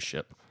or a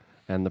ship.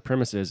 And the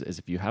premise is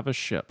if you have a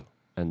ship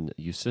and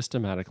you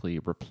systematically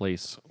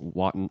replace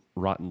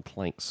rotten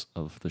planks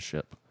of the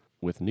ship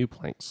with new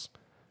planks,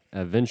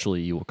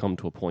 eventually you will come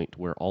to a point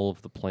where all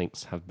of the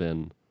planks have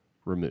been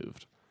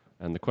removed.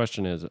 And the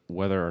question is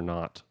whether or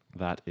not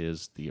that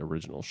is the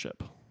original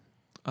ship.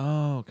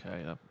 Oh,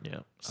 okay. Yeah.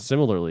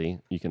 Similarly,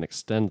 you can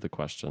extend the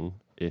question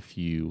if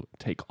you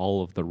take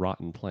all of the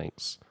rotten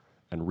planks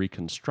and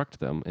reconstruct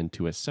them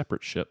into a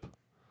separate ship,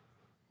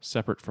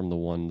 separate from the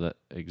one that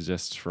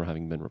exists from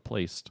having been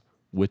replaced.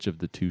 Which of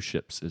the two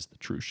ships is the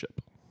true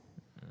ship?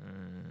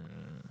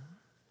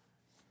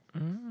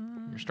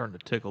 You're starting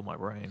to tickle my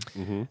brain.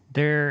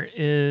 There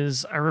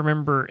is, I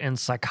remember in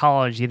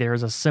psychology,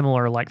 there's a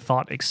similar like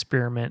thought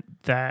experiment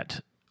that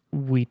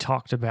we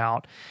talked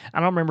about. I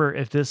don't remember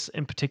if this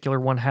in particular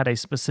one had a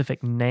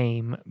specific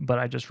name, but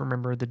I just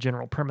remember the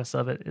general premise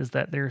of it is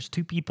that there's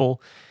two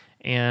people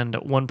and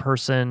one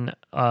person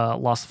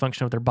lost the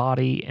function of their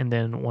body and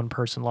then one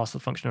person lost the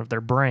function of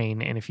their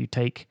brain. And if you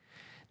take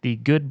the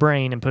good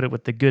brain and put it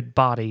with the good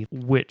body,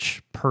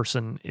 which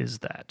person is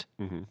that?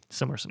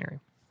 Similar scenario.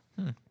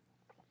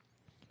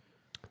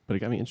 But it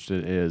got me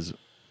interested is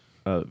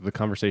The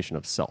conversation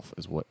of self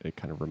is what it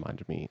kind of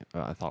reminded me.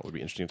 I thought would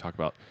be interesting to talk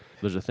about.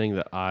 There's a thing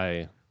that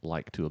I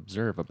like to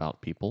observe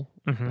about people,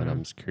 and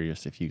I'm just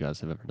curious if you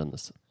guys have ever done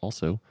this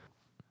also.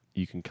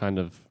 You can kind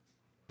of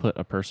put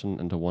a person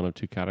into one of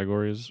two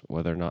categories,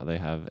 whether or not they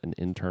have an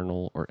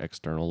internal or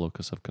external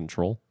locus of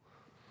control.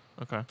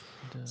 Okay.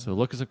 So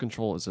locus of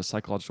control is a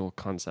psychological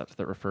concept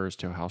that refers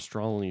to how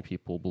strongly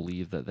people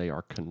believe that they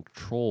are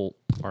control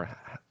or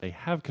they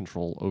have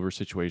control over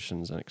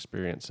situations and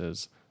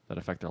experiences that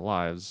affect their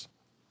lives.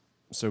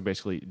 So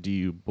basically, do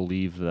you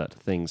believe that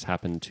things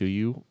happen to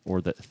you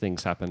or that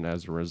things happen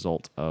as a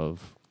result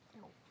of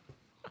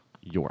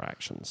your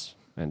actions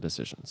and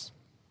decisions?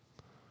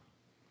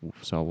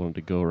 So I wanted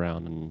to go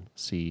around and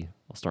see.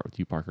 I'll start with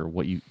you, Parker.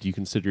 Do you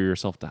consider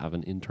yourself to have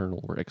an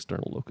internal or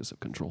external locus of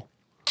control?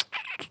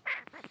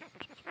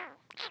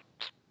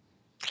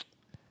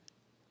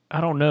 I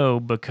don't know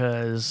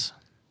because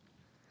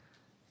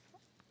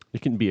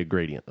It can be a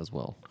gradient as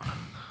well,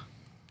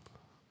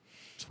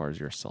 as far as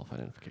your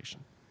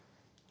self-identification.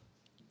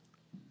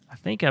 I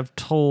think I've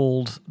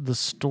told the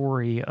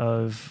story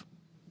of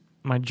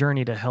my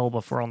journey to hell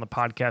before on the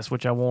podcast,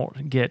 which I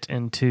won't get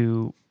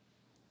into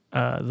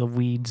the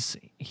weeds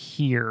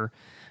here,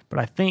 but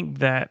I think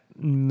that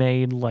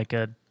made like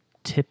a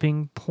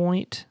tipping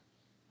point.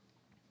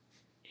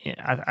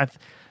 I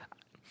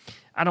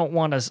don't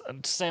want to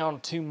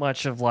sound too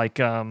much of like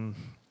a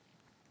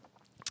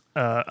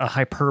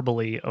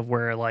hyperbole of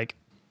where like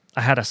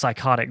I had a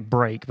psychotic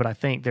break, but I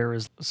think there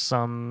was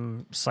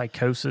some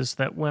psychosis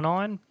that went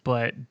on,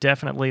 but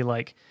definitely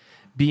like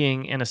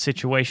being in a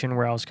situation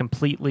where I was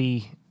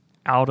completely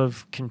out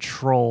of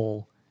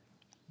control,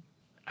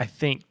 I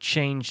think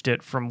changed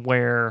it from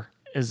where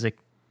as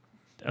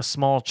a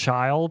small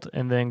child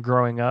and then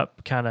growing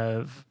up kind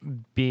of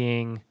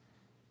being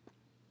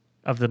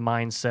of the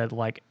mindset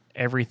like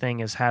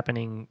everything is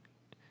happening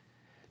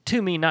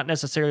to me, not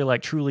necessarily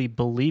like truly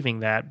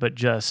believing that, but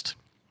just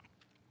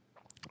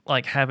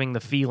like having the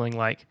feeling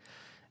like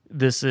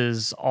this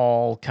is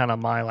all kind of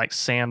my like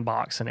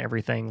sandbox and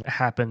everything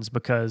happens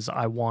because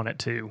I want it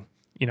to,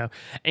 you know.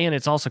 And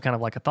it's also kind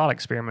of like a thought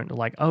experiment,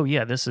 like, oh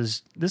yeah, this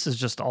is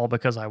just all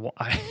because I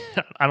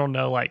don't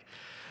know like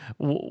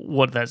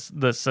what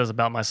that says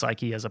about my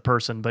psyche as a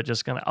person, but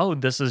just kind of, oh,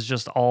 this is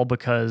just all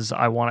because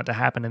I want it to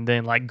happen, and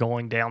then like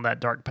going down that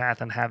dark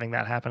path and having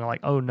that happen,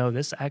 like, oh no,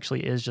 this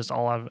actually is just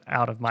all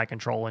out of my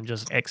control, and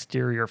just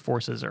exterior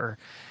forces are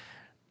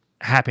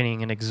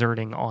happening and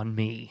exerting on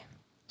me.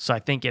 So I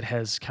think it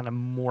has kind of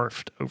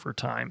morphed over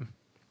time,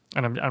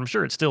 and I'm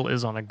sure it still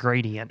is on a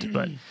gradient,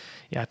 but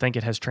yeah, I think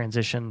it has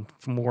transitioned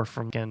more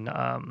from an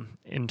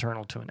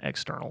internal to an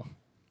external.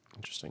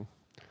 Interesting.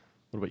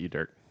 What about you,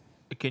 Dirk?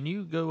 Can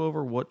you go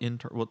over what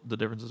the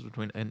differences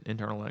between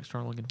internal and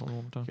external again one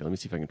more time? Okay, let me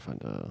see if I can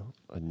find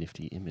a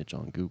nifty image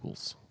on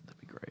Google's. That'd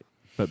be great.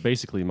 But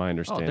basically, my Oh,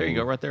 understanding. there you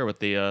go, right there with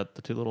the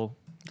two little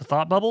The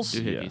thought bubbles?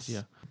 doohickeys. Yes.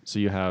 Yeah. So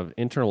you have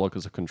internal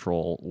locus of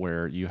control,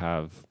 where you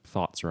have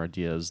thoughts or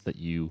ideas that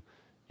you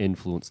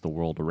influence the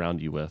world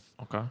around you with.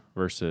 Okay.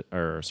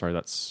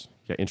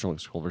 Internal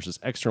locus of control versus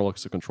external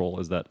locus of control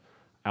is that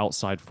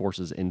outside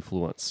forces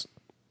influence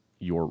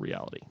your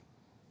reality.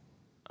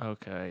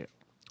 Okay.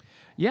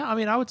 Yeah, I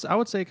mean, I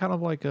would say kind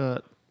of like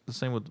the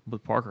same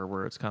with Parker,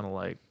 where it's kind of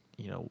like,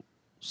 you know,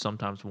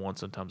 sometimes one,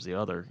 sometimes the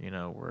other. You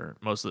know, where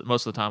most of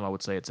the time I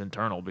would say it's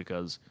internal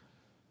because,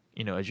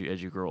 you know, as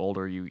you grow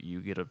older,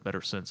 you get a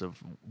better sense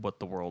of what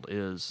the world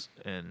is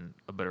and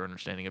a better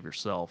understanding of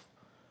yourself,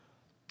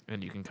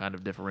 and you can kind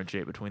of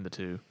differentiate between the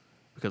two.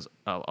 Because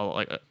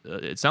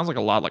it sounds like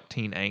a lot like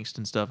teen angst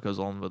and stuff goes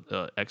on with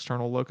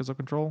external locus of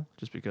control,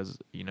 just because,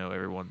 you know,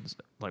 everyone's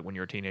like, when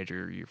you're a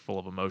teenager, you're full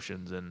of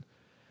emotions and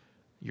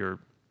you're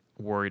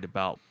worried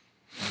about,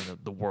 you know,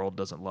 the world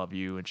doesn't love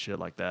you and shit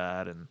like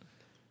that. And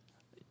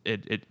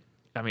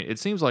it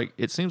seems like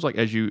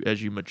as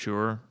you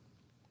mature,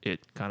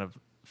 it kind of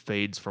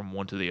fades from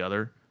one to the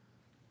other.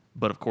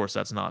 But of course,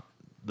 that's not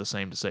the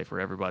same to say for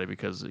everybody,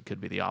 because it could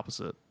be the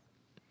opposite.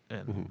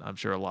 And I'm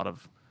sure a lot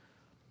of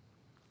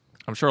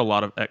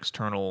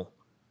external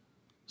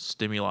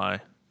stimuli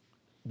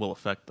will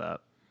affect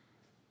that.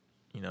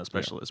 You know,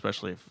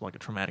 especially if like a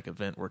traumatic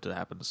event were to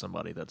happen to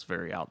somebody that's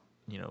very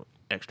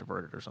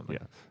extroverted or something.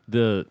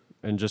 Yeah.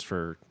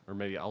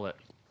 Maybe I'll let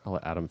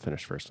Adam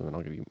finish first, and then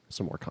I'll give you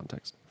some more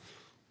context.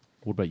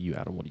 What about you,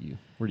 Adam?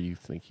 Where do you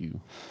think you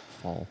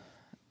fall?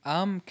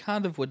 I'm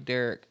kind of with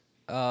Derek.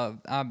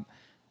 I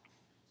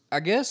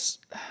guess,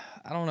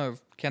 I don't know.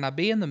 Can I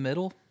be in the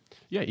middle?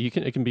 Yeah, you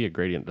can. It can be a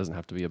gradient. It doesn't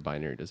have to be a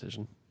binary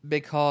decision.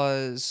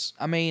 Because,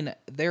 I mean,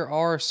 there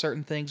are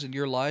certain things in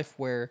your life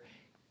where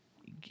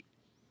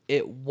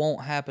it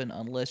won't happen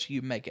unless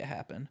you make it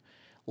happen.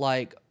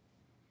 Like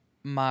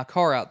my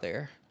car out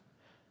there,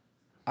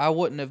 I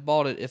wouldn't have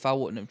bought it if I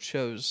wouldn't have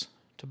chose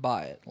to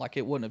buy it. Like,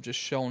 it wouldn't have just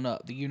shown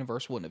up. The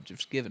universe wouldn't have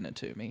just given it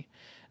to me.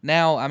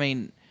 Now, I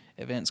mean,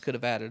 events could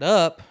have added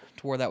up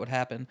to where that would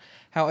happen.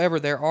 However,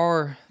 there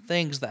are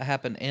things that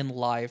happen in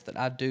life that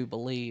I do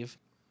believe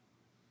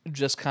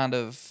just kind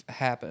of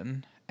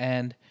happen.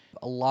 And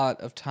a lot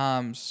of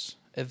times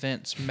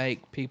events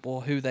make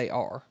people who they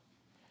are,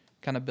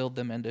 kind of build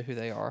them into who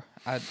they are.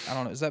 I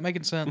don't know. Is that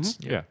making sense?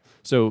 Yeah.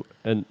 So,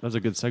 and that's a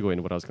good segue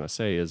into what I was going to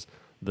say is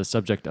the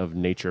subject of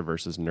nature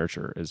versus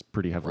nurture is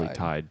pretty heavily Right.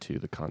 tied to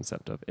the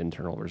concept of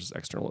internal versus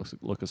external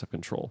locus of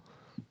control.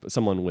 But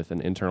someone with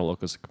an internal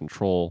locus of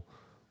control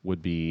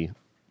would be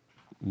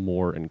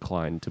more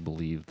inclined to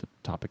believe the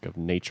topic of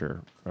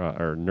nature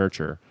or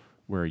nurture,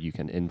 where you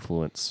can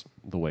influence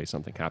the way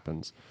something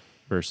happens,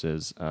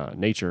 versus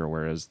nature,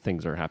 whereas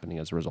things are happening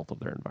as a result of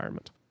their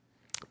environment.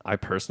 I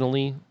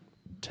personally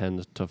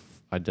tend to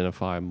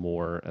identify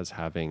more as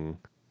having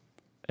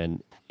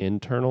an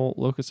internal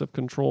locus of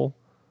control.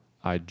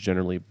 I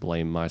generally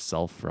blame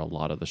myself for a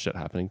lot of the shit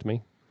happening to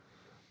me.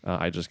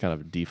 I just kind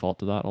of default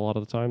to that a lot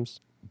of the times.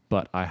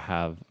 But I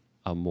have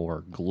a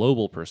more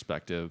global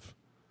perspective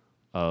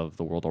of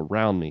the world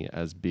around me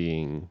as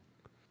being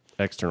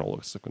external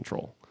locus of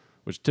control,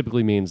 which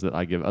typically means that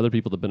I give other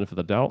people the benefit of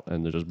the doubt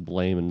and they're just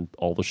blaming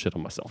all the shit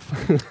on myself.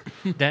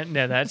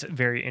 That's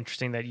very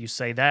interesting that you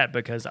say that,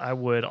 because I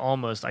would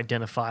almost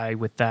identify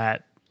with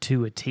that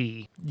to a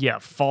T. Yeah,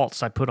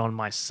 faults I put on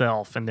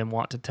myself and then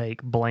want to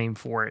take blame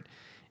for it,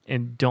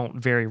 and don't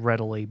very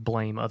readily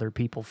blame other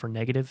people for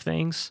negative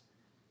things.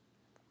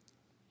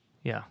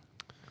 Yeah.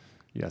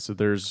 Yeah, so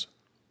there's,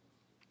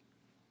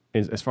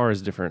 as far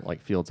as different like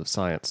fields of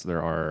science,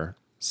 there are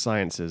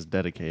sciences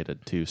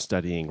dedicated to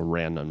studying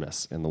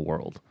randomness in the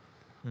world.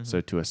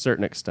 So to a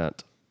certain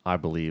extent, I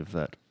believe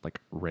that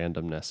like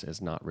randomness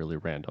is not really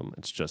random.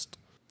 It's just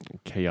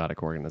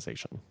chaotic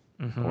organization,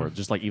 or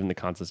just like even the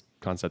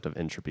concept of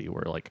entropy,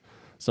 where like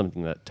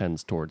something that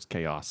tends towards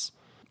chaos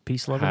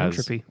Peace, love, and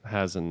entropy.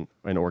 has an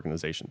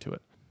organization to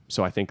it.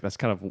 So I think that's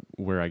kind of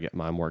where I get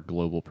my more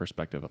global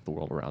perspective of the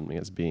world around me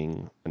as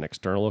being an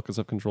external locus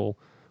of control,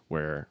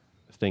 where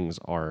things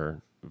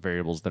are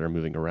variables that are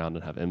moving around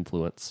and have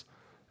influence.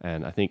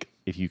 And I think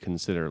if you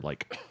consider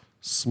like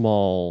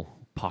small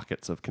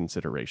pockets of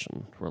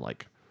consideration for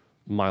like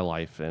my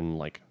life and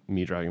like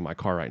me driving my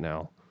car right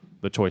now,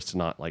 the choice to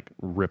not like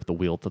rip the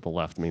wheel to the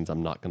left means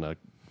I'm not going to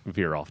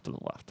veer off to the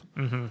left.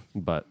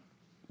 But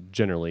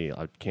generally,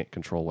 I can't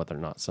control whether or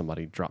not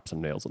somebody drops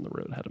some nails on the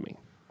road ahead of me.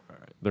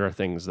 There are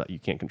things that you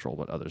can't control,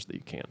 but others that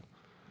you can.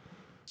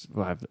 So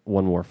I have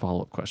one more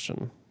follow-up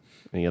question.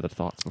 Any other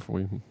thoughts before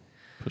we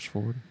push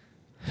forward?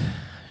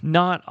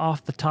 Not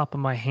off the top of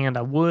my hand.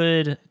 I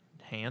would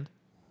Hand.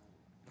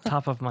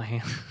 top of my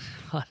hand.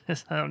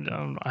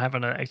 I'm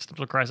having an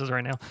existential crisis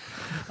right now.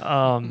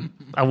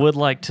 I would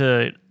like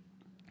to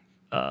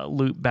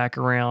loop back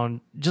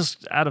around,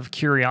 just out of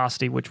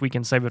curiosity, which we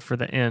can save it for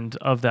the end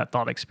of that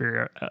thought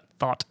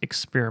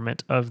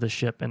experiment of the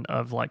ship and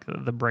of like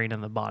the brain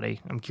and the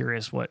body. I'm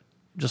curious what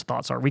just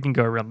thoughts are. We can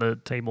go around the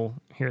table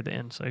here at the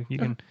end, so you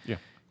can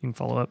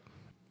follow up.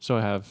 So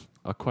I have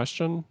a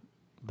question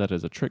that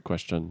is a trick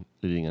question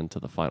leading into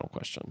the final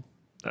question.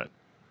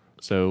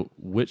 So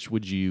which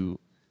would you,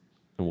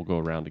 and we'll go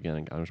around again,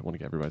 and I just want to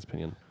get everybody's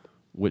opinion,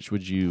 which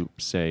would you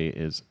say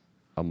is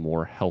a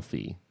more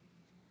healthy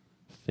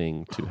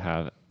thing to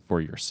have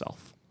for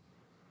yourself?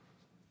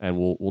 And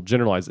we'll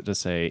generalize it to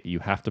say you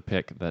have to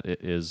pick that it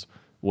is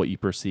what you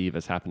perceive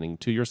as happening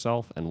to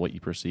yourself and what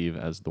you perceive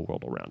as the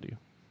world around you.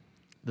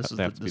 This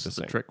They have is to be the the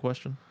same. trick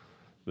question.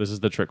 This is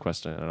the trick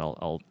question, and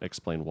I'll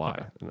explain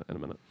why in a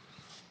minute.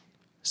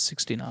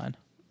 69.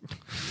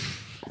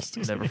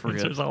 Never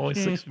forget. There's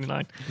always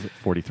 69. Is it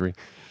 43?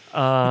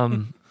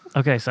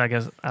 Okay, so I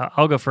guess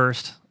I'll go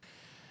first.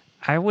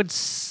 I would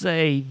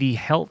say the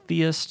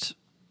healthiest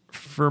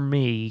for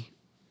me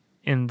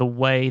in the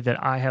way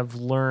that I have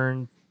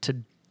learned to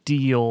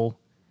deal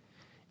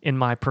in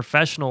my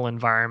professional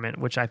environment,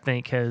 which I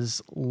think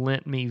has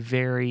lent me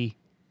very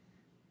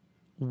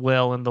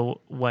well in the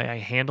way I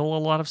handle a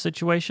lot of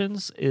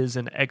situations, is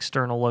an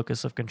external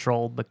locus of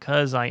control,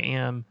 because I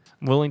am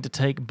willing to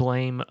take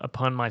blame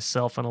upon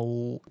myself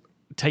and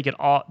take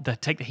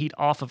the heat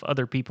off of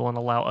other people and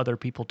allow other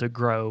people to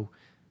grow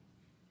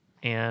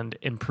and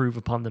improve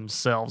upon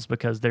themselves,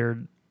 because they're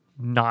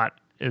not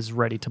as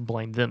ready to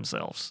blame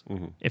themselves.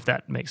 If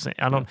that makes sense.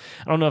 I don't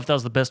know if that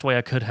was the best way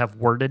I could have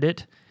worded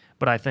it,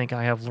 but I think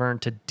I have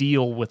learned to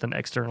deal with an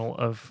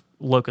external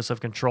locus of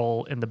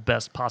control in the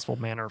best possible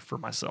manner for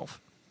myself.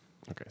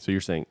 Okay, so you're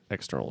saying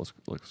external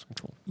locus of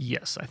control.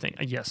 Yes, I think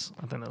that's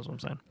what I'm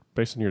saying.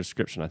 Based on your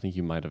description, I think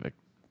you might have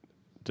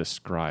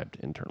described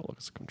internal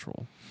locus of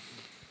control.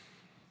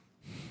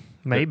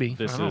 Maybe.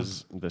 This I don't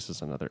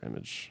is another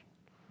image.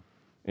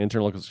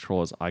 Internal locus of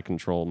control is I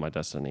control my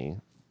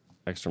destiny.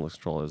 External locus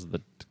of control is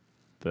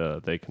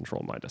they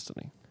control my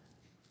destiny.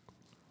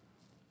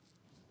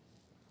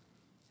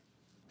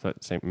 Is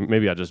that same?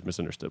 Maybe I just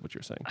misunderstood what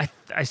you're saying.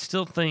 I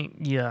still think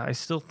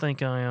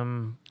I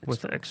am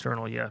with the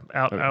external. Yeah,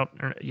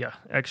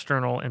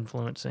 external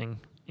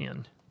influencing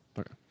in.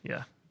 Okay.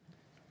 Yeah.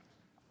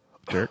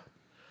 Derek,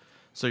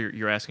 So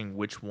you're asking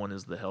which one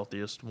is the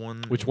healthiest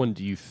one? which one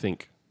do you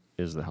think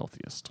is the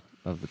healthiest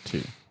of the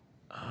two?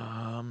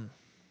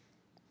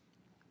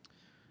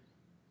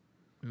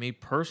 Me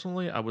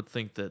personally, I would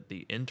think that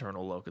the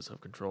internal locus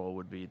of control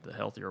would be the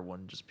healthier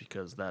one, just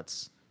because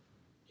that's,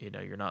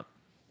 you're not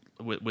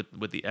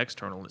with the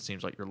external. It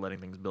seems like you're letting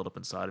things build up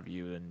inside of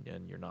you,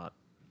 and you're not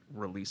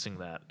releasing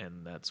that,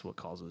 and that's what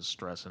causes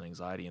stress and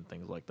anxiety and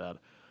things like that.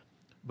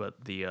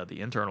 But the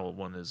internal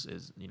one is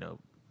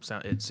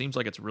it seems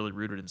like it's really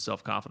rooted in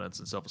self confidence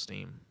and self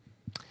esteem.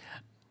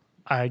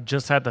 I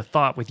just had the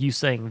thought with you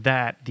saying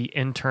that the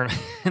internal,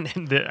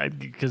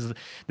 because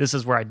this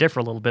is where I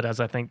differ a little bit, as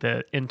I think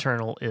the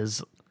internal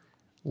is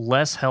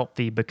less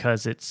healthy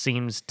because it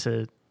seems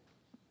to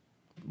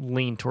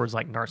lean towards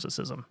like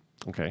narcissism.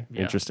 Okay,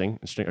 Yeah. interesting.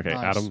 Okay,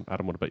 Nice.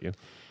 Adam, what about you?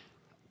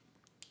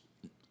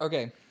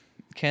 Okay.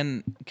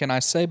 Can I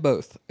say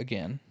both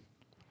again,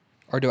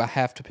 or do I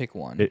have to pick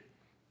one?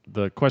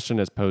 The question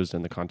is posed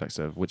in the context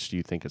of which do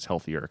you think is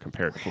healthier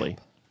comparatively?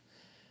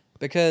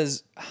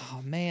 Because,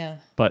 oh man.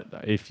 But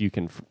if you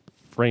can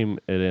frame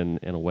it in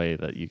a way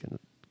that you can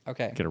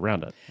Okay. get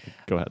around it,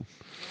 go ahead.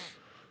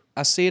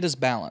 I see it as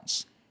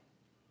balance.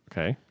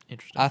 Okay.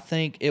 Interesting. I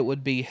think it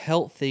would be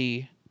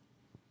healthy.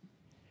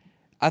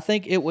 I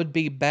think it would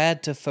be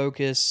bad to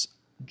focus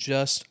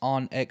just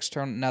on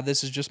external. Now,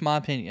 this is just my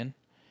opinion.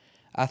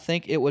 I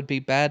think it would be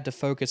bad to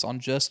focus on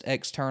just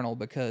external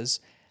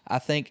because I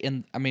think,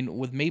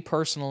 with me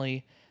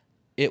personally,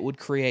 it would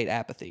create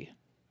apathy.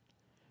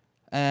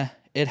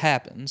 It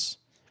happens.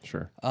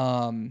 Sure.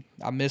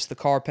 I missed the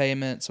car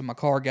payment, so my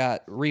car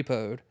got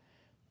repoed.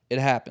 It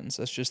happens.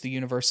 That's just the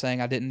universe saying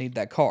I didn't need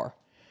that car.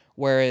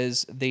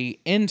 Whereas the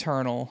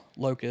internal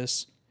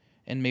locus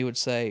in me would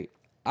say,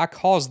 I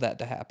caused that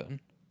to happen.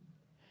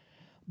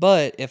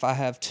 But if I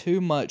have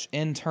too much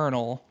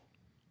internal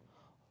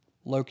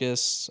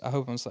locus, I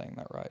hope I'm saying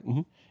that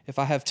right. If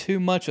I have too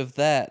much of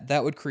that,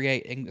 that would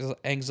create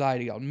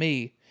anxiety on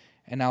me,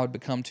 and I would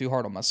become too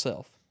hard on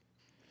myself.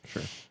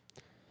 Sure.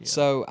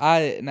 So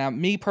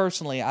me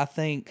personally, I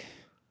think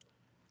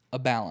a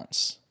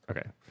balance.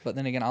 Okay. But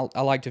then again,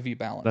 I like to view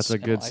balance. That's a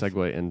in good life.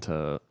 segue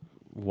into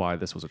why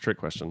this was a trick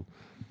question.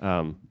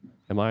 Am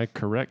I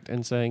correct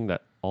in saying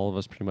that all of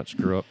us pretty much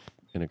grew up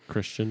in a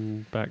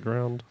Christian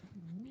background?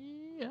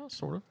 Yeah,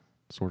 sort of.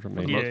 Sort of,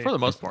 For the, maybe. for the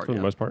most part. For the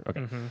yeah. most part?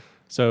 Okay.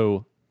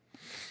 So,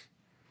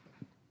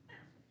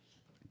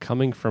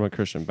 coming from a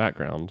Christian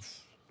background,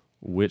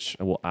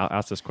 I'll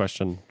ask this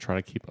question, try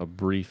to keep a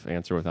brief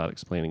answer without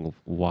explaining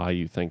why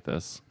you think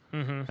this,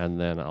 and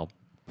then I'll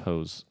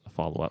pose a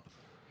follow-up.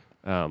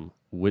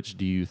 Which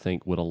do you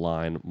think would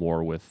align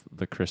more with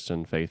the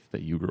Christian faith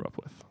that you grew up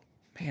with?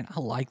 Man, I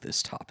like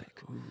this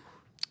topic.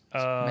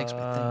 It makes me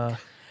think.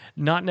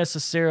 Not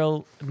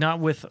necessarily. Not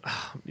with.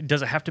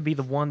 Does it have to be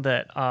the one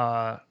that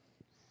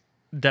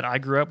that I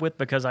grew up with?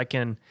 Because I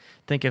can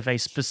think of a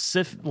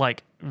specific,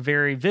 like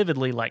very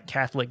vividly, like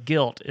Catholic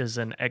guilt is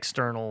an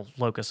external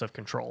locus of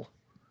control.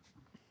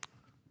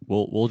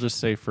 We'll just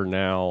say for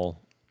now,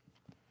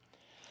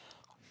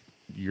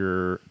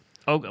 your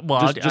Oh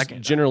well, just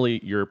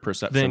generally your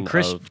perception then of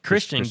Christian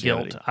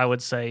Christianity. guilt, I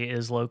would say,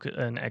 is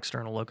an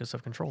external locus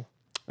of control.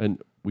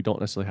 And we don't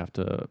necessarily have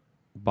to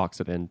box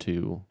it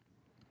into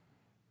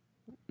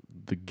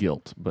the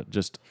guilt, but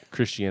just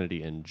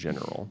Christianity in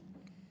general.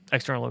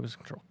 External locus of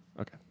control.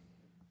 Okay.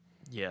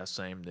 Yeah,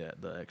 same.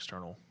 The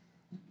external.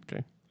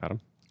 Okay. Adam?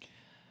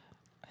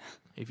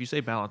 If you say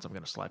balance, I'm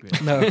going to slap you.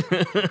 No.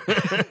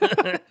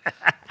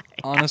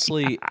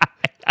 Honestly,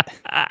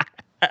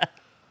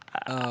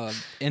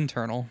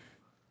 internal.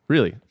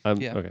 Really?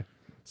 Yeah. Okay.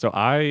 So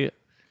I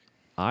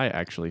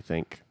actually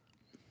think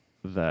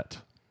that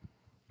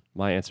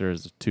my answer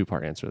is a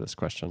two-part answer to this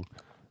question.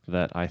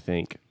 That I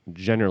think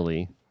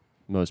generally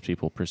most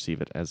people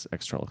perceive it as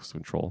external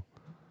control,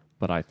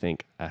 but I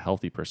think a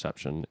healthy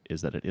perception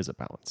is that it is a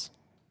balance.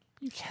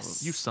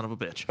 You son of a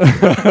bitch.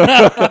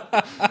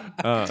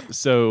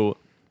 So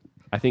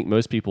I think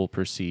most people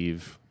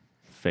perceive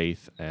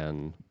faith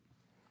and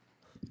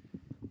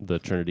the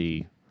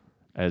Trinity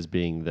as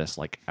being this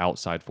like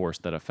outside force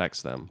that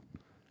affects them,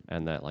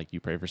 and that like you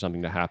pray for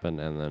something to happen,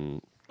 and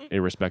then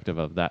irrespective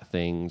of that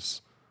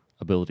thing's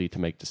ability to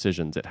make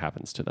decisions, it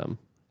happens to them.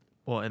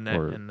 Well, and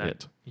Or that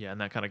it. yeah,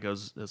 and that kind of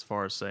goes as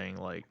far as saying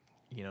like,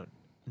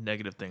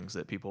 negative things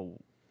that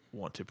people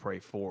want to pray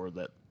for,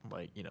 that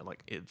like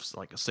it's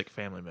like a sick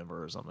family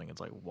member or something.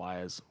 It's like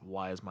why is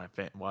my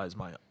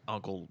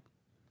uncle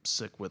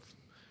sick with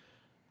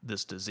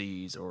this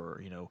disease,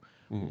 or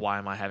why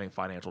am I having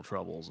financial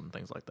troubles and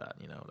things like that,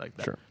 like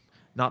that. Sure.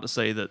 Not to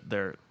say that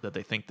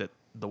they think that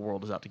the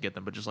world is out to get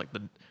them, but just like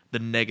the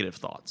negative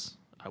thoughts,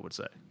 I would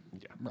say,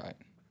 Right.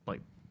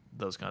 like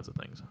those kinds of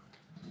things.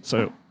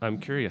 So I'm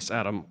curious,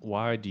 Adam,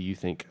 why do you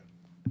think,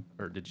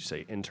 or did you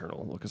say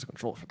internal locus of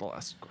control for the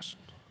last question?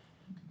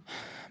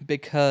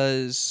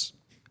 Because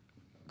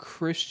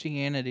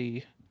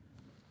Christianity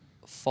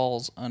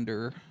falls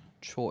under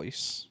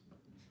choice.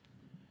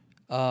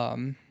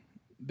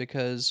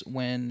 Because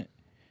when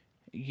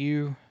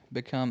you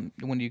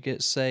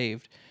get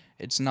saved,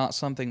 it's not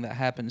something that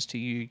happens to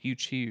you. You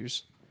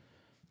choose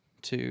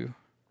to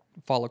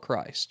follow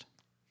Christ.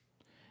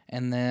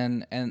 And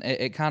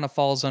it kind of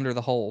falls under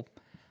the whole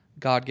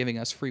God giving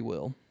us free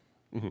will.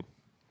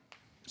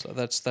 So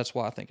that's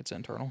why I think it's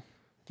internal.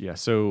 Yeah,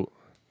 so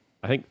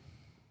I think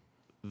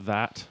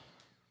that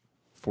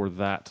for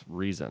that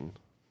reason,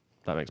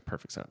 that makes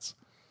perfect sense.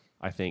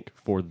 I think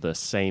for the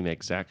same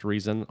exact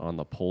reason on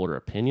the polar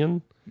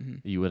opinion,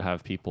 you would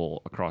have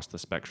people across the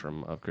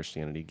spectrum of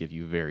Christianity give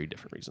you very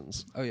different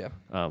reasons Oh yeah.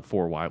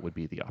 for why it would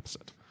be the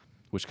opposite,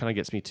 which kind of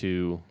gets me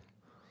to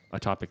a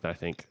topic that I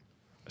think,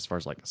 as far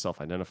as like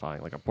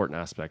self-identifying, like important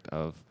aspect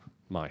of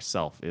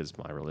myself is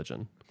my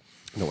religion.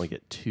 I don't want to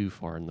get too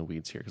far in the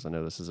weeds here because I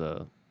know this is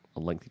a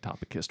lengthy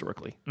topic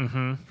historically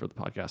for the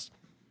podcast.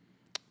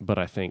 But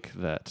I think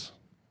that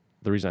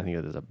the reason I think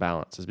it is a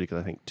balance is because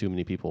I think too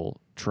many people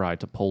try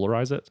to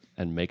polarize it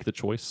and make the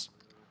choice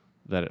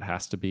that it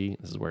has to be.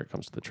 This is where it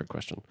comes to the trick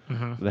question.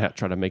 They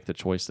try to make the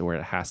choice where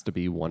it has to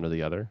be one or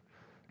the other.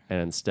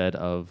 And instead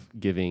of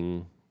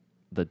giving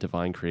the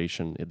divine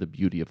creation the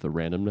beauty of the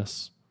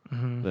randomness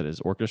that is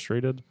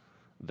orchestrated,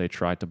 they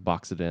try to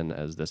box it in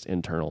as this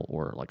internal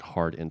or like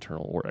hard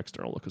internal or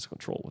external locus of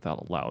control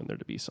without allowing there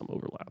to be some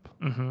overlap.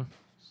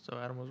 So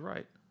Adam was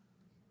right.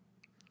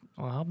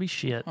 Well, I'll be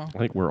shit. I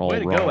think we're all Way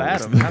to wrong. go,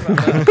 Adam. How about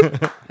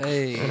that?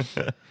 Hey.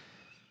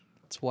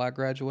 That's why I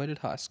graduated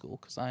high school,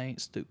 because I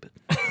ain't stupid.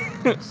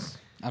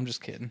 I'm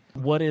just kidding.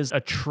 What is a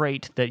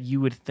trait that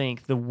you would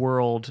think the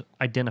world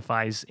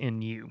identifies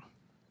in you?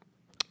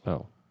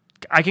 Oh,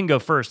 I can go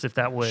first if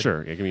that would.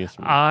 sure. Yeah, give me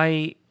some.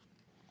 I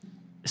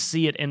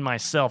see it in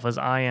myself as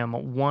I am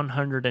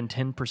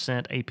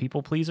 110% a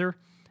people pleaser,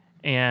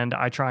 and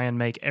I try and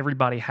make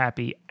everybody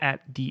happy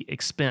at the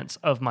expense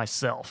of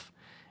myself.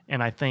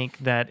 And I think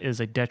that is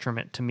a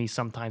detriment to me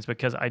sometimes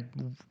because I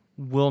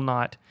will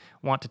not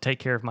want to take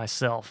care of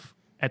myself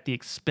at the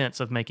expense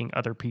of making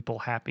other people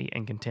happy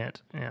and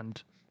content.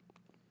 And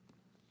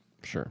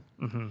Sure.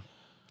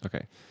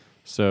 Okay.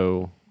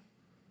 So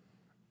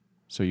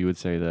you would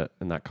say that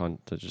in that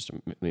context, just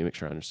to make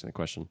sure I understand the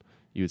question,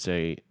 you would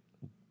say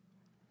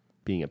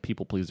being a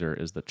people pleaser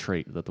is the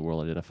trait that the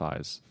world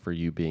identifies for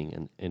you being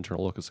an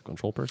internal locus of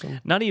control person?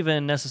 not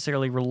even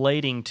necessarily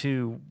relating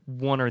to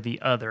one or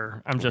the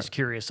other. I'm just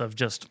curious of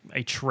just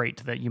a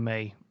trait that you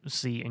may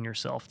see in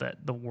yourself that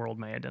the world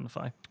may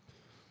identify.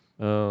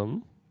 It's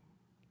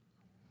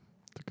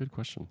a good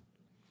question.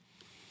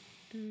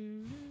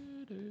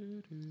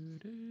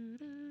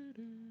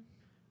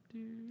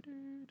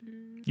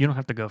 You don't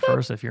have to go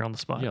first if you're on the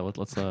spot. Yeah, let's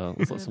let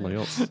somebody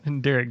else.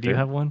 Derek, do you Okay.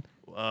 have one?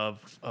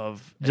 Of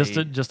Just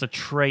a, a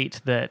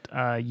trait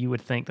that you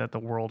would think that the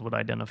world would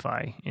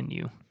identify in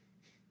you.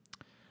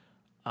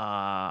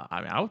 I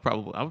mean, I would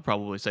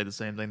probably say the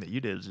same thing that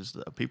you did, is just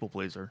a people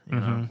pleaser. You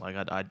know, like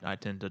I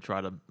tend to try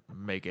to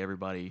make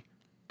everybody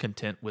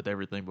content with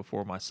everything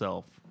before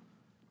myself,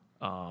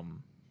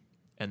 and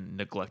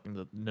neglecting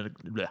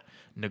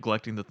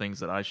the things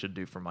that I should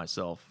do for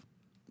myself.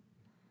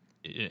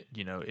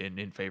 You know,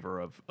 in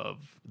favor of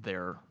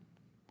their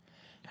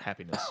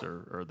happiness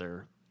or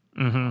their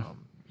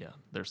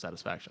their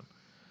satisfaction.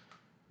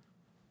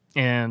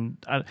 And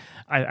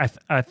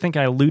I think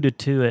I alluded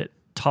to it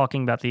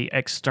talking about the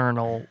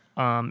external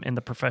in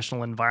the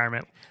professional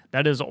environment.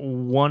 That is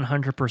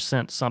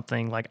 100%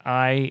 something like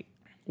I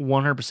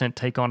 100%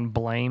 take on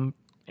blame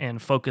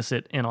and focus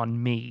it in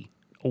on me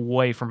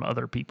away from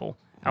other people.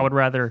 I would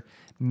rather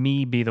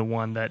me be the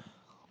one that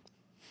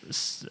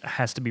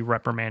has to be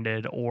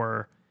reprimanded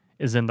or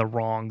is in the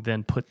wrong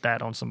than put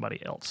that on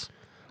somebody else.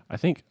 I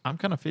think, I'm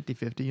kind of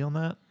 50-50 on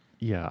that.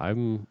 yeah, I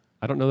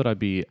don't know that I'd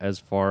be as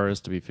far as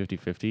to be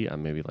 50-50.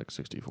 I'm maybe like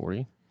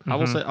 60-40. I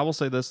will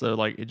say this though,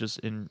 like it just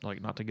in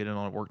like not to get in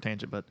on a work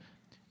tangent, but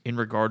in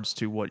regards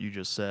to what you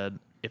just said,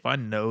 if I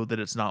know that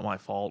it's not my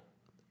fault,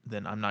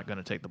 then I'm not going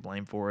to take the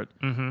blame for it.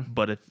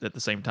 But if at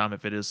the same time,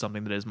 if it is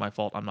something that is my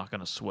fault, I'm not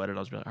going to sweat it. I'll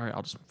just be like, all right,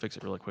 I'll just fix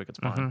it really quick. It's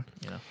fine.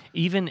 You know,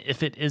 Even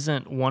if it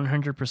isn't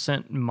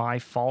 100% my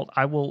fault,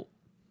 I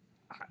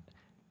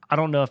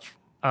don't know if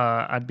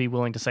I'd be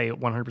willing to say it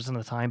 100% of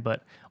the time,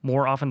 but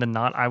more often than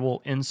not, I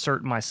will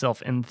insert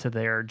myself into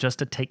there just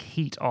to take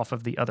heat off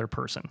of the other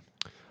person.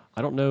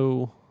 I don't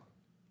know.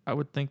 I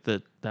would think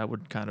that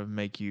would kind of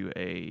make you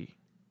a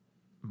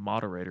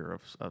moderator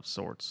of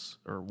sorts,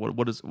 or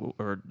what is,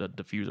 or the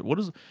diffuser.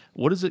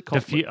 What is it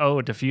called?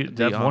 Diffuse.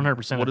 That's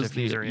 100% what a is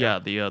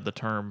diffuser. the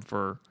term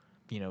for,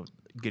 you know,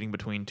 getting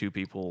between two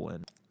people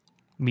and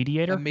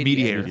Mediator?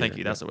 mediator. Thank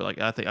you. That's the word. Like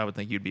I would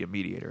think you'd be a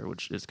mediator,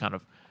 which is kind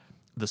of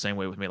the same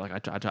way with me. Like I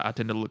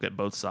tend to look at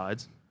both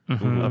sides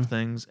of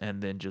things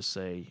and then just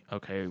say,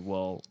 okay,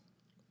 well,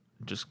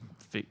 just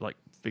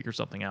figure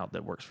something out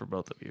that works for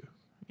both of you,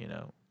 you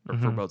know, or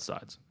for both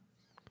sides.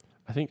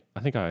 I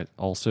think I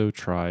also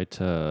try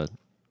to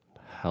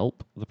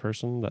help the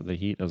person that the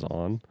heat is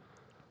on,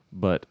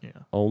 but Yeah.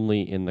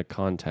 only in the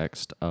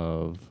context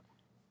of,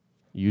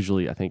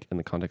 usually I think in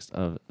the context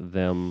of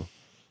them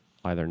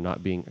either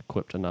not being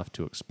equipped enough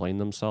to explain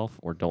themselves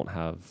or don't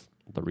have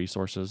the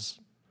resources.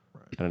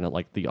 And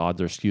like the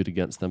odds are skewed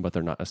against them, but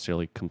they're not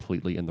necessarily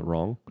completely in the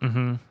wrong.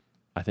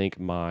 I think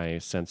my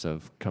sense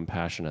of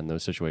compassion in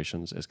those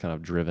situations is kind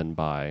of driven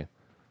by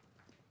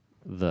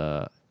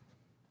the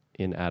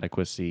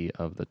inadequacy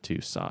of the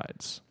two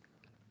sides.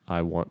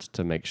 I want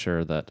to make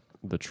sure that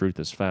the truth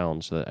is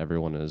found so that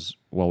everyone is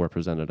well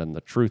represented and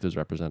the truth is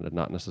represented,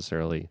 not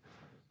necessarily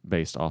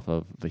based off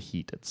of the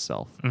heat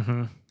itself.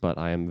 But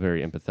I am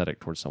very empathetic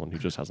towards someone who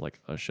just has like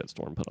a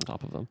shitstorm put on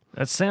top of them.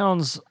 That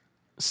sounds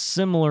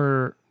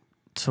similar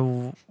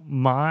to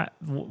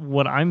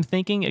what I'm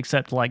thinking,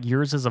 except like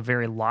yours is a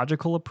very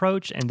logical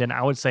approach, and then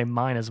I would say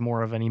mine is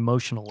more of an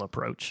emotional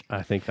approach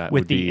I think that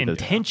with would be the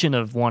intention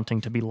of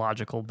wanting to be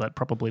logical, but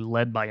probably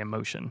led by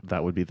emotion.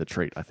 that would be the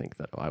trait I think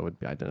that I would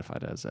be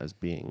identified as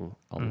being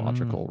a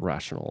logical,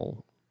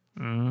 rational,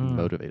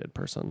 motivated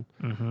person,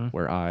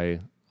 where I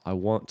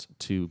want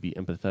to be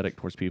empathetic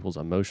towards people's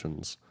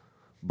emotions,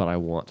 but I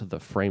want the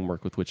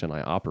framework with which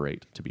I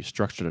operate to be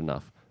structured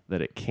enough that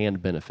it can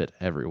benefit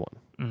everyone.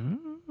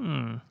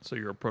 So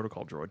you're a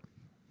protocol droid.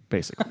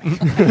 Basically,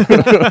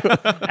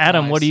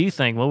 Adam, what Nice. do you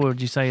think? What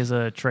would you say is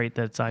a trait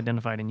that's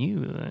identified in you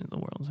in the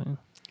world?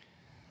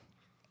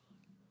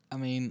 I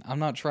mean, I'm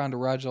not trying to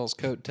ride y'all's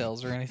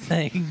coattails or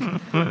anything.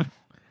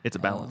 It's a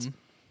balance.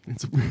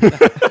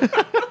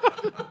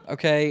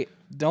 Okay,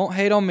 don't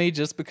hate on me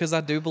just because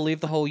I do believe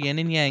the whole yin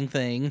and yang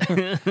thing.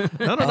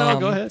 No,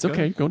 go ahead. it's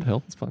okay. Go to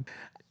hell. It's fine.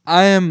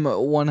 I am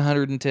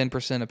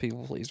 110% a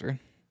people pleaser.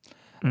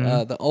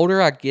 The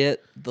older I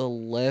get, the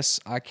less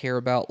I care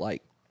about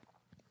like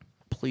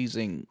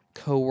pleasing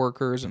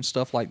coworkers and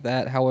stuff like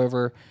that.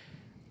 However,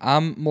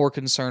 I'm more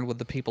concerned with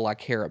the people I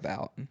care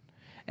about.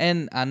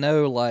 And I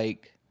know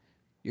like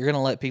you're going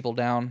to let people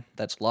down.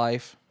 That's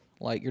life.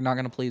 Like you're not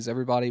going to please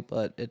everybody,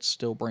 but it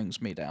still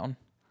brings me down.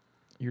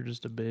 You're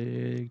just a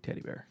big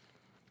teddy bear.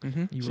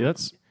 You See, were,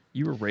 that's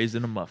you were raised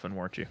in a muffin,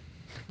 weren't you?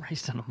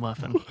 Raised in a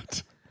muffin.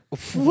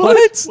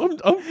 what?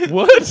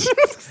 What?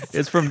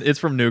 It's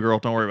from New Girl.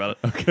 Don't worry about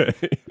it. Okay.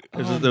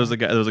 There was a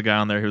guy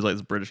on there who was like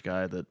this British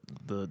guy that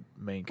the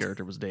main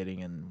character was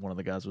dating, and one of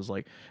the guys was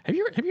like, "Have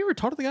you ever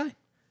talked to the guy?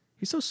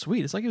 He's so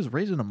sweet. It's like he was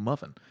raised in a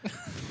muffin."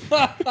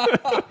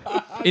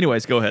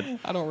 Anyways, go ahead.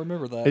 I don't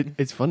remember that.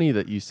 It's funny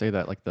that you say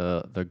that, like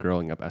the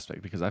growing up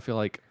aspect, because I feel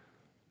like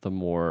the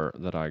more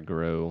that I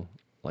grow,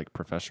 like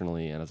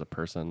professionally and as a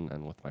person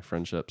and with my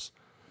friendships,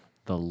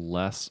 the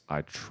less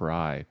I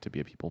try to be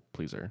a people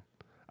pleaser.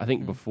 I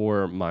think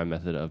before my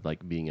method of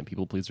like being a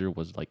people pleaser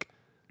was like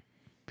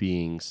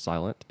being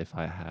silent if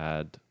I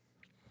had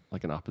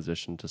like an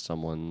opposition to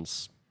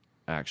someone's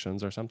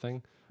actions or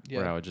something,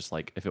 where Yeah. I would just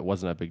like, if it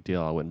wasn't a big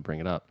deal, I wouldn't bring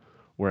it up.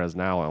 Whereas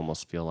now I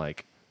almost feel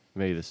like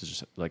maybe this is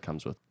just like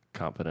comes with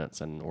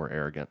confidence and or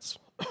arrogance,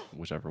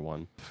 whichever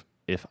one.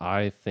 If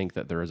I think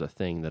that there is a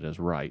thing that is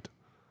right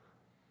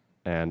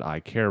and I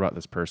care about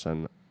this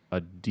person,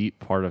 a deep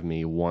part of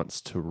me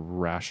wants to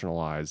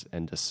rationalize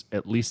and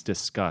at least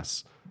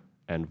discuss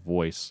and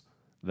voice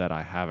that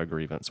I have a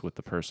grievance with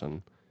the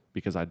person,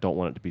 because I don't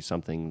want it to be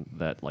something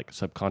that like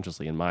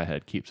subconsciously in my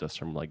head keeps us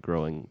from like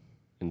growing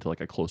into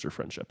like a closer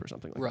friendship or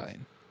something like that. Right.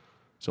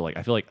 So like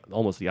I feel like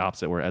almost the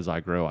opposite, where as I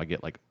grow I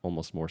get like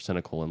almost more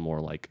cynical and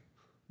more like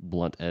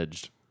blunt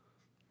edged.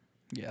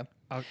 Yeah.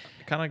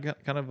 Kind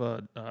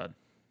of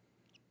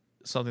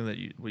something that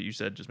what you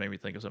said just made me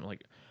think of something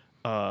like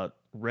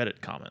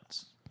Reddit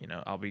comments. You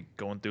know, I'll be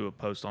going through a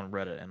post on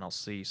Reddit and I'll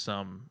see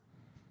some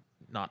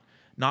not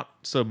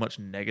so much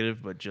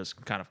negative, but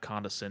just kind of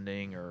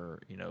condescending or,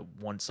 you know,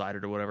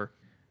 one-sided or whatever.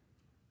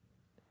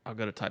 I'll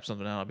go to type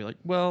something out. I'll be like,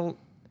 well,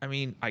 I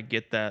mean, I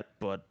get that,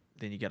 but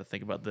then you got to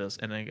think about this.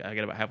 And then I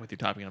get about halfway through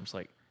typing, and I'm just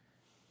like,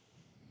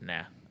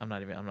 nah, I'm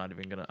not even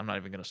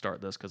gonna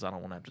start this because I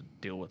don't want to have to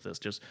deal with this.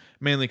 Just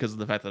mainly because of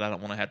the fact that I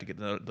don't want to have to get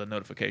the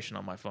notification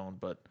on my phone.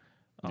 But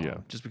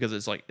just because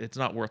it's like it's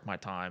not worth my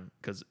time,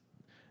 because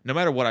no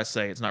matter what I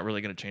say, it's not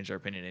really going to change their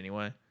opinion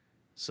anyway.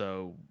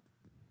 So,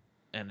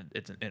 and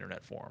it's an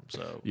internet forum.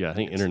 So Yeah, I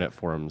think internet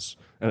forums,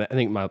 and I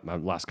think my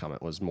last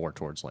comment was more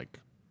towards like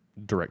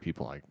direct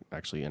people I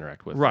actually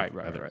interact with, Right,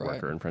 like, right, either right. at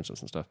work or in friendships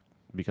and stuff,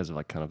 because of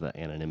like kind of the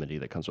anonymity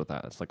that comes with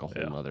that. It's like a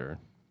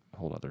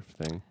whole other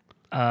thing.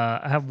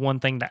 I have one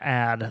thing to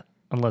add,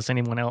 unless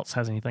anyone else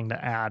has anything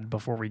to add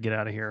before we get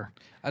out of here.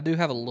 I do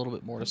have a little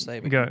bit more to say.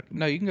 But Go.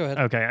 No, you can go ahead.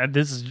 Okay,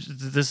 this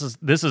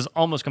is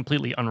almost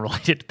completely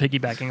unrelated,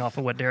 piggybacking off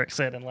of what Derek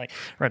said and like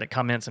Reddit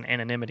comments and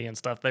anonymity and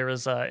stuff. There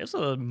was it was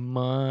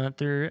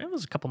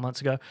a couple months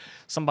ago.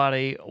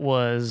 Somebody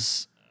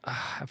was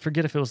I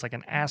forget if it was like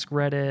an Ask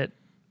Reddit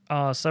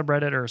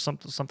subreddit or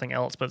something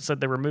else, but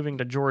said they were moving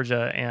to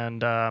Georgia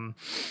and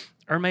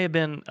or it may have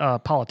been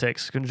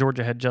politics, because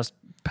Georgia had just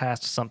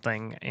passed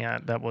something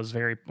and that was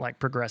very like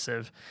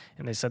progressive,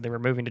 and they said they were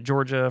moving to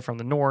Georgia from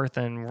the north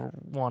and were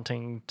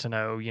wanting to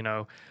know, you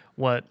know,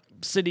 what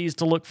cities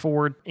to look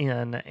forward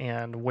in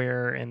and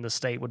where in the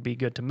state would be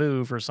good to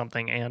move or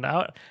something. And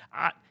I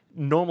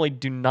normally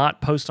do not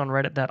post on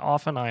Reddit that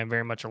often. I am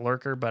very much a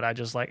lurker, but I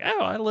just like,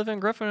 oh, I live in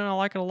Griffin and I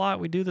like it a lot.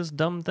 We do this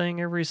dumb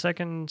thing every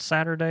second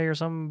Saturday or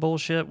some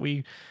bullshit.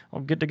 We'll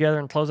get together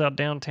and close out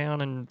downtown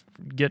and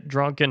get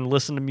drunk and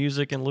listen to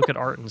music and look at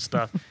art and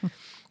stuff.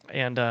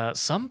 And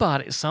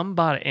somebody,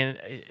 and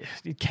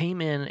it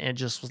came in and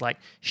just was like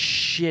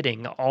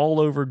shitting all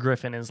over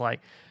Griffin. And is like,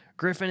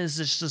 Griffin is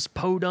just this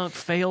podunk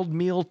failed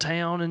meal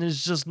town and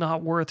is just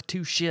not worth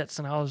two shits.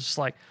 And I was just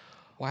like,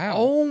 Wow.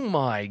 oh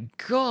my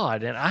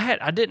God. And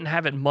I didn't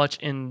have it much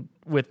in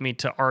with me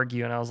to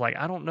argue. And I was like,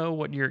 I don't know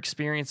what your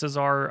experiences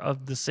are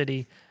of the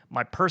city.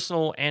 My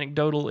personal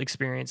anecdotal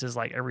experiences,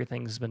 like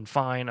everything's been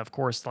fine. Of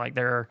course, like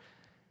there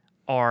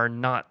are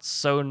not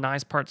so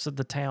nice parts of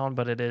the town,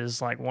 but it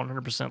is like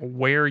 100%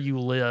 where you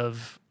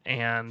live.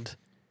 And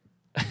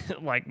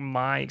like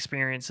my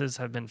experiences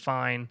have been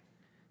fine.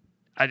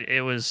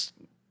 It was,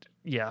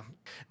 yeah.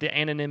 The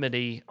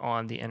anonymity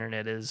on the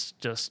internet is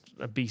just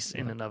a beast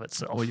in and of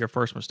itself. Well, your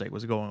first mistake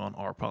was going on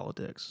our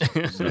politics.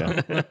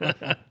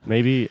 Yeah.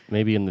 maybe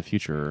in the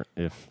future,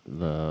 if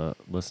the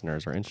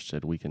listeners are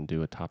interested, we can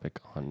do a topic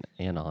on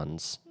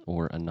anons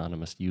or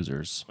anonymous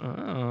users.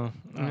 Oh,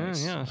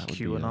 Nice. yeah. That would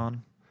be QAnon.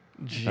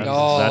 That-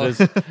 Oh,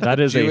 that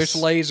is Jewish a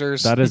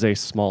lasers. that is a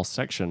small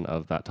section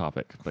of that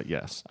topic, but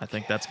yes, I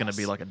think that's going to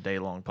be like a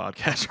day-long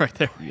podcast right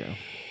there. yeah.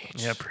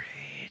 Yeah,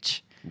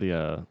 preach.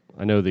 The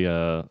I know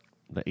the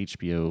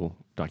HBO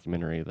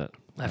documentary that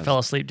I has- fell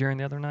asleep during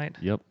the other night.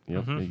 Yep,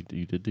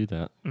 you did do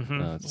that.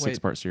 It's a Wait.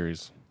 6-part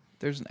series.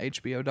 There's an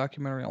HBO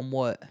documentary on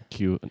what?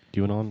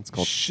 QAnon. It's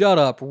called Shut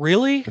up.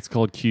 Really?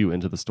 Q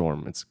Into the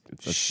Storm. It's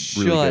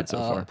really good Shut so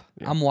up. far.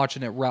 Yeah. I'm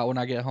watching it right when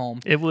I get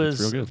home. It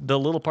was real good. the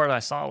little part I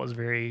saw was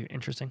very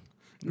interesting.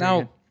 Very Now,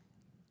 good.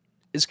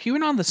 is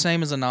QAnon the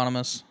same as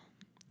Anonymous?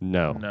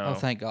 No. No. Oh,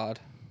 thank God.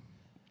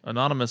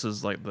 Anonymous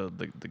is like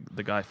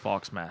the guy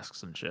Fox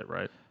masks and shit,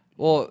 right?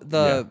 Well,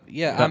 That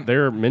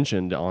they're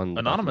mentioned on the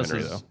Anonymous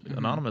documentary, is though.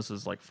 Anonymous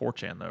is like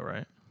 4chan though,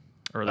 right?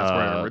 Or that's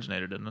where it Uh,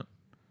 originated, isn't it?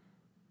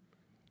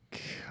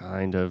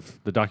 Kind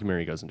of. The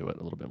documentary goes into it in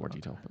a little bit more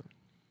detail.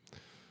 But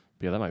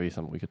yeah, that might be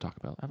something we could talk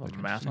about. I have a later.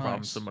 math problem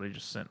Nice. somebody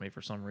just sent me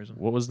for some reason.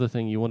 What was the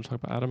thing you want to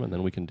talk about, Adam? And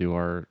then we can do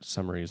our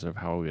summaries of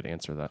how we would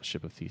answer that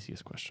Ship of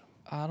Theseus question.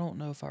 I don't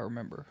know if I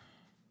remember.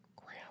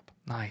 Crap.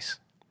 Nice.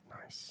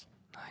 Nice.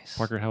 Nice.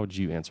 Parker, how would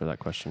you answer that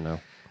question now?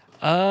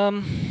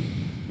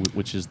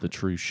 Which is the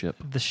true ship?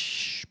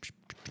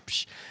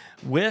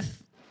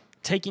 With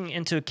taking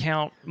into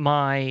account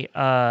my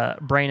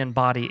brain and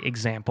body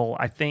example,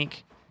 I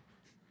think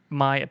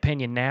my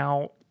opinion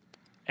now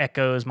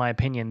echoes my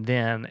opinion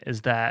then,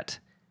 is that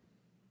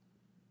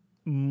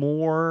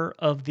more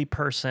of the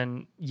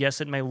person, yes,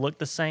 it may look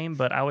the same,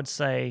 but I would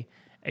say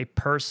a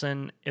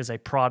person is a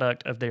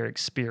product of their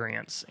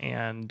experience,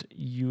 and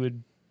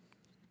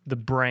the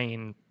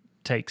brain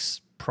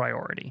takes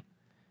priority.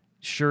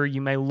 Sure,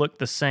 you may look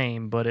the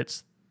same, but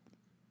it's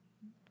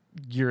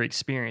your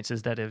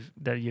experiences that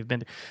you've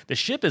been. The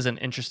ship is an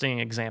interesting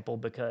example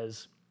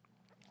because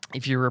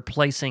if you're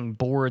replacing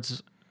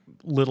boards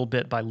little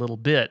bit by little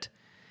bit,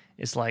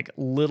 it's like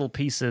little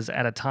pieces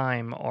at a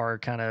time are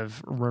kind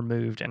of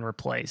removed and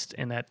replaced.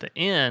 And at the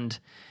end,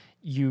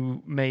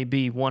 you may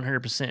be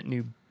 100%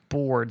 new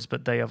boards,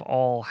 but they have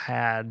all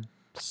had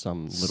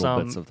Some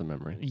little bits of the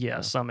memory.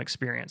 some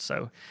experience.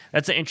 So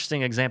that's an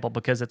interesting example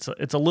because it's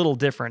a little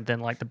different than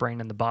like the brain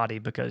and the body,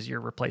 because you're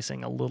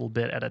replacing a little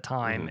bit at a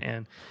time,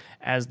 and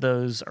as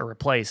those are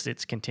replaced,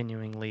 it's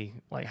continually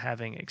like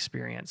having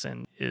experience,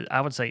 and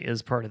I would say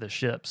is part of the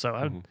ship. So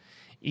I would,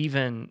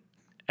 even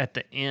at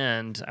the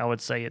end, I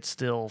would say it's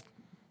still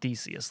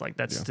Theseus. Like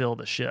that's still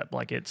the ship.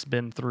 Like it's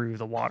been through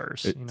the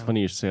waters. It's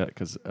funny you should say that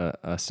because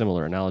a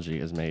similar analogy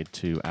is made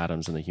to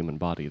atoms in the human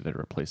body that are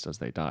replaced as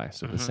they die.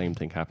 So the same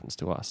thing happens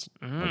to us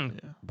like,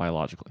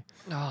 biologically.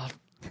 Oh.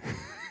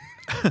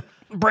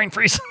 Brain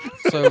freeze.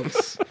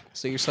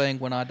 So you're saying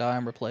when I die,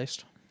 I'm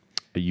replaced?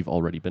 You've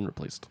already been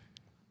replaced.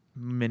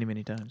 Many,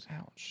 many times.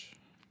 Ouch.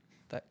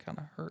 That kind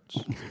of hurts.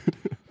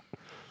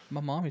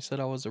 My mommy said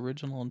I was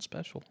original and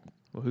special.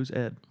 Well, who's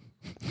Ed?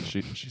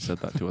 She said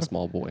that to a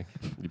small boy.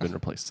 You've been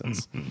replaced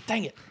since.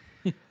 Dang it.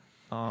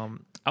 I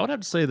would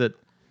have to say that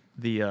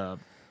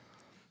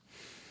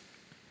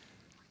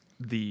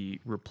the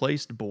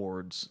replaced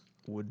boards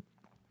would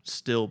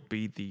still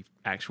be the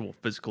actual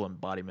physical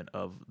embodiment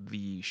of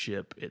the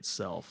ship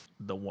itself,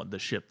 the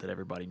ship that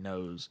everybody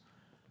knows.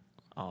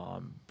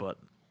 But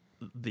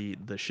the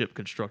ship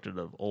constructed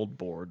of old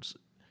boards,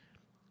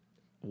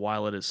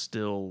 while it is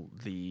still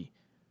the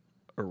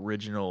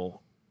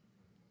original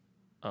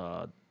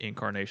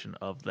incarnation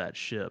of that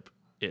ship,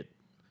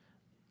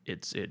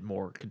 it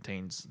more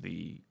contains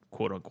the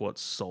quote unquote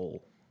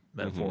soul,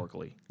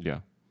 metaphorically. Yeah.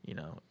 You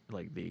know,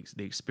 like the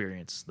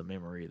experience, the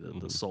memory,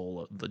 the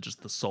soul,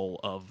 just the soul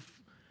of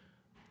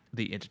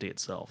the entity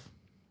itself.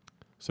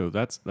 So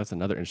that's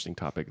another interesting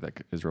topic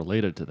that is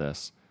related to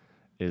this,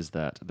 is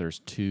that there's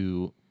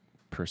two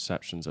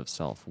perceptions of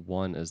self.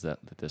 One is that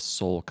this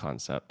soul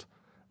concept,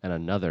 and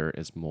another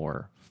is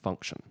more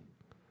function.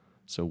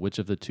 So which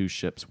of the two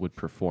ships would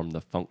perform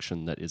the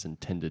function that is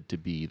intended to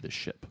be the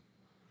ship?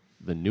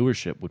 The newer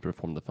ship would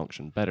perform the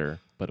function better,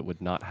 but it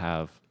would not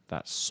have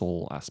that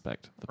soul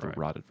aspect that the Right.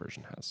 rotted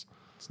version has.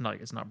 It's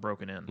not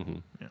broken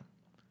in. Yeah.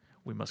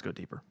 We must go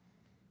deeper.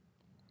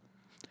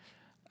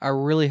 I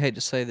really hate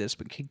to say this,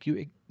 but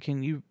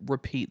can you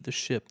repeat the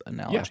ship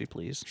analogy,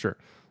 please? Sure.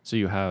 So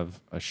you have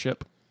a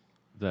ship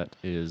that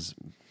is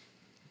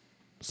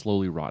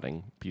slowly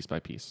rotting piece by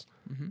piece.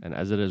 And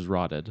as it is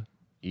rotted,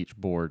 each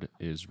board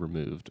is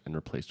removed and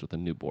replaced with a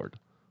new board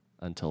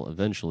until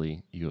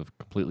eventually you have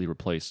completely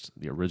replaced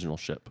the original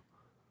ship.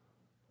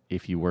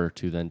 If you were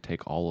to then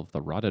take all of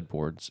the rotted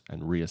boards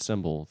and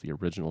reassemble the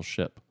original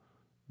ship,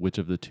 which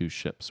of the two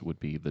ships would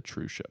be the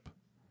true ship?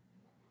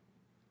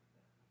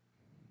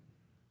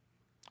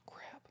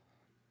 Crap.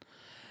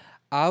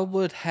 I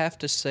would have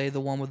to say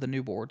the one with the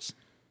new boards,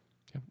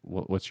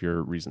 What's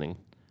your reasoning?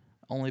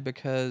 only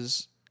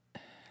because,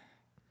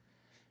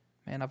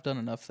 man, I've done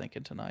enough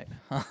thinking tonight.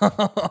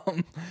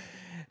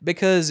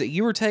 Because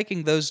you were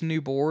taking those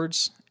new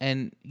boards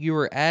and you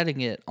were adding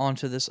it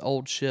onto this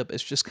old ship.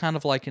 It's just kind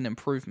of like an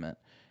improvement.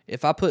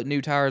 If I put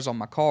new tires on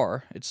my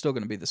car, it's still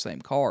going to be the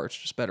same car. It's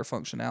just better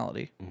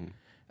functionality.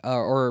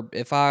 Or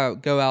if I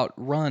go out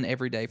run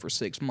every day for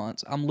 6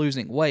 months, I'm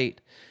losing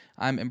weight.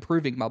 I'm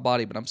improving my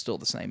body, but I'm still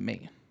the same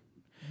me.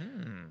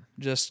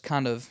 Just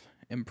kind of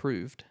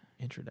improved.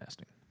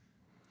 Interesting.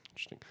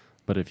 Interesting.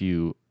 But if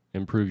you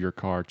improve your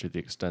car to the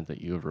extent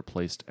that you have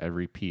replaced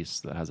every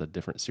piece that has a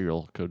different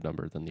serial code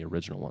number than the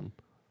original one,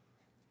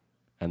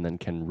 and then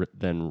can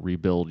then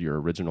rebuild your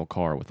original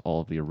car with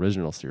all of the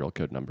original serial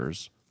code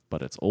numbers,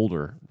 but it's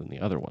older than the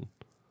other one,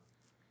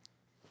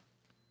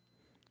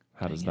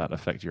 how does that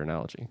affect your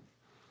analogy?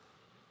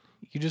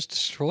 You just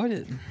destroyed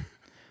it. You're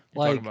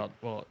Like, talking about,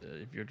 well,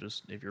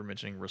 if you're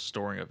mentioning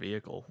restoring a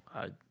vehicle,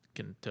 I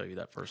can tell you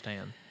that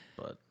firsthand.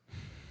 But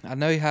I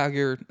know how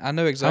you're. I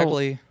know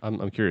exactly.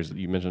 I'm curious.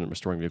 You mentioned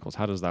restoring vehicles.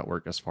 How does that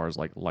work as far as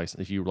like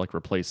license? If you like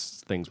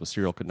replace things with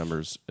serial code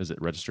numbers, is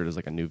it registered as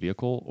like a new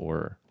vehicle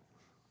or?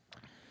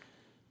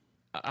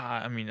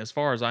 I mean, as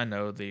far as I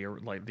know, the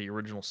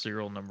original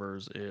serial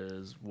numbers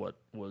is what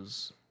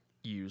was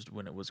used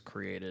when it was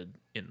created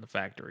in the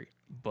factory.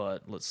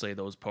 But let's say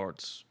those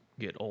parts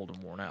get old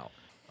and worn out.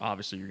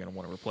 Obviously, you're going to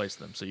want to replace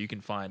them. So you can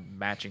find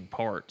matching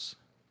parts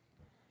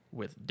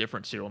with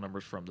different serial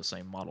numbers from the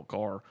same model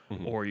car,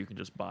 or you can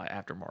just buy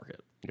aftermarket.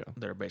 Yeah.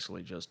 They're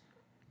basically just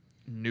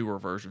newer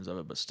versions of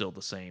it, but still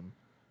the same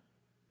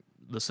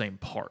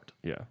part.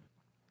 Yeah.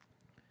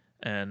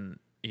 And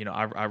you know,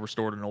 I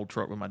restored an old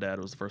truck with my dad.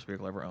 It was the first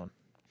vehicle I ever owned.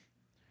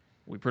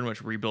 We pretty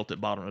much rebuilt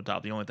it bottom to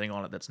top. The only thing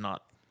on it that's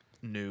not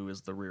new is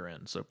the rear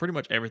end. So pretty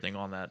much everything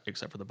on that,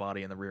 except for the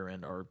body and the rear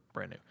end, are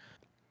brand new.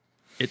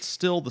 It's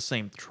still the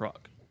same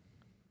truck,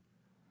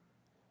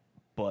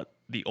 but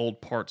the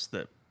old parts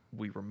that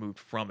we removed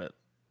from it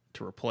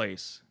to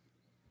replace,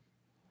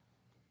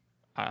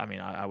 I mean,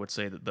 I would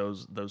say that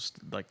those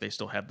like they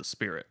still have the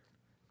spirit,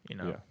 you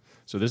know. Yeah.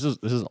 So this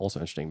is also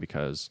interesting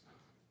because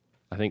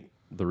I think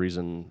the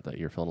reason that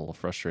you're feeling a little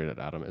frustrated,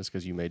 Adam, is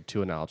because you made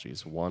two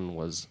analogies. One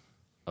was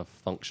a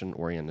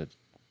function-oriented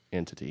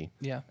entity,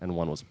 and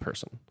one was a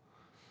person.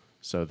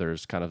 So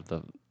there's kind of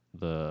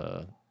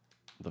the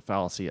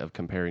fallacy of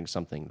comparing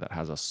something that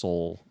has a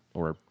soul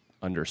or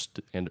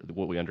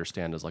what we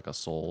understand as like a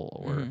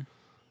soul or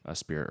a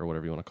spirit or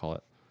whatever you want to call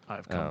it.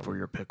 I've come for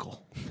your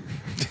pickle.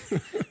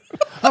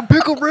 I'm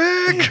Pickle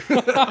Rick.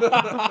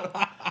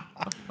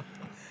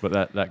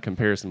 But that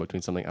comparison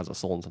between something has a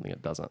soul and something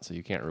that doesn't, so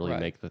you can't really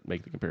make the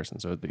comparison.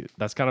 So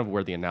that's kind of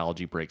where the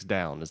analogy breaks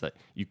down, is that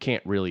you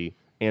can't really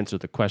answer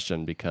the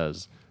question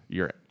because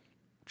you're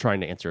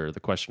trying to answer the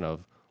question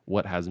of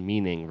what has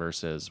meaning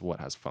versus what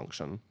has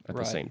function at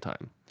the same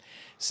time.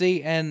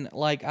 See, and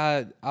like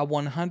I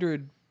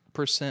 100%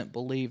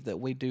 believe that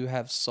we do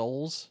have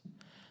souls,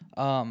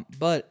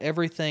 but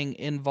everything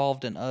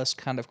involved in us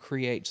kind of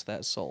creates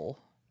that soul.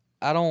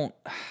 I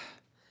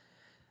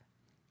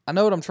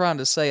know what I'm trying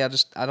to say.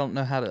 I don't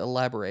know how to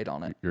elaborate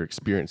on it. Your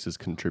experiences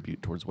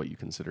contribute towards what you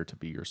consider to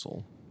be your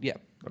soul. Yeah.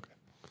 Okay.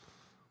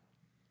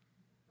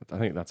 I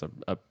think that's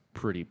a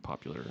pretty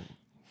popular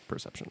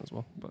perception as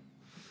well. But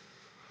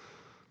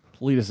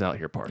lead us out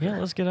here, Parker. Yeah,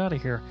 let's get out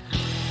of here.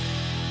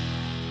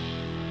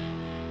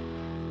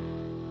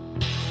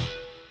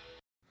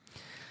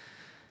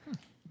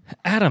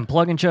 Adam,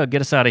 plug and chug.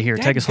 Get us out of here.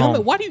 Take us Dadgummit,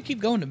 home. why do you keep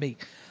going to me?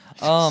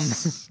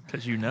 Because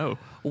you know.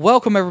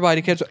 Welcome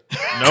everybody to Catch.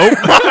 Nope.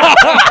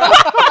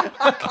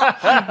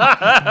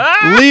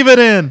 Leave it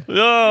in.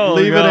 Oh,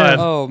 Leave it in.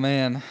 Oh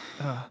man.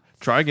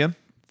 Try again.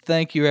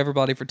 Thank you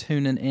everybody for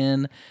tuning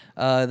in.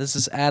 This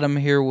is Adam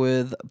here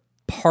with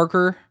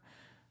Parker.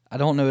 I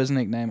don't know his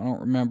nickname. I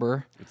don't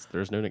remember.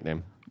 There's no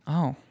nickname.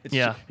 Oh,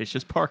 Yeah. It's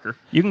just Parker.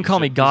 You can call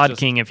me It's God just-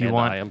 King if you and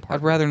want. I am Parker.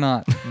 I'd rather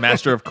not.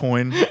 Master of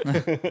coin.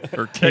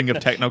 Or king of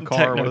Techno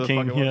car. Techno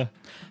King, yeah.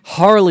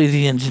 Harley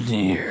the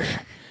engineer,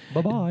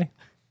 Bye-bye.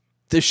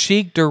 the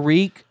Sheik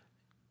Darik,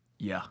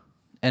 Yeah.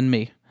 and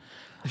me.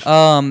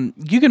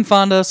 You can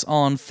find us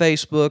on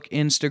Facebook,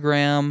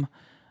 Instagram.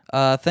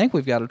 I think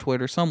we've got a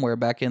Twitter somewhere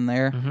back in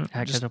there.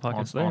 At Catch Up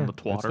Podcast On the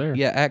It's twatter. there.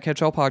 Yeah, at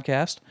Catch All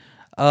Podcast.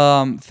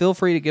 Feel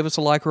free to give us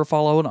a like or a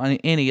follow on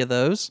any of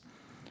those.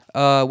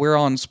 We're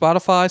on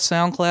Spotify,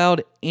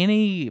 SoundCloud,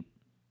 any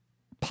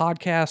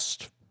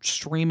podcast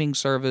streaming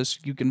service,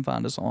 you can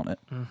find us on it.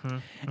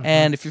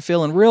 And if you're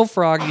feeling real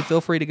froggy,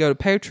 feel free to go to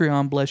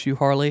Patreon, bless you,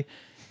 Harley,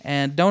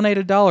 and donate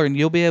 $1, and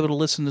you'll be able to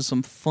listen to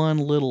some fun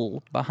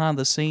little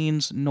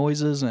behind-the-scenes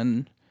noises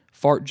and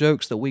fart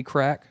jokes that we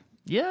crack.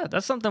 Yeah,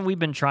 that's something we've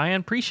been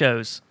trying.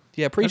 Pre-shows.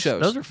 Yeah,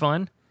 pre-shows. Those are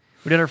fun.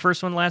 We did our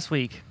first one last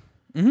week.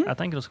 I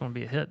think it was going to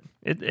be a hit.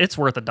 It's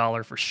worth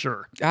 $1 for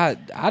sure.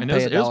 I'd And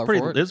pay it was $1 pretty.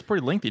 for it. It was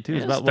pretty lengthy too.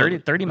 It's about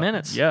 30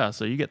 minutes. Yeah,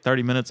 so you get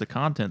 30 minutes of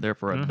content there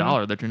for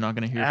 $1 that you're not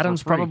going to hear.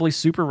 Adam's for free. probably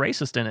super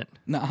racist in it.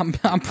 No,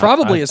 I'm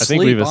probably I asleep.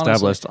 think we've honestly.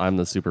 established I'm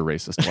the super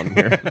racist one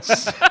here.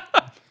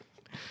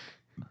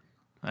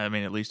 I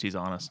mean, at least he's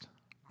honest.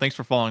 Thanks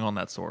for falling on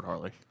that sword,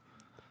 Harley.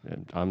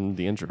 And I'm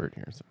the introvert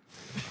here. So.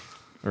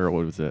 Or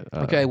what was it?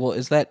 Okay, well,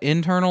 is that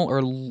internal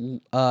or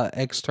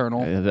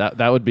external?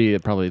 That would be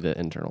probably the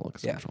internal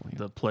external. Yeah.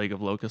 The plague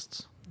of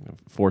locusts,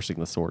 Forcing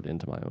the sword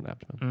into my own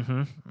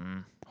abdomen.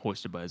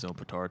 hoisted by his own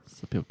petard.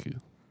 Seppuku,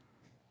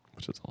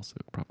 which is also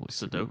probably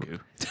Sudoku.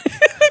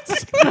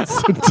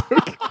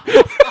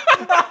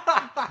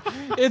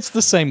 It's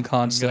the same I'm gonna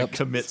concept.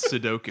 commit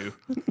Sudoku.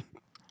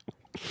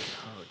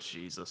 Oh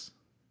Jesus!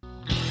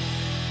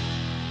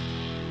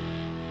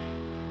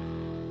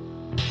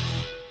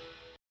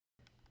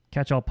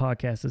 Catch All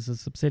Podcast is a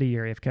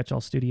subsidiary of Catch All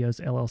Studios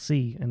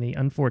LLC and the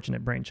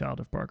unfortunate brainchild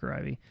of Parker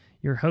Ivy.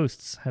 Your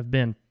hosts have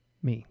been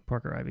me,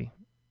 Parker Ivy,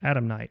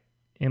 Adam Knight,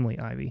 Emily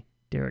Ivy,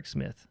 Derek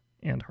Smith,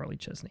 and Harley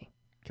Chesney.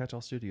 Catch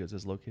All Studios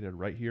is located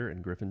right here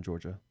in Griffin,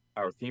 Georgia.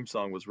 Our theme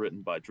song was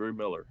written by Drew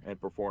Miller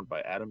and performed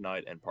by Adam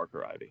Knight and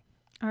Parker Ivy.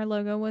 Our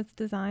logo was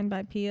designed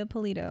by Pia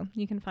Polito.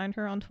 You can find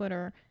her on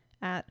Twitter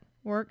at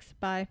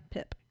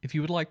WorksByPip. If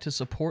you would like to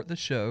support the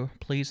show,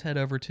 please head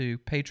over to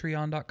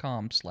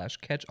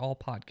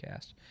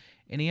patreon.com/catchallpodcast.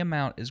 Any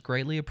amount is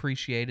greatly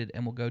appreciated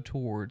and will go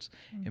towards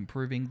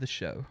improving the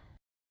show.